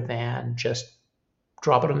just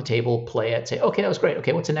drop it on the table, play it, say, okay, that was great.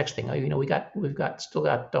 Okay, what's the next thing? Oh, we've still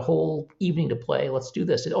got the whole evening to play. Let's do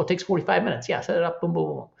this. It takes 45 minutes. Yeah, set it up. Boom, boom,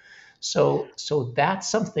 boom. So that's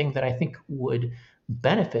something that I think would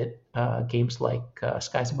benefit games like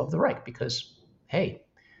Skies Above the Reich, because hey,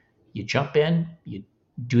 you jump in, you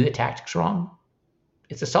do the tactics wrong.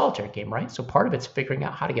 It's a solitaire game, right? So part of it's figuring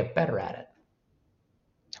out how to get better at it.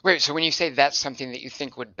 Wait, so when you say that's something that you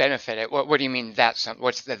think would benefit it, what do you mean that's something?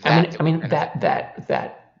 What's the that? I mean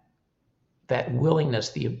that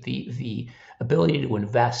willingness, the ability to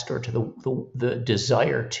invest, or to the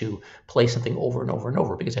desire to play something over and over and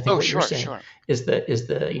over. Because I think you're saying is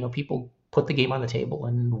the people put the game on the table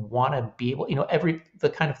and want to be able, the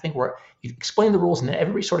kind of thing where you explain the rules and then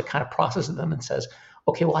everybody sort of kind of processes them and says,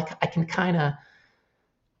 okay, well, I can kind of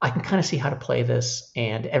see how to play this,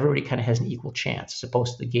 and everybody kind of has an equal chance, as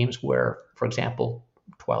opposed to the games where, for example,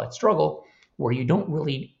 Twilight Struggle, where you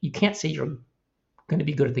can't say you're going to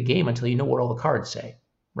be good at the game until you know what all the cards say,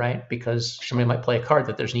 right? Because somebody might play a card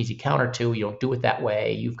that there's an easy counter to. You don't do it that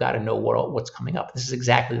way. You've got to know what's coming up. This is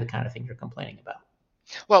exactly the kind of thing you're complaining about.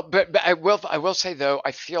 Well, but I will say, though,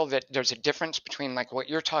 I feel that there's a difference between like what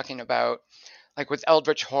you're talking about, like with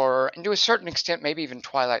Eldritch Horror, and to a certain extent, maybe even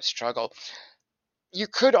Twilight Struggle. You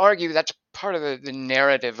could argue that's part of the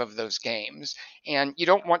narrative of those games, and you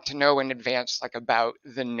don't want to know in advance like about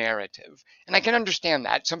the narrative. And I can understand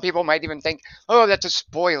that. Some people might even think, oh, that's a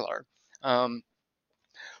spoiler. But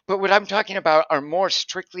what I'm talking about are more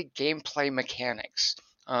strictly gameplay mechanics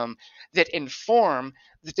that inform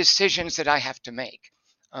the decisions that I have to make.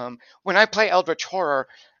 When I play Eldritch Horror,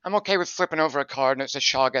 I'm okay with flipping over a card and it's a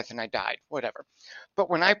Shoggoth and I died, whatever. But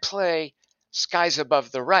when I play Skies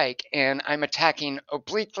Above the Reich and I'm attacking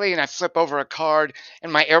obliquely and I flip over a card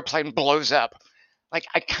and my airplane blows up, like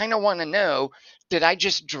I kind of want to know, did I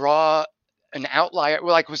just draw an outlier?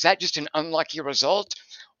 Like, was that just an unlucky result?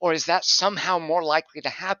 Or is that somehow more likely to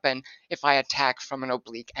happen if I attack from an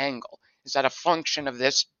oblique angle? Is that a function of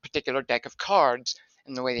this particular deck of cards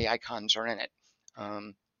and the way the icons are in it?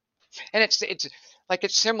 And it's like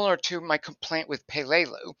it's similar to my complaint with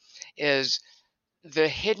Pelelu, is the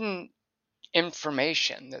hidden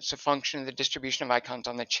information that's a function of the distribution of icons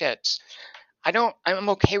on the chits. I'm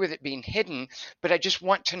okay with it being hidden, but I just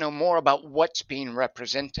want to know more about what's being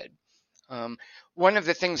represented. One of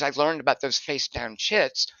the things I learned about those face down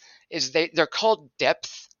chits is they're called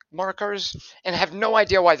depth markers, and I have no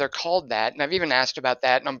idea why they're called that. And I've even asked about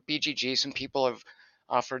that. And on BGG, some people have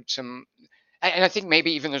offered some, and I think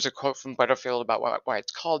maybe even there's a quote from Butterfield about why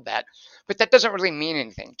it's called that, but that doesn't really mean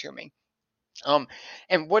anything to me.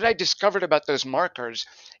 And what I discovered about those markers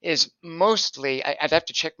is mostly, I'd have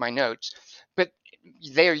to check my notes, but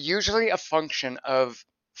they are usually a function of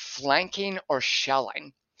flanking or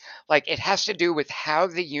shelling. Like it has to do with how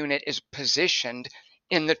the unit is positioned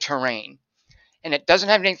in the terrain. And it doesn't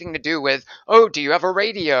have anything to do with, oh, do you have a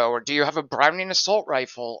radio, or do you have a Browning assault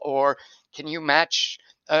rifle, or can you match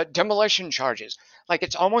demolition charges? Like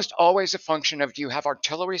it's almost always a function of, do you have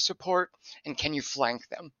artillery support, and can you flank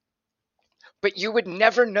them? But you would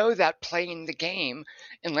never know that playing the game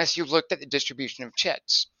unless you looked at the distribution of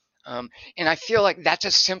chits. And I feel like that's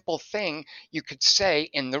a simple thing you could say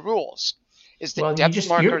in the rules. Is that depth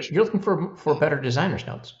markers? You're looking for better designer's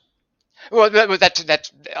notes. Well,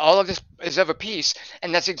 that's all of this is of a piece,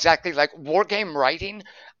 and that's exactly like wargame writing.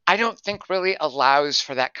 I don't think really allows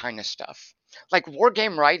for that kind of stuff. Like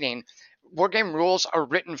wargame writing, wargame rules are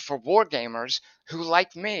written for wargamers who,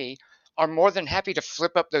 like me, are more than happy to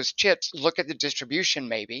flip up those chits, look at the distribution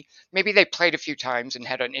maybe. Maybe they played a few times and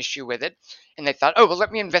had an issue with it, and they thought, oh, well,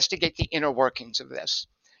 let me investigate the inner workings of this.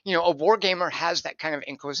 You know, a wargamer has that kind of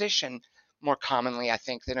inquisition more commonly, I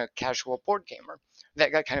think, than a casual board gamer,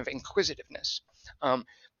 that kind of inquisitiveness.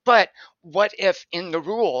 But what if in the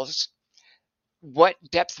rules, what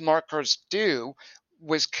depth markers do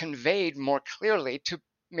was conveyed more clearly to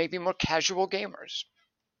maybe more casual gamers?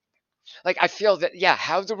 Like I feel that, yeah,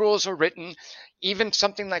 how the rules are written, even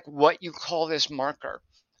something like what you call this marker.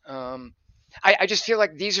 I just feel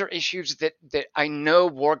like these are issues that I know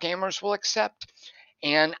wargamers will accept,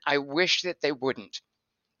 and I wish that they wouldn't,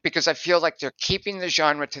 because I feel like they're keeping the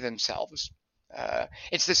genre to themselves.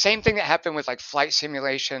 It's the same thing that happened with like flight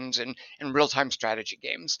simulations and real-time strategy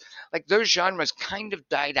games. Like those genres kind of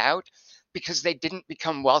died out because they didn't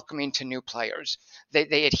become welcoming to new players.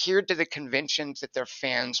 They adhered to the conventions that their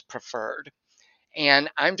fans preferred. And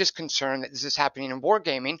I'm just concerned that this is happening in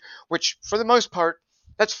wargaming, which for the most part,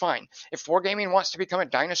 that's fine. If wargaming wants to become a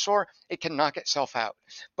dinosaur, it can knock itself out.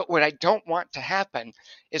 But what I don't want to happen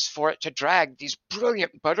is for it to drag these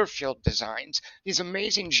brilliant Butterfield designs, these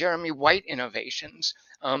amazing Jeremy White innovations.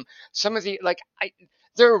 Some of the, like,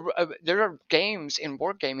 there are games in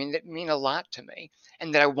wargaming that mean a lot to me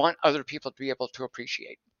and that I want other people to be able to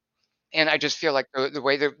appreciate. And I just feel like the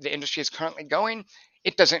way the industry is currently going,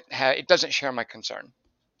 it doesn't share my concern.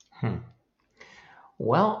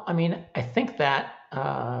 Well, I mean, I think that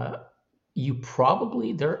you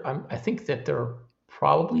probably I think that there are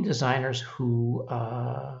probably designers who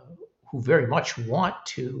very much want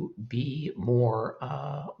to be more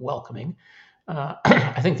welcoming.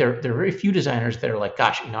 I think there are very few designers that are like,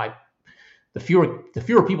 gosh, you know, the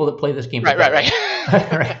fewer people that play this game, right.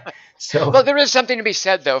 right. So, well, there is something to be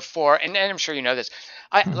said though for, and I'm sure you know this.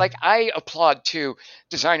 I applaud to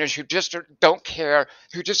designers who just don't care,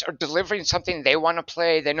 who just are delivering something they want to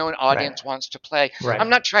play. They know an audience wants to play. Right. I'm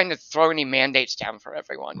not trying to throw any mandates down for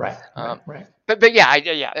everyone. Right. But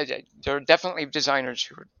yeah, there are definitely designers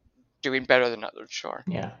who are doing better than others. Sure.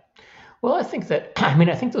 Yeah. Well, I think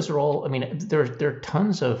those are all. I mean, there are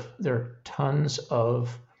tons of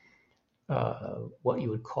what you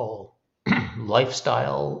would call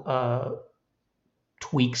lifestyle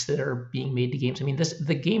tweaks that are being made to games. I mean,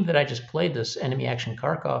 the game that I just played, this Enemy Action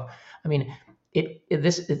Kharkov. I mean,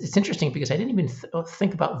 it's interesting because I didn't even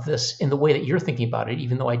think about this in the way that you're thinking about it,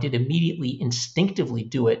 even though I did immediately instinctively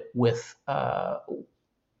do it with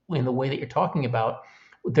in the way that you're talking about.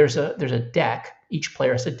 There's a deck. Each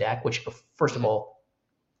player has a deck, which first of all,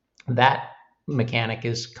 that mechanic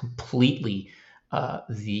is completely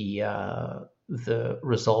the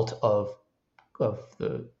result of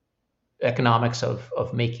the economics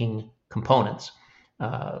of making components.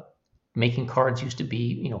 Making cards used to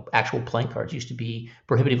be, actual playing cards used to be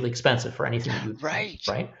prohibitively expensive for anything that you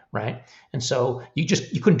right. And so you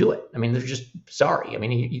couldn't do it. I mean, they're just sorry. I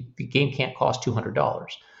mean, the game can't cost $200.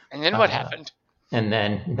 And then what happened? And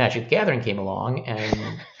then Magic the Gathering came along,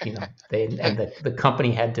 and the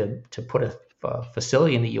company had to put a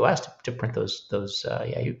facility in the U.S. to print to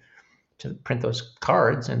print those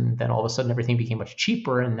cards, and then all of a sudden everything became much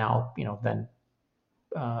cheaper, and now Mark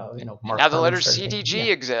now the letters CDG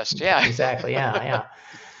exist. Yeah, exactly. Yeah.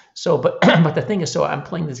 So, but the thing is, so I'm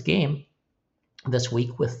playing this game this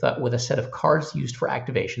week with a set of cards used for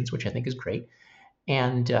activations, which I think is great,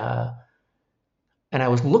 and I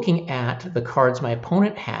was looking at the cards my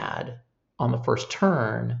opponent had on the first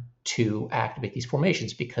turn to activate these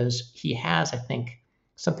formations because he has, I think,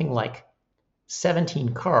 something like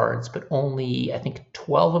 17 cards, but only I think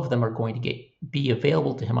 12 of them are going to be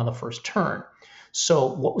available to him on the first turn.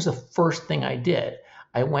 So what was the first thing I did?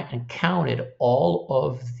 I went and counted all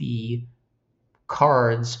of the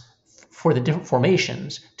cards for the different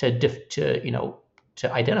formations to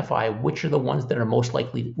identify which are the ones that are most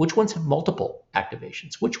likely, which ones have multiple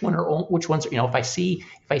activations, which ones are, if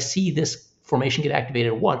I see this formation get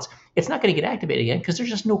activated once, it's not going to get activated again because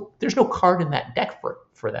there's no card in that deck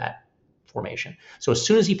for that formation. So as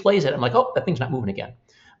soon as he plays it, I'm like, oh, that thing's not moving again.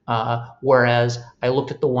 Whereas I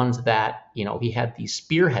looked at the ones that, he had these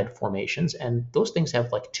spearhead formations, and those things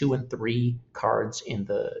have like 2 and 3 cards in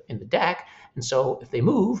the deck. And so if they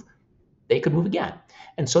move, they could move again.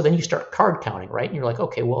 And so then you start card counting, right? And you're like,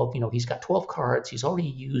 okay, well, he's got 12 cards. He's already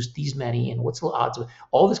used these many. And what's the odds of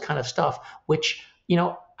all this kind of stuff, which,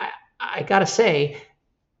 I got to say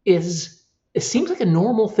it seems like a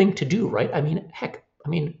normal thing to do, right? I mean, heck,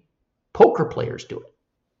 poker players do it,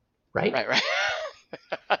 right? Right.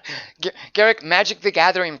 Garrick, Magic the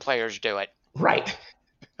Gathering players do it. Right.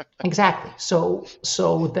 Exactly. So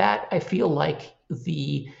that I feel like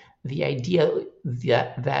the idea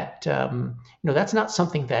that that's not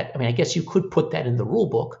something that, I guess you could put that in the rule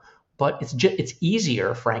book, but it's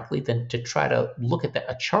easier, frankly, than to try to look at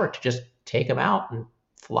a chart to just take them out and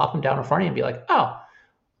flop them down in front of you and be like, oh,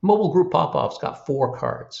 Mobile Group Popov's got 4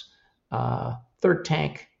 cards. Third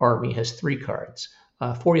Tank Army has 3 cards.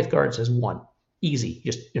 40th Guards has 1. Easy,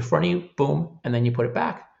 just in front of you, boom, and then you put it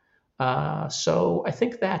back. So I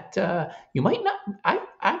think that you might not.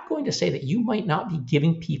 I'm going to say that you might not be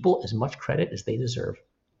giving people as much credit as they deserve.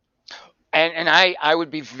 And I would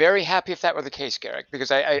be very happy if that were the case, Garrick, because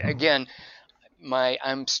I'm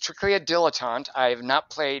strictly a dilettante. I have not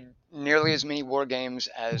played nearly as many war games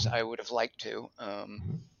as I would have liked to.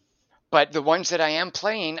 But the ones that I am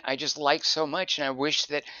playing, I just like so much, and I wish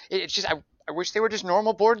that I wish they were just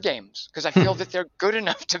normal board games because I feel that they're good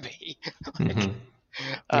enough to be. And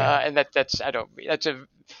I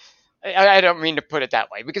don't mean to put it that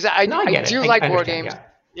way because I do like war games.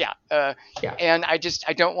 Yeah. And I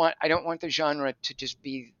don't want the genre to just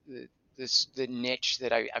be the niche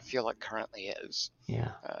that I feel it currently is.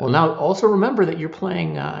 Yeah. Well, now also remember that you're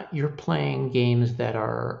playing games that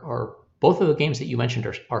are both of the games that you mentioned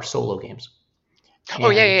are solo games.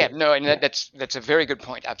 Oh yeah. No, and that's a very good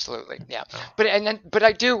point. Absolutely. Yeah. But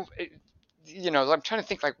I do, I'm trying to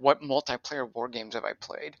think like what multiplayer war games have I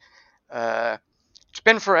played? It's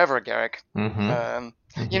been forever, Garrick.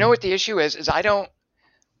 You know what the issue is I don't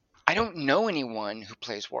know anyone who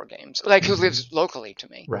plays war games, like who lives locally to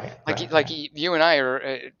me. Right. Like you and I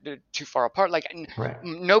are too far apart. Like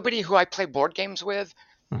nobody who I play board games with,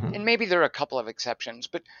 and maybe there are a couple of exceptions,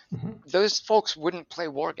 but those folks wouldn't play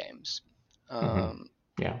war games. And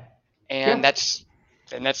that's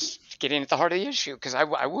getting at the heart of the issue because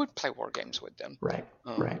I would play war games with them. Right.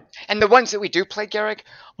 And the ones that we do play, Garrick,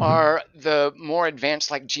 are the more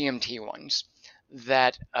advanced, like GMT ones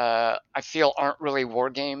that I feel aren't really war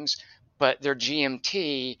games, but they're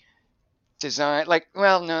GMT designed. Like,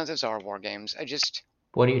 well, no, those are war games.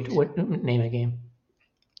 What name a game?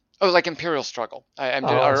 Oh, like Imperial Struggle.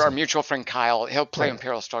 Our mutual friend Kyle, he'll play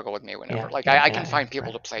Imperial Struggle with me whenever. I can find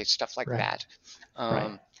people to play stuff like that.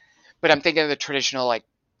 But I'm thinking of the traditional like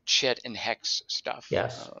chit and hex stuff.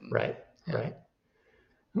 Yes. Right.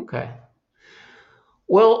 Okay.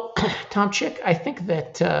 Well, Tom Chick, I think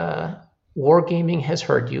that wargaming has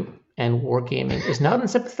heard you, and wargaming is not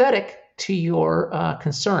unsympathetic to your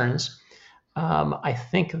concerns. I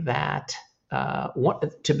think that.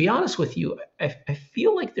 To be honest with you, I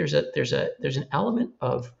feel like there's an element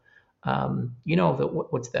of,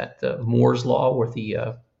 what's that? The Moore's law, where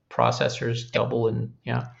the processors double and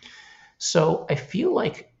So I feel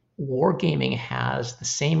like wargaming has the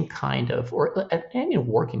same kind of,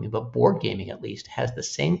 wargaming, but board gaming at least has the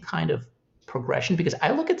same kind of progression because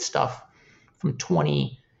I look at stuff from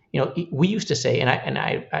 20. We used to say, and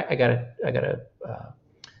I gotta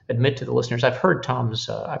admit to the listeners, I've heard Tom's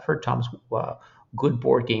good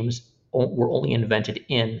board games were only invented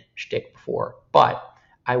in shtick before, but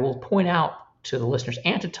I will point out to the listeners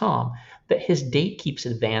and to Tom that his date keeps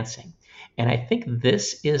advancing, and I think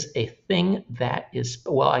this is a thing that is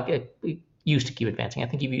it used to keep advancing. I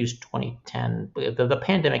think you've used 2010. The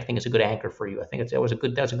pandemic thing is a good anchor for you. I think that was a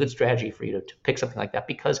good strategy for you to pick something like that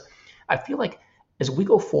because I feel like as we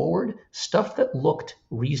go forward, stuff that looked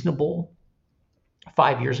reasonable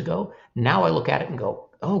 5 years ago, now I look at it and go,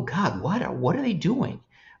 oh God, what are they doing?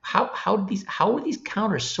 How are these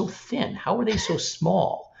counters so thin? How are they so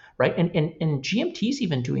small? Right? And GMT's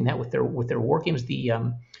even doing that with their war games.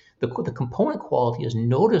 The component quality is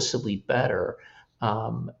noticeably better.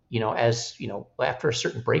 As after a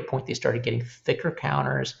certain breakpoint, they started getting thicker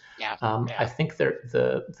counters. I think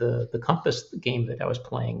the Compass game that I was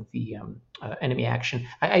playing, the enemy action,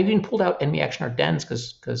 I even pulled out enemy action Ardennes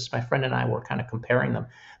because my friend and I were kind of comparing them.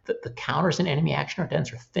 The counters in enemy action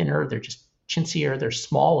Ardennes are thinner. They're just chintzier. They're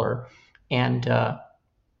smaller, and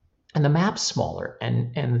the map's smaller.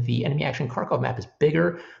 And the enemy action Kharkov map is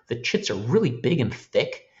bigger. The chits are really big and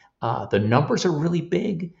thick. The numbers are really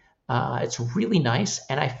big. It's really nice.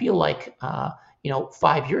 And I feel like,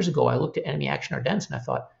 5 years ago, I looked at enemy action Ardennes and I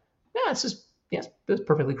thought, this is a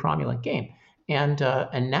perfectly cromulent game. And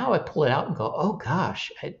now I pull it out and go, oh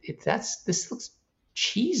gosh, this looks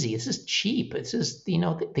cheesy. This is cheap. This is, they've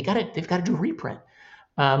got to do reprint.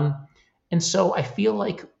 And so I feel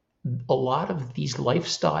like a lot of these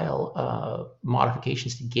lifestyle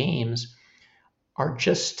modifications to games are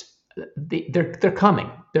just, they're coming.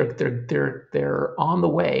 They're on the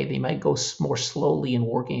way. They might go more slowly in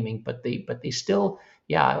wargaming, but they still.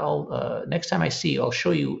 I'll next time I see you, I'll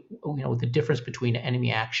show you the difference between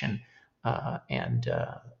enemy action and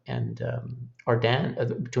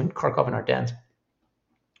Ardennes, between Kharkov and Ardennes.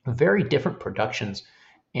 Very different productions,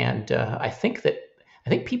 and I think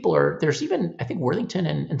people are. There's even I think Worthington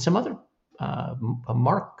and some other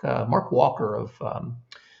Mark Walker of.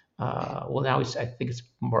 Now I think it's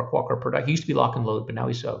Mark Walker Production. He used to be Lock and Load, but now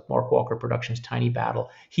he's Mark Walker Productions Tiny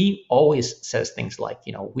Battle. He always says things like,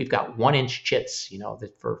 we've got 1-inch chits,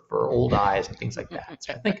 that for old eyes and things like that.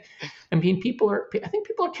 So I think people are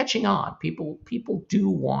catching on. People do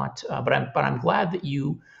want, but I'm glad that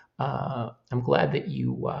you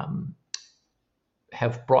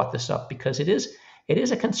have brought this up, because it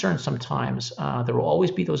is a concern sometimes. There will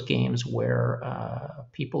always be those games where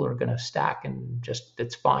people are going to stack and just,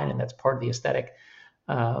 it's fine, and that's part of the aesthetic.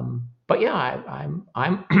 But yeah,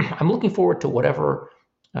 I'm looking forward to whatever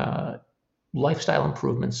lifestyle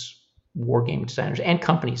improvements wargame designers and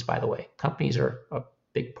companies, by the way, companies are a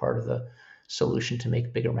big part of the solution to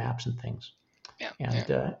make bigger maps and things.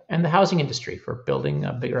 And the housing industry for building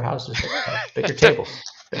bigger houses, bigger tables.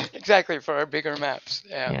 Exactly, for our bigger maps.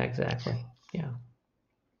 Yeah, exactly. Yeah.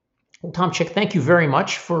 Well, Tom Chick, thank you very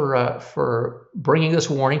much for bringing this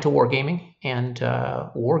warning to wargaming, and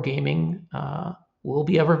wargaming will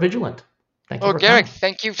be ever vigilant. Thank you. Oh, Garrick,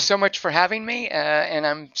 thank you so much for having me, and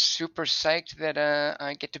I'm super psyched that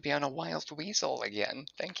I get to be on a Wild Weasel again.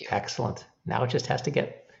 Thank you. Excellent. Now it just has to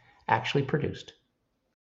get actually produced.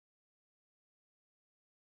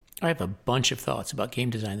 I have a bunch of thoughts about game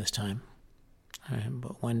design this time.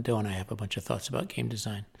 But when don't I have a bunch of thoughts about game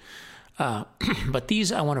design? But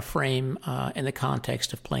these I want to frame in the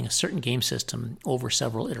context of playing a certain game system over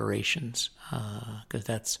several iterations, because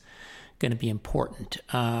that's going to be important.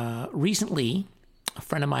 Recently, a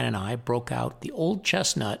friend of mine and I broke out the old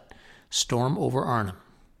chestnut Storm over Arnhem.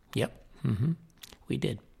 Yep, we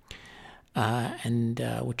did. And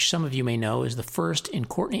which some of you may know is the first in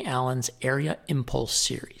Courtney Allen's Area Impulse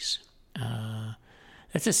series.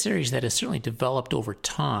 That's a series that has certainly developed over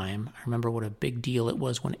time. I remember what a big deal it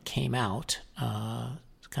was when it came out.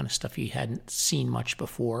 It's kind of stuff you hadn't seen much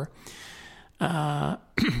before. And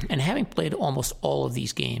having played almost all of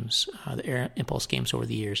these games, the Area Impulse games over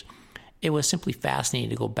the years, it was simply fascinating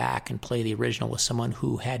to go back and play the original with someone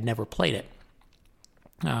who had never played it.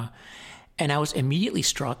 And I was immediately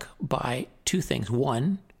struck by two things.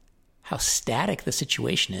 One, how static the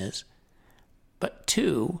situation is. But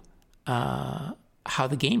two, how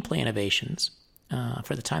the gameplay innovations,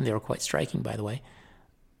 for the time they were quite striking, by the way,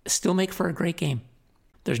 still make for a great game.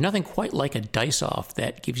 There's nothing quite like a dice-off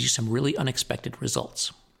that gives you some really unexpected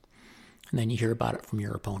results. And then you hear about it from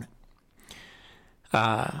your opponent.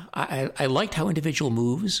 I liked how individual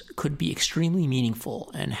moves could be extremely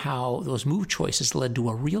meaningful, and how those move choices led to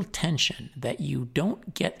a real tension that you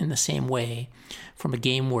don't get in the same way from a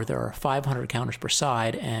game where there are 500 counters per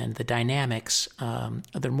side and the dynamics,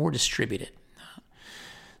 they're more distributed.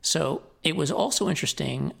 So it was also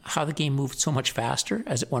interesting how the game moved so much faster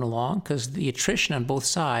as it went along, because the attrition on both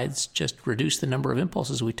sides just reduced the number of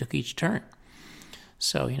impulses we took each turn.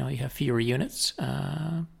 So, you have fewer units,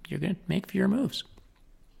 you're going to make fewer moves.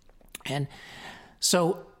 And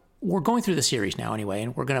so we're going through the series now anyway,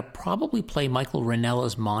 and we're going to probably play Michael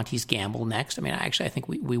Ranella's Monty's Gamble next. I think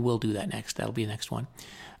we will do that next. That'll be the next one.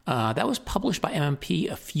 That was published by MMP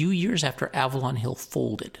a few years after Avalon Hill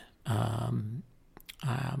folded.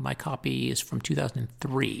 My copy is from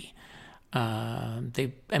 2003.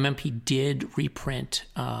 MMP did reprint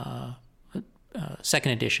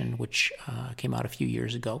second edition, which came out a few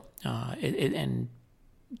years ago, and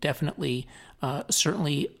definitely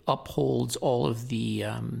certainly upholds all of the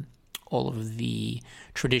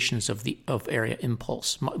traditions of Area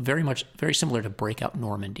Impulse. Very similar to Breakout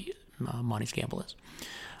Normandy, Monty's Gamble is.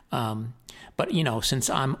 But, since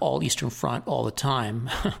I'm all Eastern Front all the time,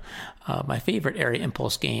 my favorite Area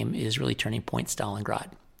Impulse game is really Turning Point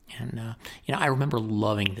Stalingrad. And, I remember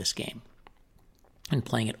loving this game and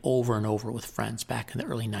playing it over and over with friends back in the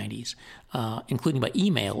early 90s, including by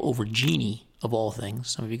email over Genie, of all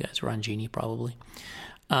things. Some of you guys were on Genie, probably.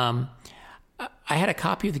 I had a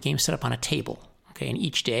copy of the game set up on a table, okay, and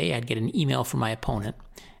each day I'd get an email from my opponent,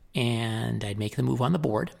 and I'd make the move on the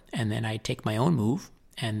board, and then I'd take my own move,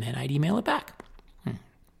 and then I'd email it back.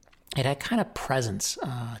 It had kind of presence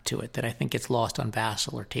to it that I think gets lost on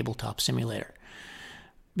Vassal or Tabletop Simulator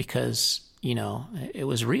because, it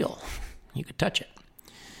was real. You could touch it.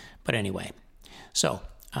 But anyway, so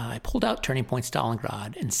I pulled out Turning Point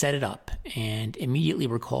Stalingrad and set it up and immediately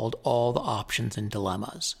recalled all the options and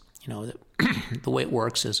dilemmas. The way it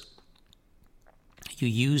works is you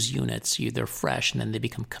use units, they're fresh, and then they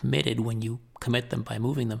become committed when you commit them by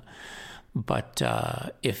moving them. But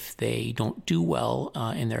if they don't do well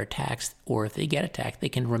in their attacks, or if they get attacked, they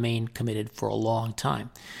can remain committed for a long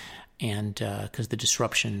time. And because the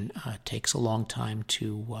disruption takes a long time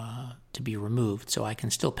to be removed. So I can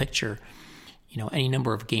still picture, any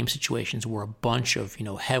number of game situations where a bunch of,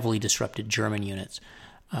 heavily disrupted German units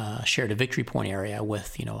shared a victory point area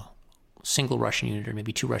with, a single Russian unit or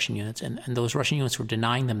maybe two Russian units. And those Russian units were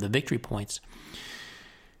denying them the victory points.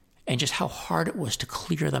 And just how hard it was to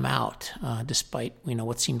clear them out, despite,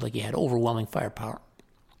 what seemed like you had overwhelming firepower.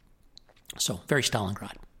 So, very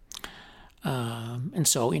Stalingrad. And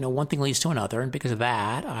so, one thing leads to another, and because of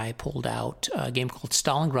that, I pulled out a game called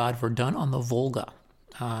Stalingrad Verdun on the Volga,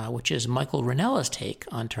 which is Michael Ranella's take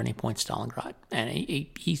on Turning Point Stalingrad. And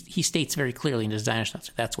he states very clearly in his designer's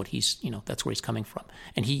notes that's what that's where he's coming from.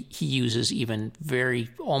 And he uses even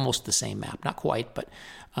almost the same map, not quite, but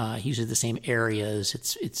he uses the same areas.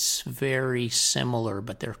 It's very similar,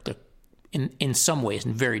 but they're in some ways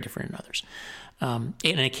and very different in others. And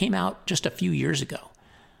it came out just a few years ago.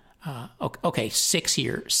 6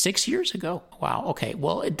 years. 6 years ago? Wow. Okay.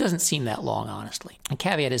 Well, it doesn't seem that long, honestly. The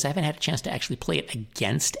caveat is I haven't had a chance to actually play it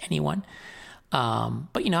against anyone.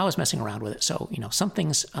 But, I was messing around with it. So, some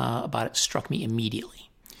things about it struck me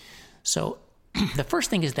immediately. So the first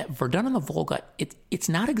thing is that Verdun on the Volga, it's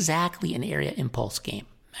not exactly an Area Impulse game.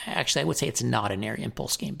 Actually, I would say it's not an Area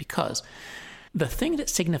Impulse game because the thing that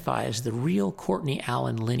signifies the real Courtney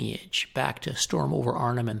Allen lineage back to Storm over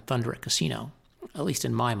Arnhem and Thunder at Casino, at least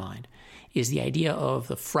in my mind, is the idea of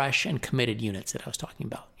the fresh and committed units that I was talking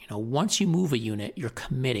about. Once you move a unit, you're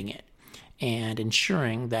committing it and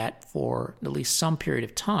ensuring that for at least some period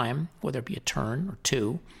of time, whether it be a turn or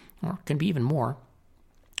two, or it can be even more,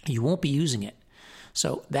 you won't be using it.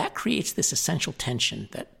 So that creates this essential tension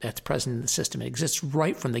that's present in the system. It exists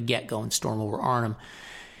right from the get-go in Storm over Arnhem.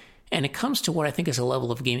 And it comes to what I think is a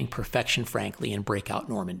level of gaming perfection, frankly, in Breakout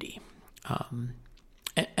Normandy.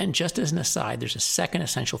 And just as an aside, there's a second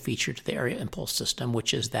essential feature to the Area Impulse system,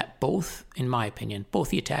 which is that both, in my opinion, both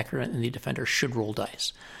the attacker and the defender should roll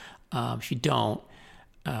dice. If you don't,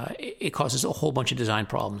 it causes a whole bunch of design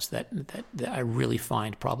problems that I really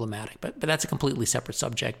find problematic. But that's a completely separate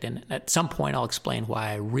subject, and at some point I'll explain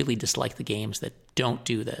why I really dislike the games that don't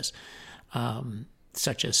do this,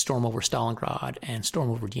 such as Storm over Stalingrad and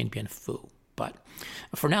Storm over Dien Bien Phu. But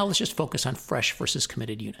for now, let's just focus on fresh versus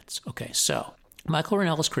committed units. Okay, so Michael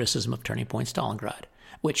Ranella's criticism of Turning Point Stalingrad,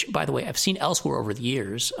 which, by the way, I've seen elsewhere over the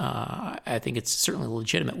years, I think it's certainly a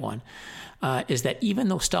legitimate one, is that even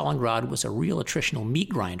though Stalingrad was a real attritional meat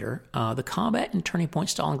grinder, the combat in Turning Point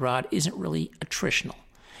Stalingrad isn't really attritional.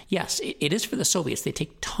 Yes, it is for the Soviets. They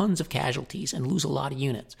take tons of casualties and lose a lot of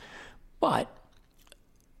units. But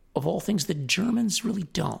of all things, the Germans really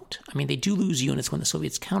don't. I mean, they do lose units when the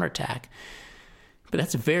Soviets counterattack, but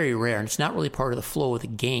that's very rare, and it's not really part of the flow of the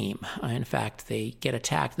game. In fact, they get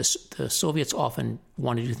attacked. The Soviets often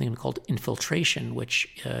want to do something called infiltration, which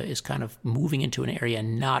is kind of moving into an area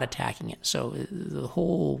and not attacking it. So the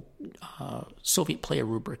whole Soviet player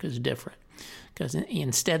rubric is different, because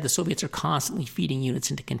instead the Soviets are constantly feeding units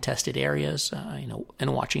into contested areas,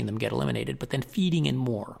 and watching them get eliminated, but then feeding in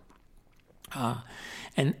more.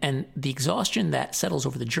 And the exhaustion that settles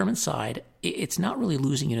over the German side, it's not really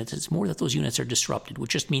losing units. It's more that those units are disrupted,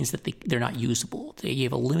 which just means that they're not usable. You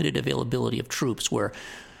have a limited availability of troops where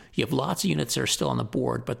You have lots of units that are still on the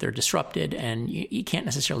board, but they're disrupted, and you can't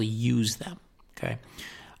necessarily use them, okay?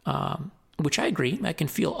 Which I agree, that can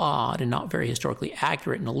feel odd and not very historically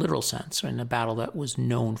accurate in a literal sense in a battle that was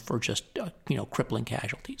known for just, crippling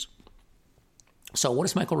casualties. So what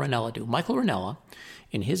does Michael Ranella do? Michael Ranella,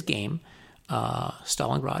 in his game,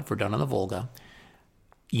 Stalingrad, Verdun on the Volga,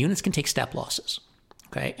 units can take step losses.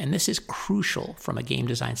 Okay, and this is crucial from a game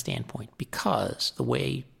design standpoint because the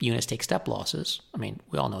way units take step losses, I mean,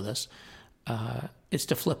 we all know this, is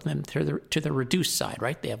to flip them to the reduced side,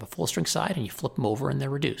 right? They have a full strength side, and you flip them over, and they're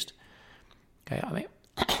reduced. Okay, I mean,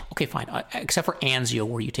 okay, fine. Except for Anzio,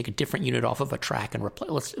 where you take a different unit off of a track and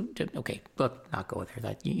replace. Let's not go there.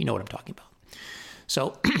 That you know what I'm talking about.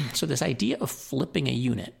 So, so this idea of flipping a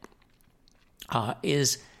unit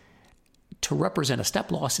is to represent a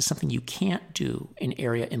step loss is something you can't do in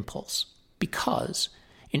area impulse, because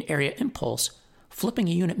in area impulse, flipping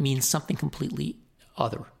a unit means something completely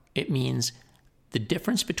other. It means the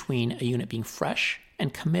difference between a unit being fresh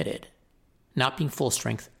and committed, not being full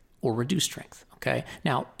strength or reduced strength. Okay.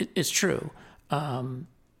 Now it's true. Sometimes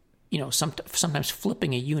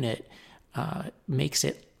flipping a unit makes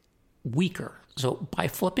it weaker. So by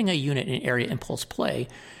flipping a unit in area impulse play,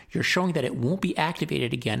 you're showing that it won't be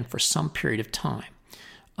activated again for some period of time.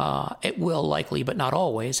 It will likely, but not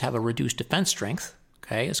always, have a reduced defense strength,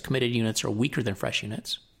 okay, as committed units are weaker than fresh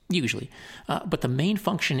units, usually. But the main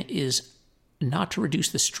function is not to reduce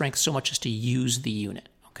the strength so much as to use the unit,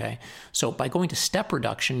 okay? So by going to step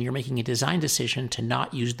reduction, you're making a design decision to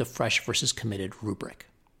not use the fresh versus committed rubric,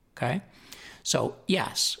 okay? So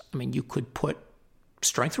yes, I mean, you could put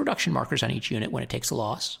strength reduction markers on each unit when it takes a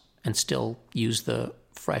loss and still use the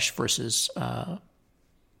fresh versus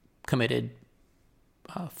committed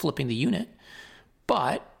flipping the unit.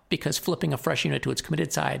 But because flipping a fresh unit to its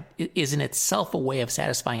committed side is in itself a way of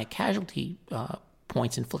satisfying a casualty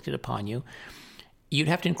points inflicted upon you, you'd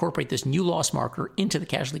have to incorporate this new loss marker into the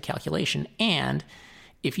casualty calculation. And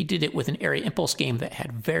if you did it with an area impulse game that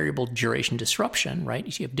had variable duration disruption,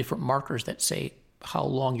 right? You have different markers that say how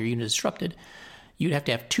long your unit is disrupted. You'd have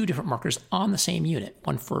to have two different markers on the same unit,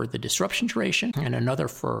 one for the disruption duration and another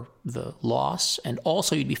for the loss. And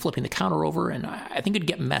also you'd be flipping the counter over, and I think it'd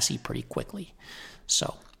get messy pretty quickly.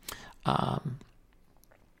 So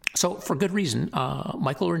for good reason,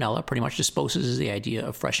 Michael Ranella pretty much disposes of the idea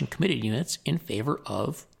of fresh and committed units in favor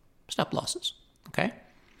of step losses, okay?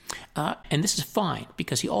 And this is fine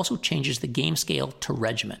because he also changes the game scale to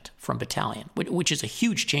regiment from battalion, which is a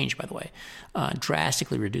huge change, by the way.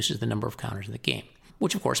 Drastically reduces the number of counters in the game,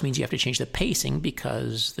 which of course means you have to change the pacing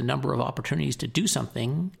because the number of opportunities to do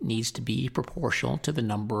something needs to be proportional to the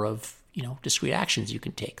number of discrete actions you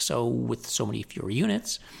can take. So with so many fewer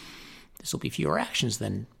units, this will be fewer actions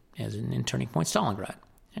than as in Turning Point Stalingrad.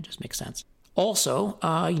 That just makes sense. Also,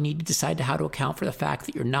 you need to decide how to account for the fact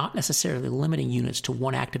that you're not necessarily limiting units to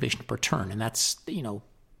one activation per turn, and that's,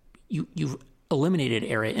 you've eliminated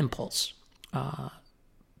area impulse,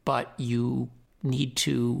 but you need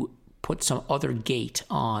to put some other gate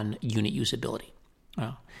on unit usability.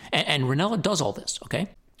 And Ranella does all this, okay?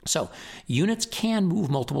 So units can move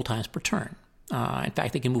multiple times per turn. In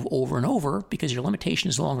fact, they can move over and over because your limitation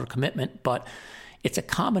is no longer commitment, but it's a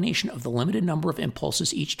combination of the limited number of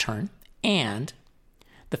impulses each turn and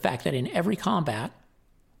the fact that in every combat,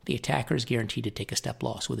 the attacker is guaranteed to take a step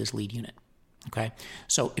loss with his lead unit, okay?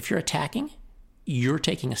 So if you're attacking, you're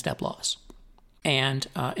taking a step loss. And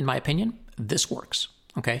in my opinion, this works,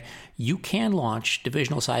 okay? You can launch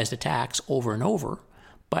divisional-sized attacks over and over,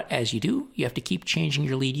 but as you do, you have to keep changing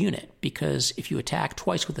your lead unit because if you attack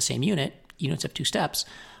twice with the same unit, units have two steps,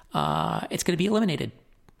 it's going to be eliminated.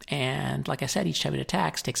 And like I said, each time it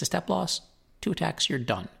attacks, takes a step loss, 2 attacks, you're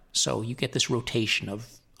done. So you get this rotation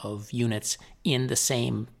of units in the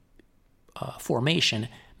same formation,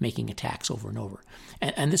 making attacks over and over.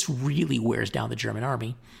 And this really wears down the German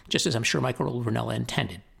army, just as I'm sure Michael Ranella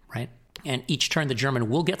intended, right? And each turn the German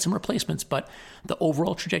will get some replacements, but the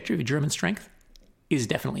overall trajectory of German strength is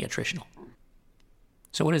definitely attritional.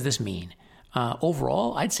 So what does this mean?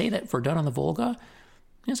 Overall, I'd say that Verdun on the Volga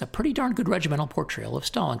is a pretty darn good regimental portrayal of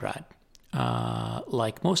Stalingrad.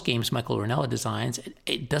 Like most games Michael Ranella designs,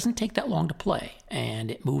 it doesn't take that long to play, and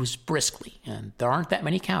it moves briskly, and there aren't that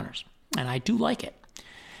many counters, and I do like it.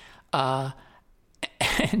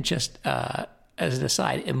 And just as an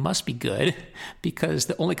aside, it must be good because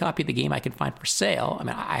the only copy of the game I can find for sale, I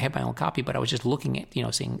mean, I have my own copy, but I was just looking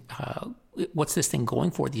at, seeing what's this thing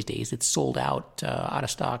going for these days. It's sold out of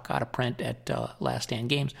stock, out of print at Last Stand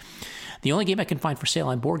Games. The only game I can find for sale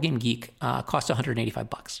on Board Game Geek costs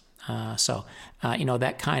 $185.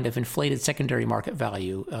 That kind of inflated secondary market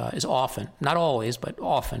value is often, not always, but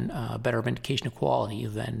often a better indication of quality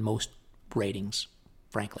than most ratings,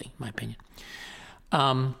 frankly, in my opinion.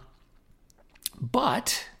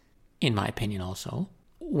 But, in my opinion also,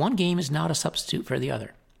 one game is not a substitute for the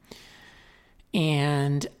other.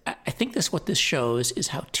 And I think what this shows is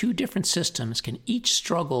how two different systems can each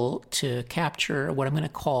struggle to capture what I'm going to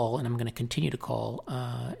call, and I'm going to continue to call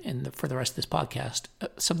for the rest of this podcast,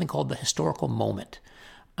 something called the historical moment.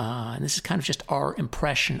 And this is kind of just our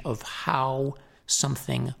impression of how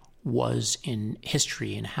something was in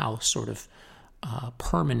history and how sort of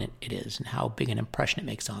permanent it is and how big an impression it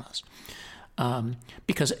makes on us.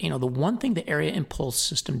 Because, the one thing the area impulse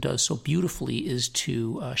system does so beautifully is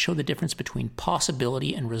to show the difference between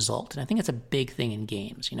possibility and result. And I think it's a big thing in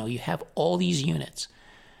games. You have all these units,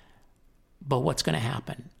 but what's going to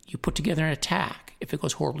happen? You put together an attack. If it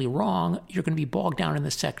goes horribly wrong, you're going to be bogged down in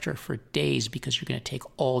the sector for days because you're going to take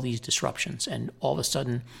all these disruptions. And all of a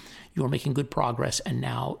sudden, you're making good progress, and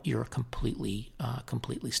now you're completely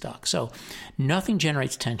stuck. So nothing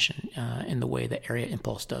generates tension in the way that area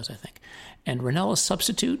impulse does, I think. And Ranella's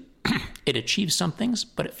substitute, it achieves some things,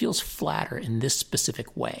 but it feels flatter in this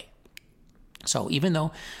specific way. So even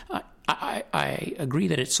though I agree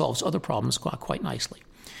that it solves other problems quite nicely.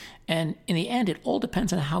 And in the end, it all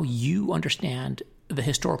depends on how you understand the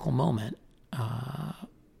historical moment.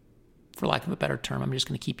 For lack of a better term, I'm just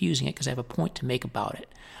going to keep using it because I have a point to make about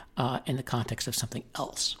it in the context of something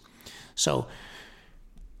else. So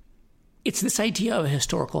it's this idea of a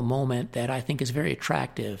historical moment that I think is very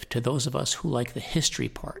attractive to those of us who like the history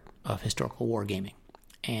part of historical wargaming.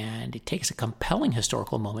 And it takes a compelling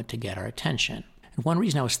historical moment to get our attention. And one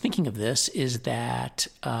reason I was thinking of this is that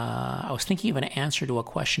I was thinking of an answer to a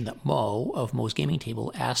question that Mo of Mo's Gaming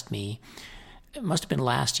Table asked me. It must have been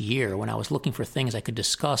last year when I was looking for things I could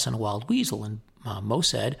discuss on Wild Weasel. And Mo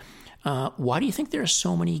said, why do you think there are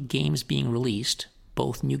so many games being released,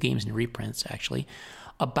 both new games and reprints actually,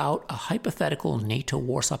 about a hypothetical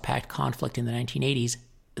NATO-Warsaw Pact conflict in the 1980s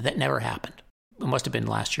that never happened? It must have been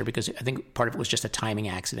last year because I think part of it was just a timing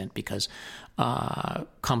accident because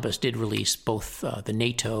Compass did release both the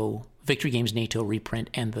NATO, Victory Games NATO reprint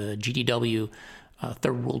and the GDW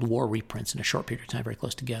Third World War reprints in a short period of time, very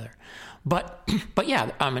close together. But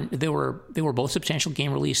yeah, they were both substantial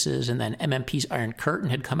game releases, and then MMP's Iron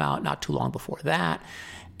Curtain had come out not too long before that,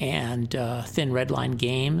 and Thin Red Line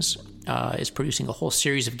Games is producing a whole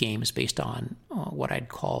series of games based on what I'd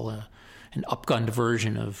call an upgunned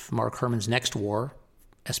version of Mark Herman's Next War,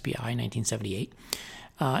 SPI 1978,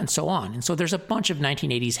 and so on. And so there's a bunch of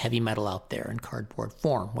 1980s heavy metal out there in cardboard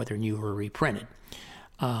form, whether new or reprinted.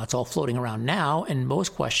 It's all floating around now, and Mo's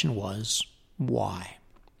question was, why?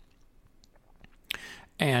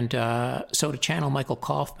 And so to channel Michael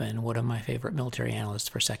Kaufman, one of my favorite military analysts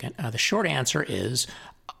for a second, the short answer is,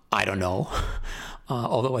 I don't know,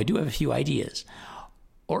 although I do have a few ideas.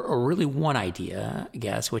 Or really one idea, I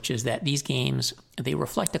guess, which is that these games, they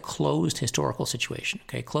reflect a closed historical situation.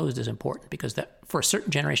 Okay, closed is important because that for a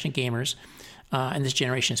certain generation of gamers, and this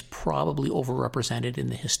generation is probably overrepresented in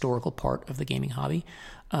the historical part of the gaming hobby,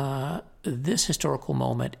 this historical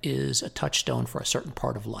moment is a touchstone for a certain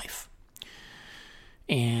part of life.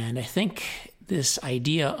 And I think this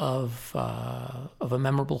idea of a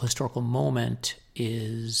memorable historical moment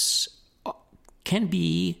can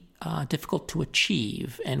be difficult to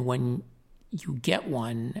achieve, and when you get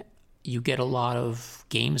one, you get a lot of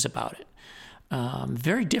games about it.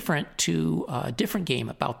 Very different to a different game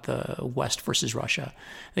about the West versus Russia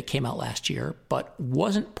that came out last year, but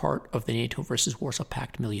wasn't part of the NATO versus Warsaw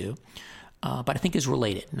Pact milieu, but I think is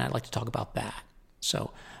related, and I'd like to talk about that.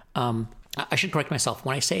 So I should correct myself.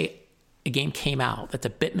 When I say a game came out, that's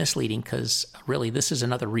a bit misleading because really this is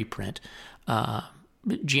another reprint.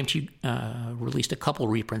 GMT released a couple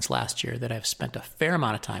reprints last year that I've spent a fair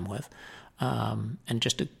amount of time with. And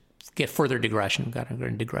just to get further digression, I'm going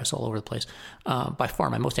to digress all over the place. By far,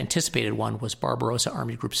 my most anticipated one was Barbarossa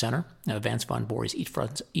Army Group Center, Vance von Borey's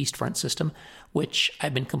East Front system, which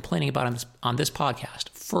I've been complaining about on this podcast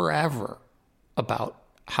forever about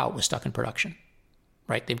how it was stuck in production.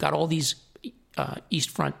 Right? They've got all these East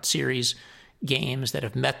Front series games that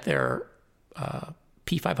have met their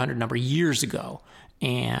P500 number years ago,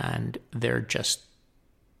 and they're just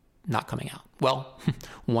not coming out. Well,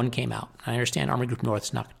 one came out. I understand Army Group North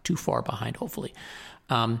is not too far behind, hopefully.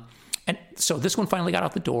 And so this one finally got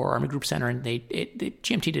out the door, Army Group Center, and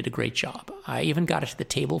GMT did a great job. I even got it to the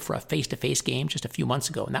table for a face-to-face game just a few months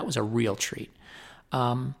ago, and that was a real treat.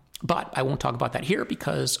 But I won't talk about that here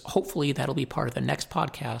because hopefully that'll be part of the next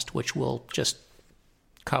podcast, which will just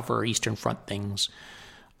cover Eastern Front things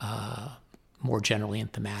more generally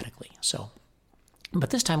and thematically. But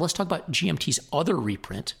this time, let's talk about GMT's other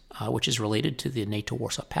reprint, which is related to the NATO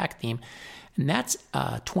Warsaw Pact theme, and that's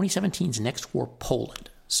 2017's Next War Poland.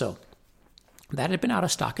 So that had been out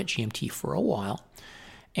of stock at GMT for a while,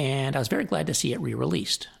 and I was very glad to see it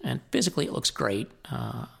re-released. And physically, it looks great.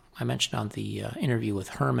 I mentioned on the interview with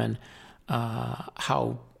Herman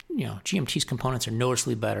how GMT's components are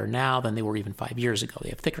noticeably better now than they were even 5 years ago. They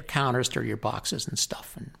have thicker counters, sturdier boxes, and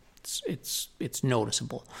stuff, and it's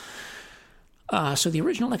noticeable. So the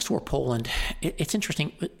original Next War Poland, it's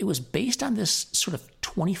interesting. It was based on this sort of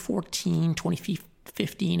 2014,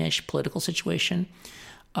 2015-ish political situation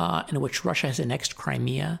in which Russia has annexed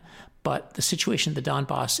Crimea, but the situation in the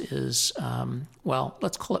Donbass is,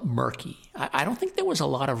 let's call it murky. I don't think there was a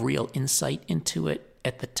lot of real insight into it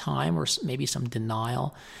at the time, or maybe some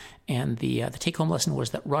denial. And the take-home lesson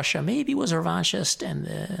was that Russia maybe was revanchist, and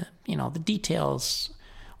the details,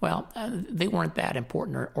 they weren't that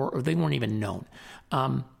important, or they weren't even known.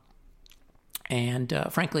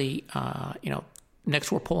 Frankly,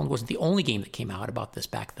 Next War Poland wasn't the only game that came out about this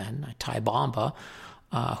back then. Ty Bomba,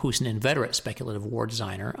 who's an inveterate speculative war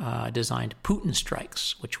designer, designed Putin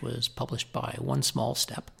Strikes, which was published by One Small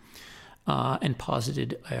Step, and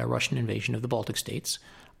posited a Russian invasion of the Baltic states.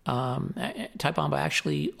 Ty Bomba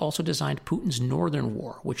actually also designed Putin's Northern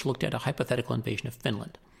War, which looked at a hypothetical invasion of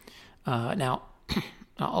Finland. Now,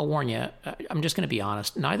 I'll warn you, I'm just going to be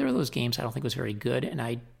honest. Neither of those games I don't think was very good, and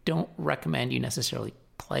I don't recommend you necessarily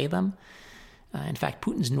play them. In fact,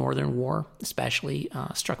 Putin's Northern War especially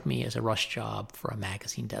struck me as a rush job for a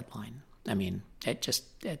magazine deadline. I mean, it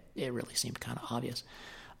really seemed kind of obvious.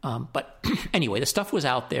 But anyway, the stuff was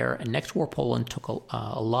out there, and Next War Poland took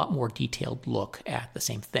a lot more detailed look at the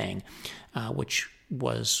same thing, which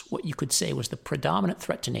was what you could say was the predominant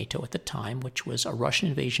threat to NATO at the time, which was a Russian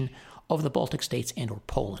invasion of the Baltic states and or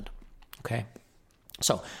Poland. Okay?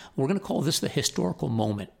 So we're going to call this the historical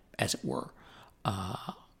moment, as it were.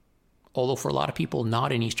 Although for a lot of people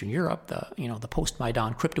not in Eastern Europe, the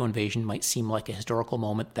post-Maidan crypto invasion might seem like a historical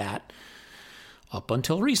moment that, up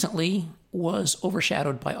until recently, was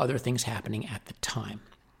overshadowed by other things happening at the time.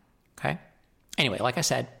 Okay? Anyway, like I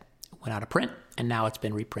said, it went out of print, and now it's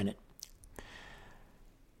been reprinted.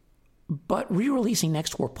 But re-releasing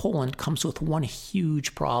Next War Poland comes with one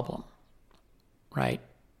huge problem, right?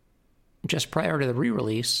 Just prior to the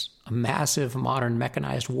re-release, a massive modern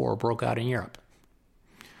mechanized war broke out in Europe.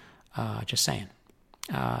 Just saying.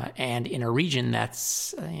 And in a region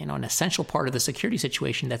that's, an essential part of the security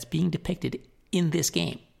situation that's being depicted in this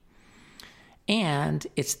game. And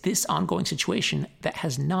it's this ongoing situation that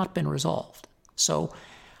has not been resolved. So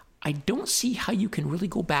I don't see how you can really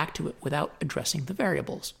go back to it without addressing the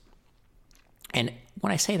variables. And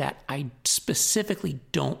when I say that, I specifically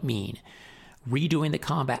don't mean redoing the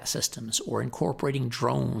combat systems or incorporating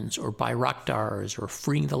drones or Bayraktars or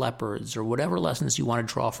freeing the leopards or whatever lessons you want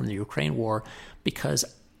to draw from the Ukraine war, because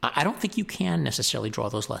I don't think you can necessarily draw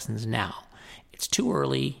those lessons now. It's too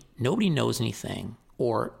early. Nobody knows anything.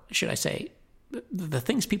 Or should I say, the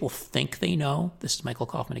things people think they know, this is Michael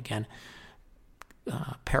Kaufman again,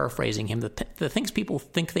 paraphrasing him, the things people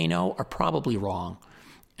think they know are probably wrong.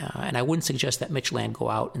 And I wouldn't suggest that Mitch Land go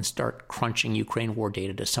out and start crunching Ukraine war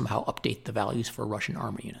data to somehow update the values for Russian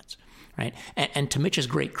armor units, right? And to Mitch's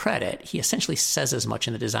great credit, he essentially says as much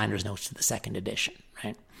in the designer's notes to the second edition,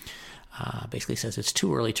 right? Basically says it's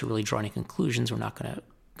too early to really draw any conclusions. We're not going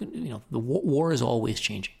to, the war is always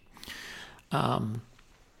changing. And,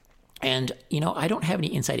 I don't have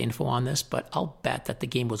any inside info on this, but I'll bet that the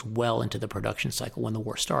game was well into the production cycle when the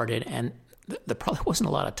war started, and there probably wasn't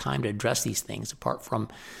a lot of time to address these things apart from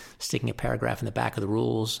sticking a paragraph in the back of the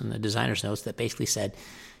rules and the designer's notes that basically said,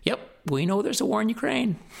 yep, we know there's a war in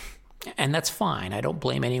Ukraine. And that's fine. I don't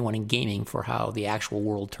blame anyone in gaming for how the actual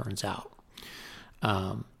world turns out.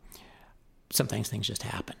 Sometimes things just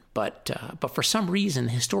happen. But for some reason,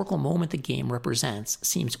 the historical moment the game represents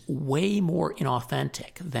seems way more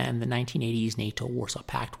inauthentic than the 1980s NATO Warsaw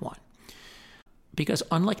Pact one. Because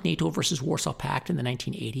unlike NATO versus Warsaw Pact in the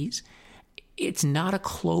 1980s, it's not a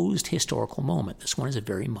closed historical moment. This one is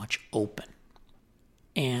very much open.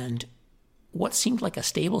 And what seemed like a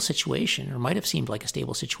stable situation, or might have seemed like a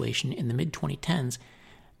stable situation in the mid-2010s,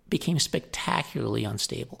 became spectacularly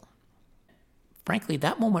unstable. Frankly,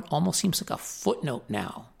 that moment almost seems like a footnote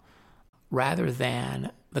now, rather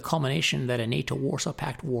than the culmination that a NATO Warsaw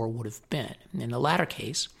Pact war would have been. In the latter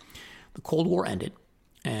case, the Cold War ended,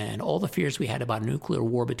 and all the fears we had about a nuclear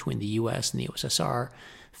war between the U.S. and the USSR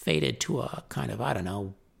faded to a kind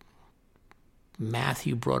of,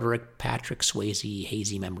 Matthew Broderick, Patrick Swayze,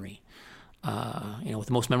 hazy memory. with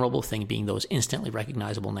the most memorable thing being those instantly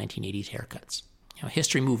recognizable 1980s haircuts.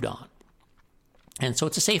 History moved on. And so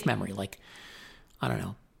it's a safe memory, like, I don't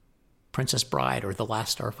know, Princess Bride or The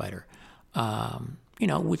Last Starfighter,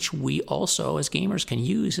 which we also, as gamers, can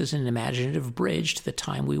use as an imaginative bridge to the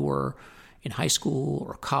time we were in high school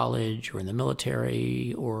or college or in the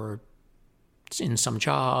military or in some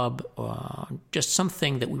job, just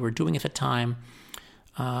something that we were doing at the time.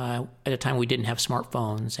 At a time we didn't have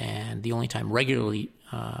smartphones, and the only time regularly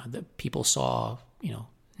that people saw,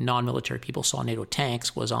 non-military people saw NATO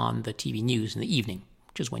tanks was on the TV news in the evening,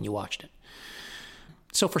 which is when you watched it.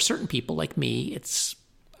 So for certain people like me, it's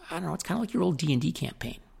kind of like your old D&D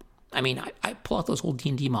campaign. I mean, I pull out those old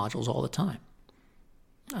D&D modules all the time.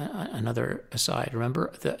 Another aside,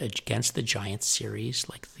 remember the Against the Giants series,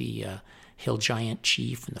 like the Hill Giant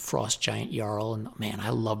Chief and the Frost Giant Jarl, and man, I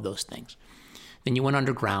love those things. Then you went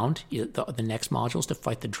underground, the next modules to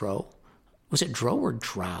fight the Drow. Was it Drow or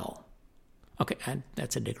Drow? Okay,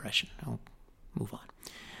 that's a digression. I'll move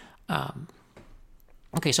on.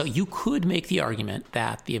 Okay, so you could make the argument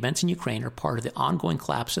that the events in Ukraine are part of the ongoing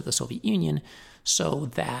collapse of the Soviet Union, so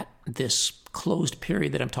that this closed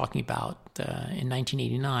period that I'm talking about in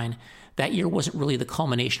 1989, that year wasn't really the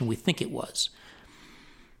culmination we think it was.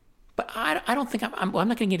 But I don't think I'm not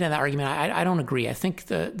going to get into that argument. I don't agree. I think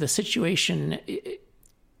the situation,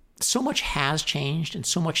 so much has changed and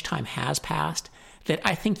so much time has passed that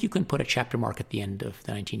I think you can put a chapter mark at the end of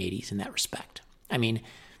the 1980s in that respect. I mean,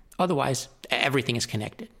 otherwise, everything is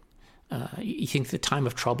connected. You think the time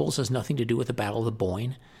of troubles has nothing to do with the Battle of the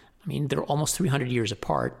Boyne? I mean, they're almost 300 years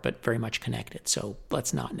apart, but very much connected. So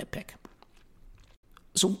let's not nitpick.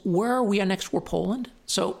 So where are we on Next War Poland?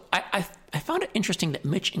 So I found it interesting that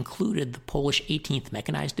Mitch included the Polish 18th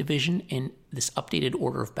Mechanized Division in this updated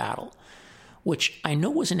order of battle, which I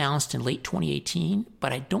know was announced in late 2018,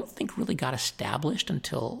 but I don't think really got established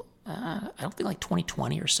until, I don't think like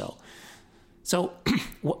 2020 or so. So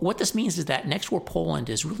what this means is that Next War Poland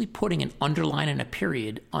is really putting an underline in a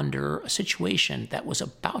period under a situation that was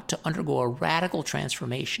about to undergo a radical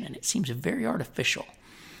transformation, and it seems very artificial,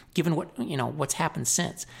 given what's happened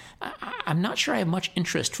since. I'm not sure I have much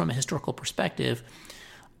interest from a historical perspective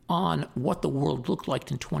on what the world looked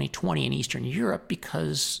like in 2020 in Eastern Europe,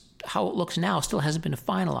 because how it looks now still hasn't been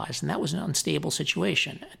finalized, and that was an unstable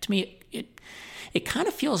situation. To me, it kind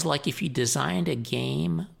of feels like if you designed a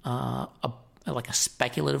game, like a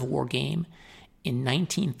speculative war game in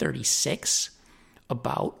 1936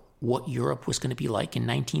 about what Europe was going to be like in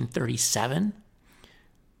 1937,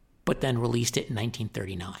 but then released it in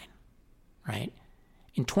 1939, right?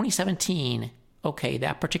 In 2017, okay,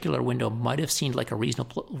 that particular window might have seemed like a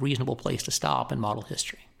reasonable place to stop in model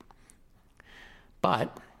history.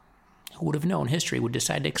 But who would have known history would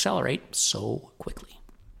decide to accelerate so quickly?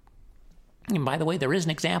 And by the way, there is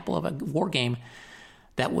an example of a war game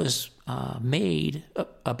that was made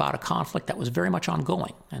about a conflict that was very much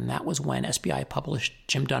ongoing, and that was when SBI published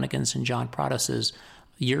Jim Dunnigan's and John Prados's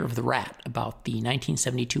Year of the Rat about the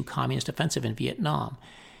 1972 Communist offensive in Vietnam.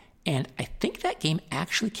 And I think that game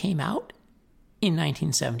actually came out in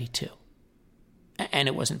 1972. And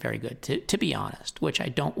it wasn't very good, to be honest, which I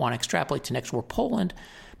don't want to extrapolate to Next War Poland,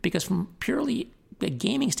 because from purely a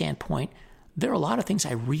gaming standpoint, there are a lot of things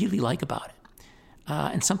I really like about it,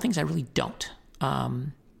 and some things I really don't.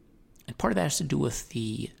 And part of that has to do with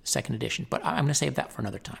the second edition, but I'm going to save that for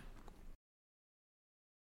another time.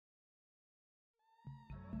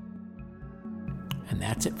 And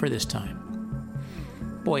that's it for this time.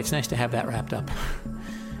 Boy, it's nice to have that wrapped up.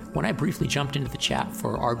 When I briefly jumped into the chat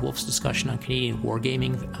for Ardwolf's discussion on Canadian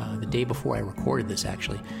wargaming, the day before I recorded this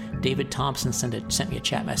actually, David Thompson sent me a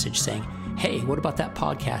chat message saying, "Hey, what about that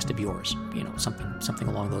podcast of yours?" Something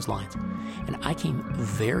along those lines. And I came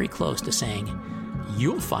very close to saying,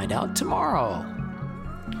 "You'll find out tomorrow."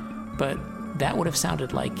 But that would have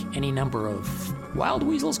sounded like any number of Wild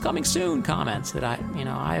Weasel's coming soon comments that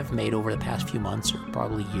I have made over the past few months, or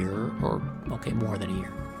probably a year, or more than a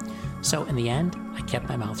year. So in the end, I kept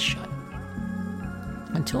my mouth shut.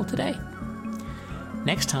 Until today.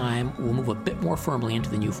 Next time, we'll move a bit more firmly into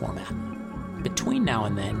the new format. Between now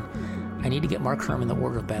and then, I need to get Mark Herman the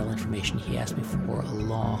order of battle information he asked me for a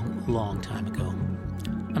long, long time ago.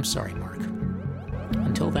 I'm sorry, Mark.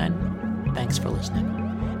 Until then, thanks for listening.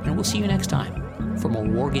 And we'll see you next time for more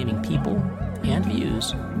wargaming people and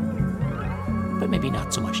views, but maybe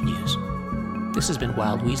not so much news. This has been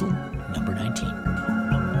Wild Weasel, number 19.